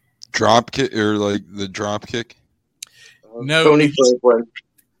nothing. Drop kick or like the drop kick? No, Tony Franklin.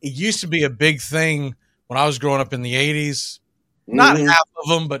 It used to be a big thing when I was growing up in the 80s. Not half of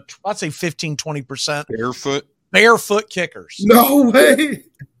them, but I'd say 15, 20%. Barefoot kickers. No way.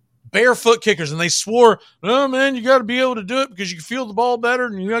 Barefoot kickers. And they swore, oh, man, you got to be able to do it because you can feel the ball better.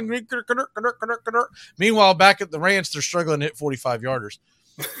 And meanwhile, back at the ranch, they're struggling to hit 45-yarders.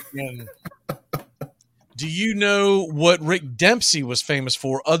 And do you know what Rick Dempsey was famous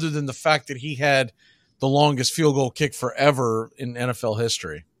for other than the fact that he had the longest field goal kick forever in NFL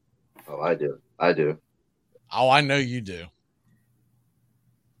history? Oh, I do. Oh, I know you do.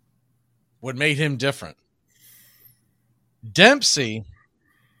 What made him different? Dempsey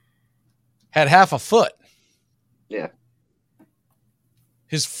had half a foot. Yeah.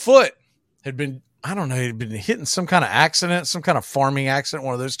 his foot had been, I don't know, he'd been hitting some kind of accident, some kind of farming accident,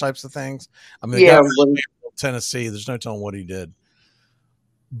 one of those types of things. I mean, the guy from Tennessee, there's no telling what he did.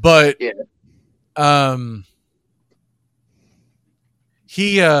 But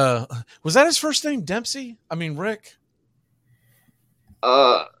he was that his first name, Dempsey? I mean, Rick?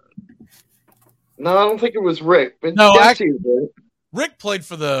 No, I don't think it was Rick. But no, actually, Rick played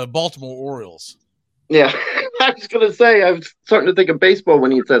for the Baltimore Orioles. Yeah, I was going to say, I was starting to think of baseball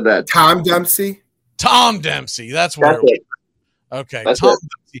when you said that. Tom Dempsey? Tom Dempsey. That's where it was. Okay, That's Tom it.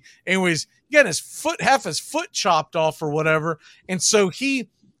 Dempsey. Anyways, he got half his foot chopped off or whatever. And so he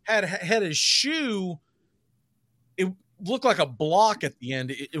had his shoe. It looked like a block at the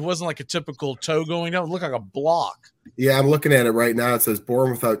end. It wasn't like a typical toe going down. It looked like a block. Yeah, I'm looking at it right now. It says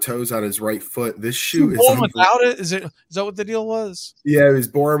born without toes on his right foot. This shoe is born without it. Is that what the deal was? Yeah, he was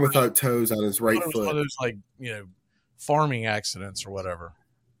born without toes on his right It was foot. one of those, like, farming accidents or whatever.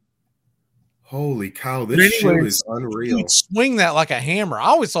 Holy cow, this shoe is unreal. He would swing that like a hammer. I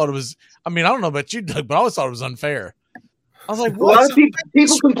always thought it was, I mean, I don't know about you, Doug, but I always thought it was unfair. I was like, A lot of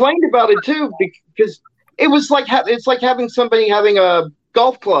people complained about it too because it was like it's like having somebody having a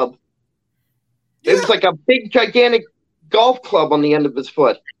golf club. It was like a big, gigantic golf club on the end of his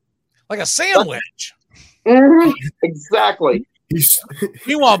foot, like a sandwich. Mm-hmm. Exactly.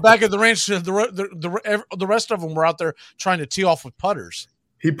 Meanwhile, back at the ranch, the rest of them were out there trying to tee off with putters.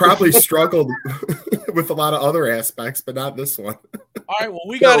 He probably struggled with a lot of other aspects, but not this one. All right, well,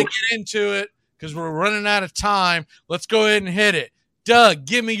 we got to get into it because we're running out of time. Let's go ahead and hit it. Doug,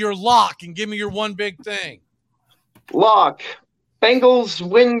 give me your lock and give me your one big thing. Lock. Bengals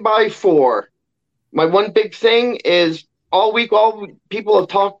win by 4. My one big thing is all week, all people have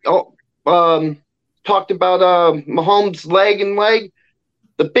talked about Mahomes' leg.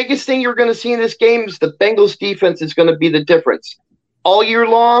 The biggest thing you're going to see in this game is the Bengals defense is going to be the difference. All year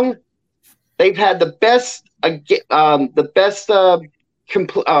long, they've had the best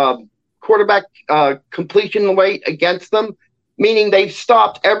quarterback completion rate against them, meaning they've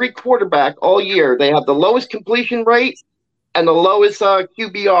stopped every quarterback all year. They have the lowest completion rate and the lowest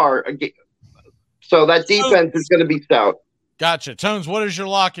QBR. So that defense is going to be stout. Gotcha. Tones, what is your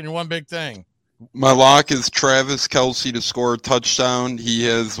lock and your one big thing? My lock is Travis Kelce to score a touchdown. He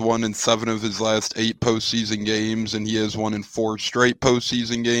has won in 7 of his last 8 postseason games, and he has won in 4 straight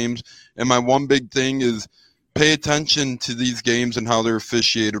postseason games. And my one big thing is pay attention to these games and how they're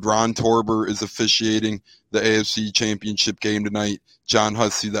officiated. Ron Torber is officiating the AFC Championship game tonight. John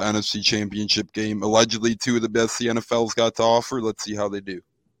Hussey, the NFC Championship game. Allegedly 2 of the best the NFL's got to offer. Let's see how they do.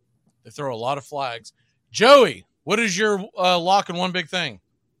 They throw a lot of flags. Joey, what is your lock and one big thing?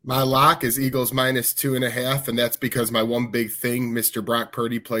 My lock is Eagles minus 2.5, and that's because my one big thing, Mr. Brock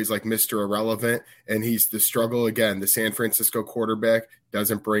Purdy plays like Mr. Irrelevant, and he's the struggle again. The San Francisco quarterback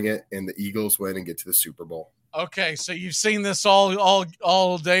doesn't bring it, and the Eagles win and get to the Super Bowl. Okay, so you've seen this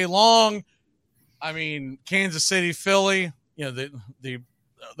all day long. I mean, Kansas City, Philly, the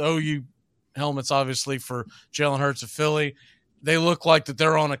OU helmets, obviously, for Jalen Hurts of Philly. They look like that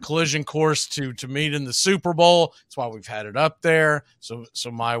they're on a collision course to meet in the Super Bowl. That's why we've had it up there. So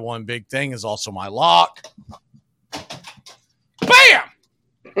my one big thing is also my lock. Bam!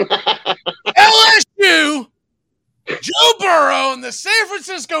 LSU, Joe Burrow, and the San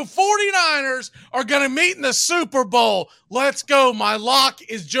Francisco 49ers are going to meet in the Super Bowl. Let's go. My lock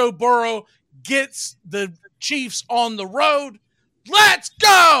is Joe Burrow gets the Chiefs on the road. Let's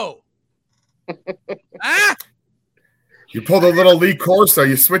go! Huh? You pulled a little Lee Corso.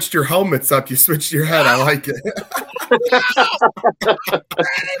 You switched your helmets up. You switched your head. I like it.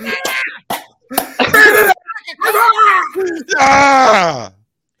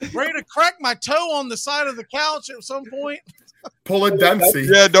 Ready to crack my toe on the side of the couch at some point? Pull a Dempsey.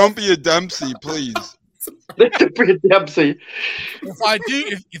 Yeah, don't be a Dempsey, please. Don't be a Dempsey. If I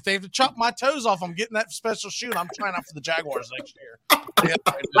do, if they have to chop my toes off, I'm getting that special shoe, and I'm trying out for the Jaguars next year.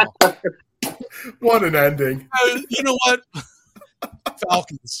 What an ending. You know what?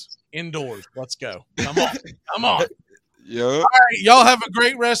 Falcons, indoors. Let's go. Come on. Yeah. All right, y'all have a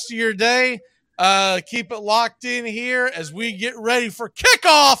great rest of your day. Keep it locked in here as we get ready for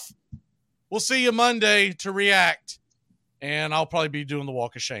kickoff. We'll see you Monday to react. And I'll probably be doing the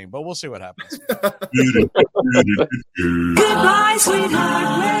walk of shame, but we'll see what happens. Goodbye,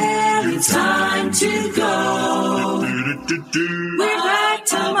 sweetheart. Well, it's time to go. We're back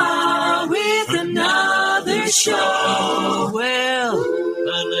tomorrow with another show. Well,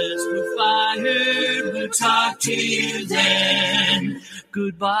 unless we're fired, we'll talk to you then.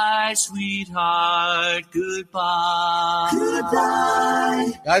 Goodbye, sweetheart. Goodbye.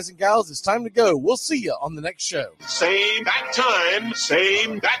 Goodbye. Guys and gals, it's time to go. We'll see you on the next show. Same bat time,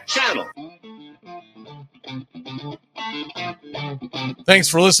 same bat channel. Thanks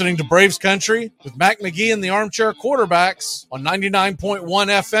for listening to Braves Country with Mac McGee and the Armchair Quarterbacks on 99.1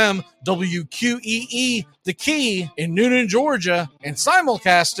 FM WQEE, The Key in Noonan, Georgia, and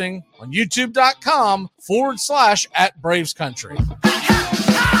simulcasting on youtube.com/@Braves Country.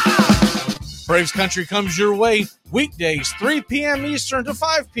 Braves Country comes your way weekdays, 3 p.m. Eastern to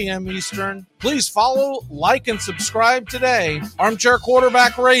 5 p.m. Eastern. Please follow, like, and subscribe today. Armchair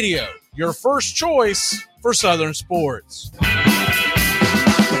Quarterback Radio, your first choice for Southern sports.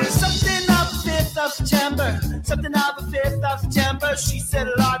 Something of the 5th of September. Something of the 5th of September. She said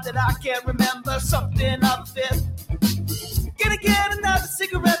a lot that I can't remember. Something of the 5th. Can I get another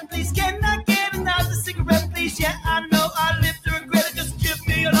cigarette, please? Can I get another cigarette, please? Yeah, I know I live to regret it. Just give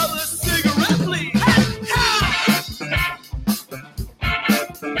me another cigarette, please.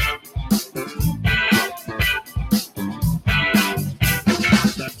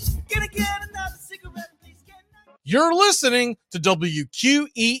 You're listening to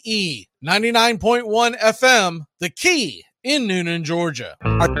WQEE 99.1 FM, The Key in Noonan, Georgia.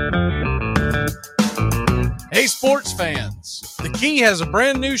 Hey, sports fans. The Key has a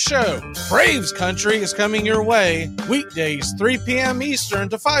brand new show. Braves Country is coming your way weekdays, 3 p.m. Eastern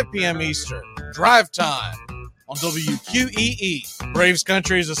to 5 p.m. Eastern. Drive time on WQEE. Braves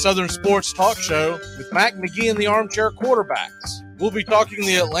Country is a Southern sports talk show with Mac McGee and the Armchair Quarterbacks. We'll be talking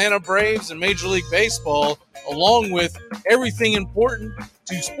the Atlanta Braves and Major League Baseball, along with everything important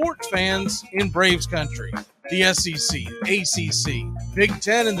to sports fans in Braves Country. The SEC, ACC, Big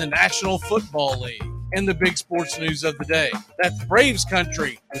Ten, and the National Football League, and the big sports news of the day. That's Braves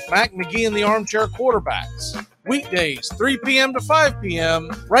Country with Mac McGee and the Armchair Quarterbacks. Weekdays, 3 p.m. to 5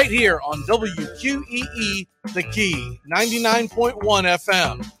 p.m. right here on WQEE, The Key, 99.1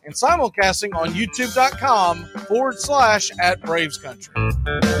 FM, and simulcasting on youtube.com/@Braves Country.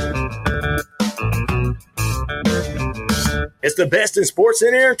 It's the best in sports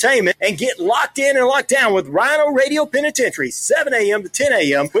and entertainment, and get locked in and locked down with Rhino Radio Penitentiary, 7 a.m. to 10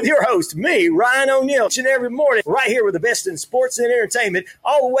 a.m. with your host, me, Ryan O'Neill, each and every morning, right here with the best in sports and entertainment,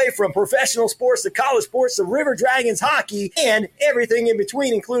 all the way from professional sports to college sports to River Dragons hockey and everything in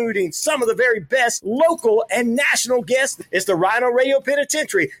between, including some of the very best local and national guests. It's the Rhino Radio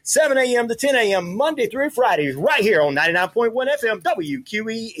Penitentiary, 7 a.m. to 10 a.m. Monday through Friday, right here on 99.1 FM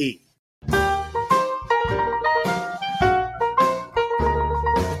WQEE.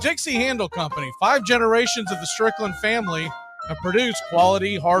 Dixie Handle Company, 5 generations of the Strickland family have produced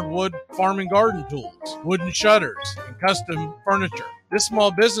quality hardwood farm and garden tools, wooden shutters, and custom furniture. This small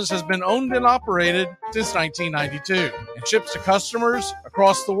business has been owned and operated since 1992 and ships to customers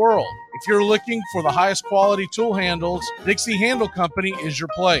across the world. If you're looking for the highest quality tool handles, Dixie Handle Company is your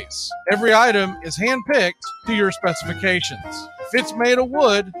place. Every item is hand-picked to your specifications. If it's made of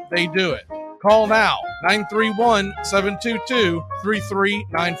wood, they do it. Call now,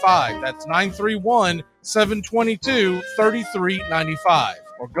 931-722-3395. That's 931-722-3395.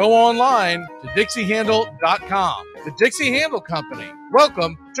 Or go online to DixieHandle.com. The Dixie Handle Company.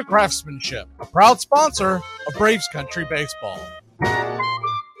 Welcome to Craftsmanship, a proud sponsor of Braves Country Baseball.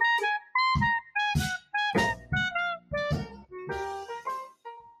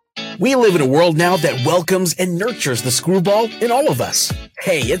 We live in a world now that welcomes and nurtures the screwball in all of us.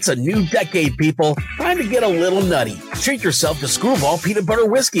 Hey, it's a new decade, people. Time to get a little nutty. Treat yourself to Screwball Peanut Butter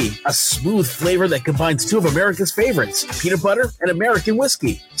Whiskey, a smooth flavor that combines 2 of America's favorites, peanut butter and American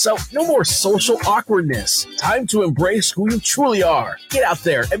whiskey. So no more social awkwardness. Time to embrace who you truly are. Get out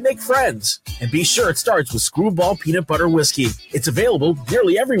there and make friends. And be sure it starts with Screwball Peanut Butter Whiskey. It's available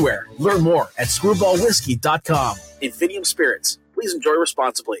nearly everywhere. Learn more at screwballwhiskey.com. Infinium Spirits. Please enjoy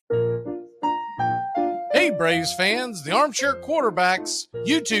responsibly. Hey, Braves fans, the Armchair Quarterbacks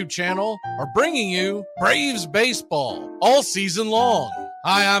YouTube channel are bringing you Braves Baseball all season long.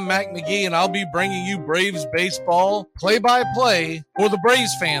 Hi, I'm Mac McGee, and I'll be bringing you Braves Baseball play-by-play for the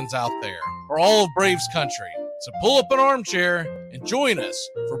Braves fans out there, or all of Braves Country. So pull up an armchair and join us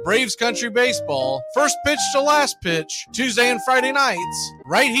for Braves Country Baseball, first pitch to last pitch, Tuesday and Friday nights,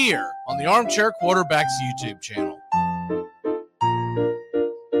 right here on the Armchair Quarterbacks YouTube channel.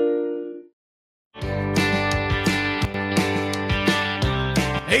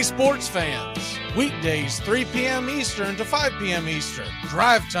 Hey, sports fans, weekdays 3 p.m. Eastern to 5 p.m. Eastern,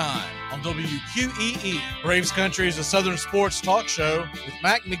 drive time on WQEE. Braves Country is a Southern sports talk show with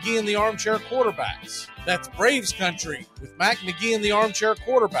Mac McGee and the Armchair Quarterbacks. That's Braves Country with Mac McGee and the Armchair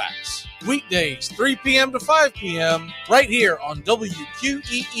Quarterbacks. Weekdays, 3 p.m. to 5 p.m. right here on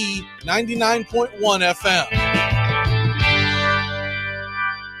WQEE 99.1 FM.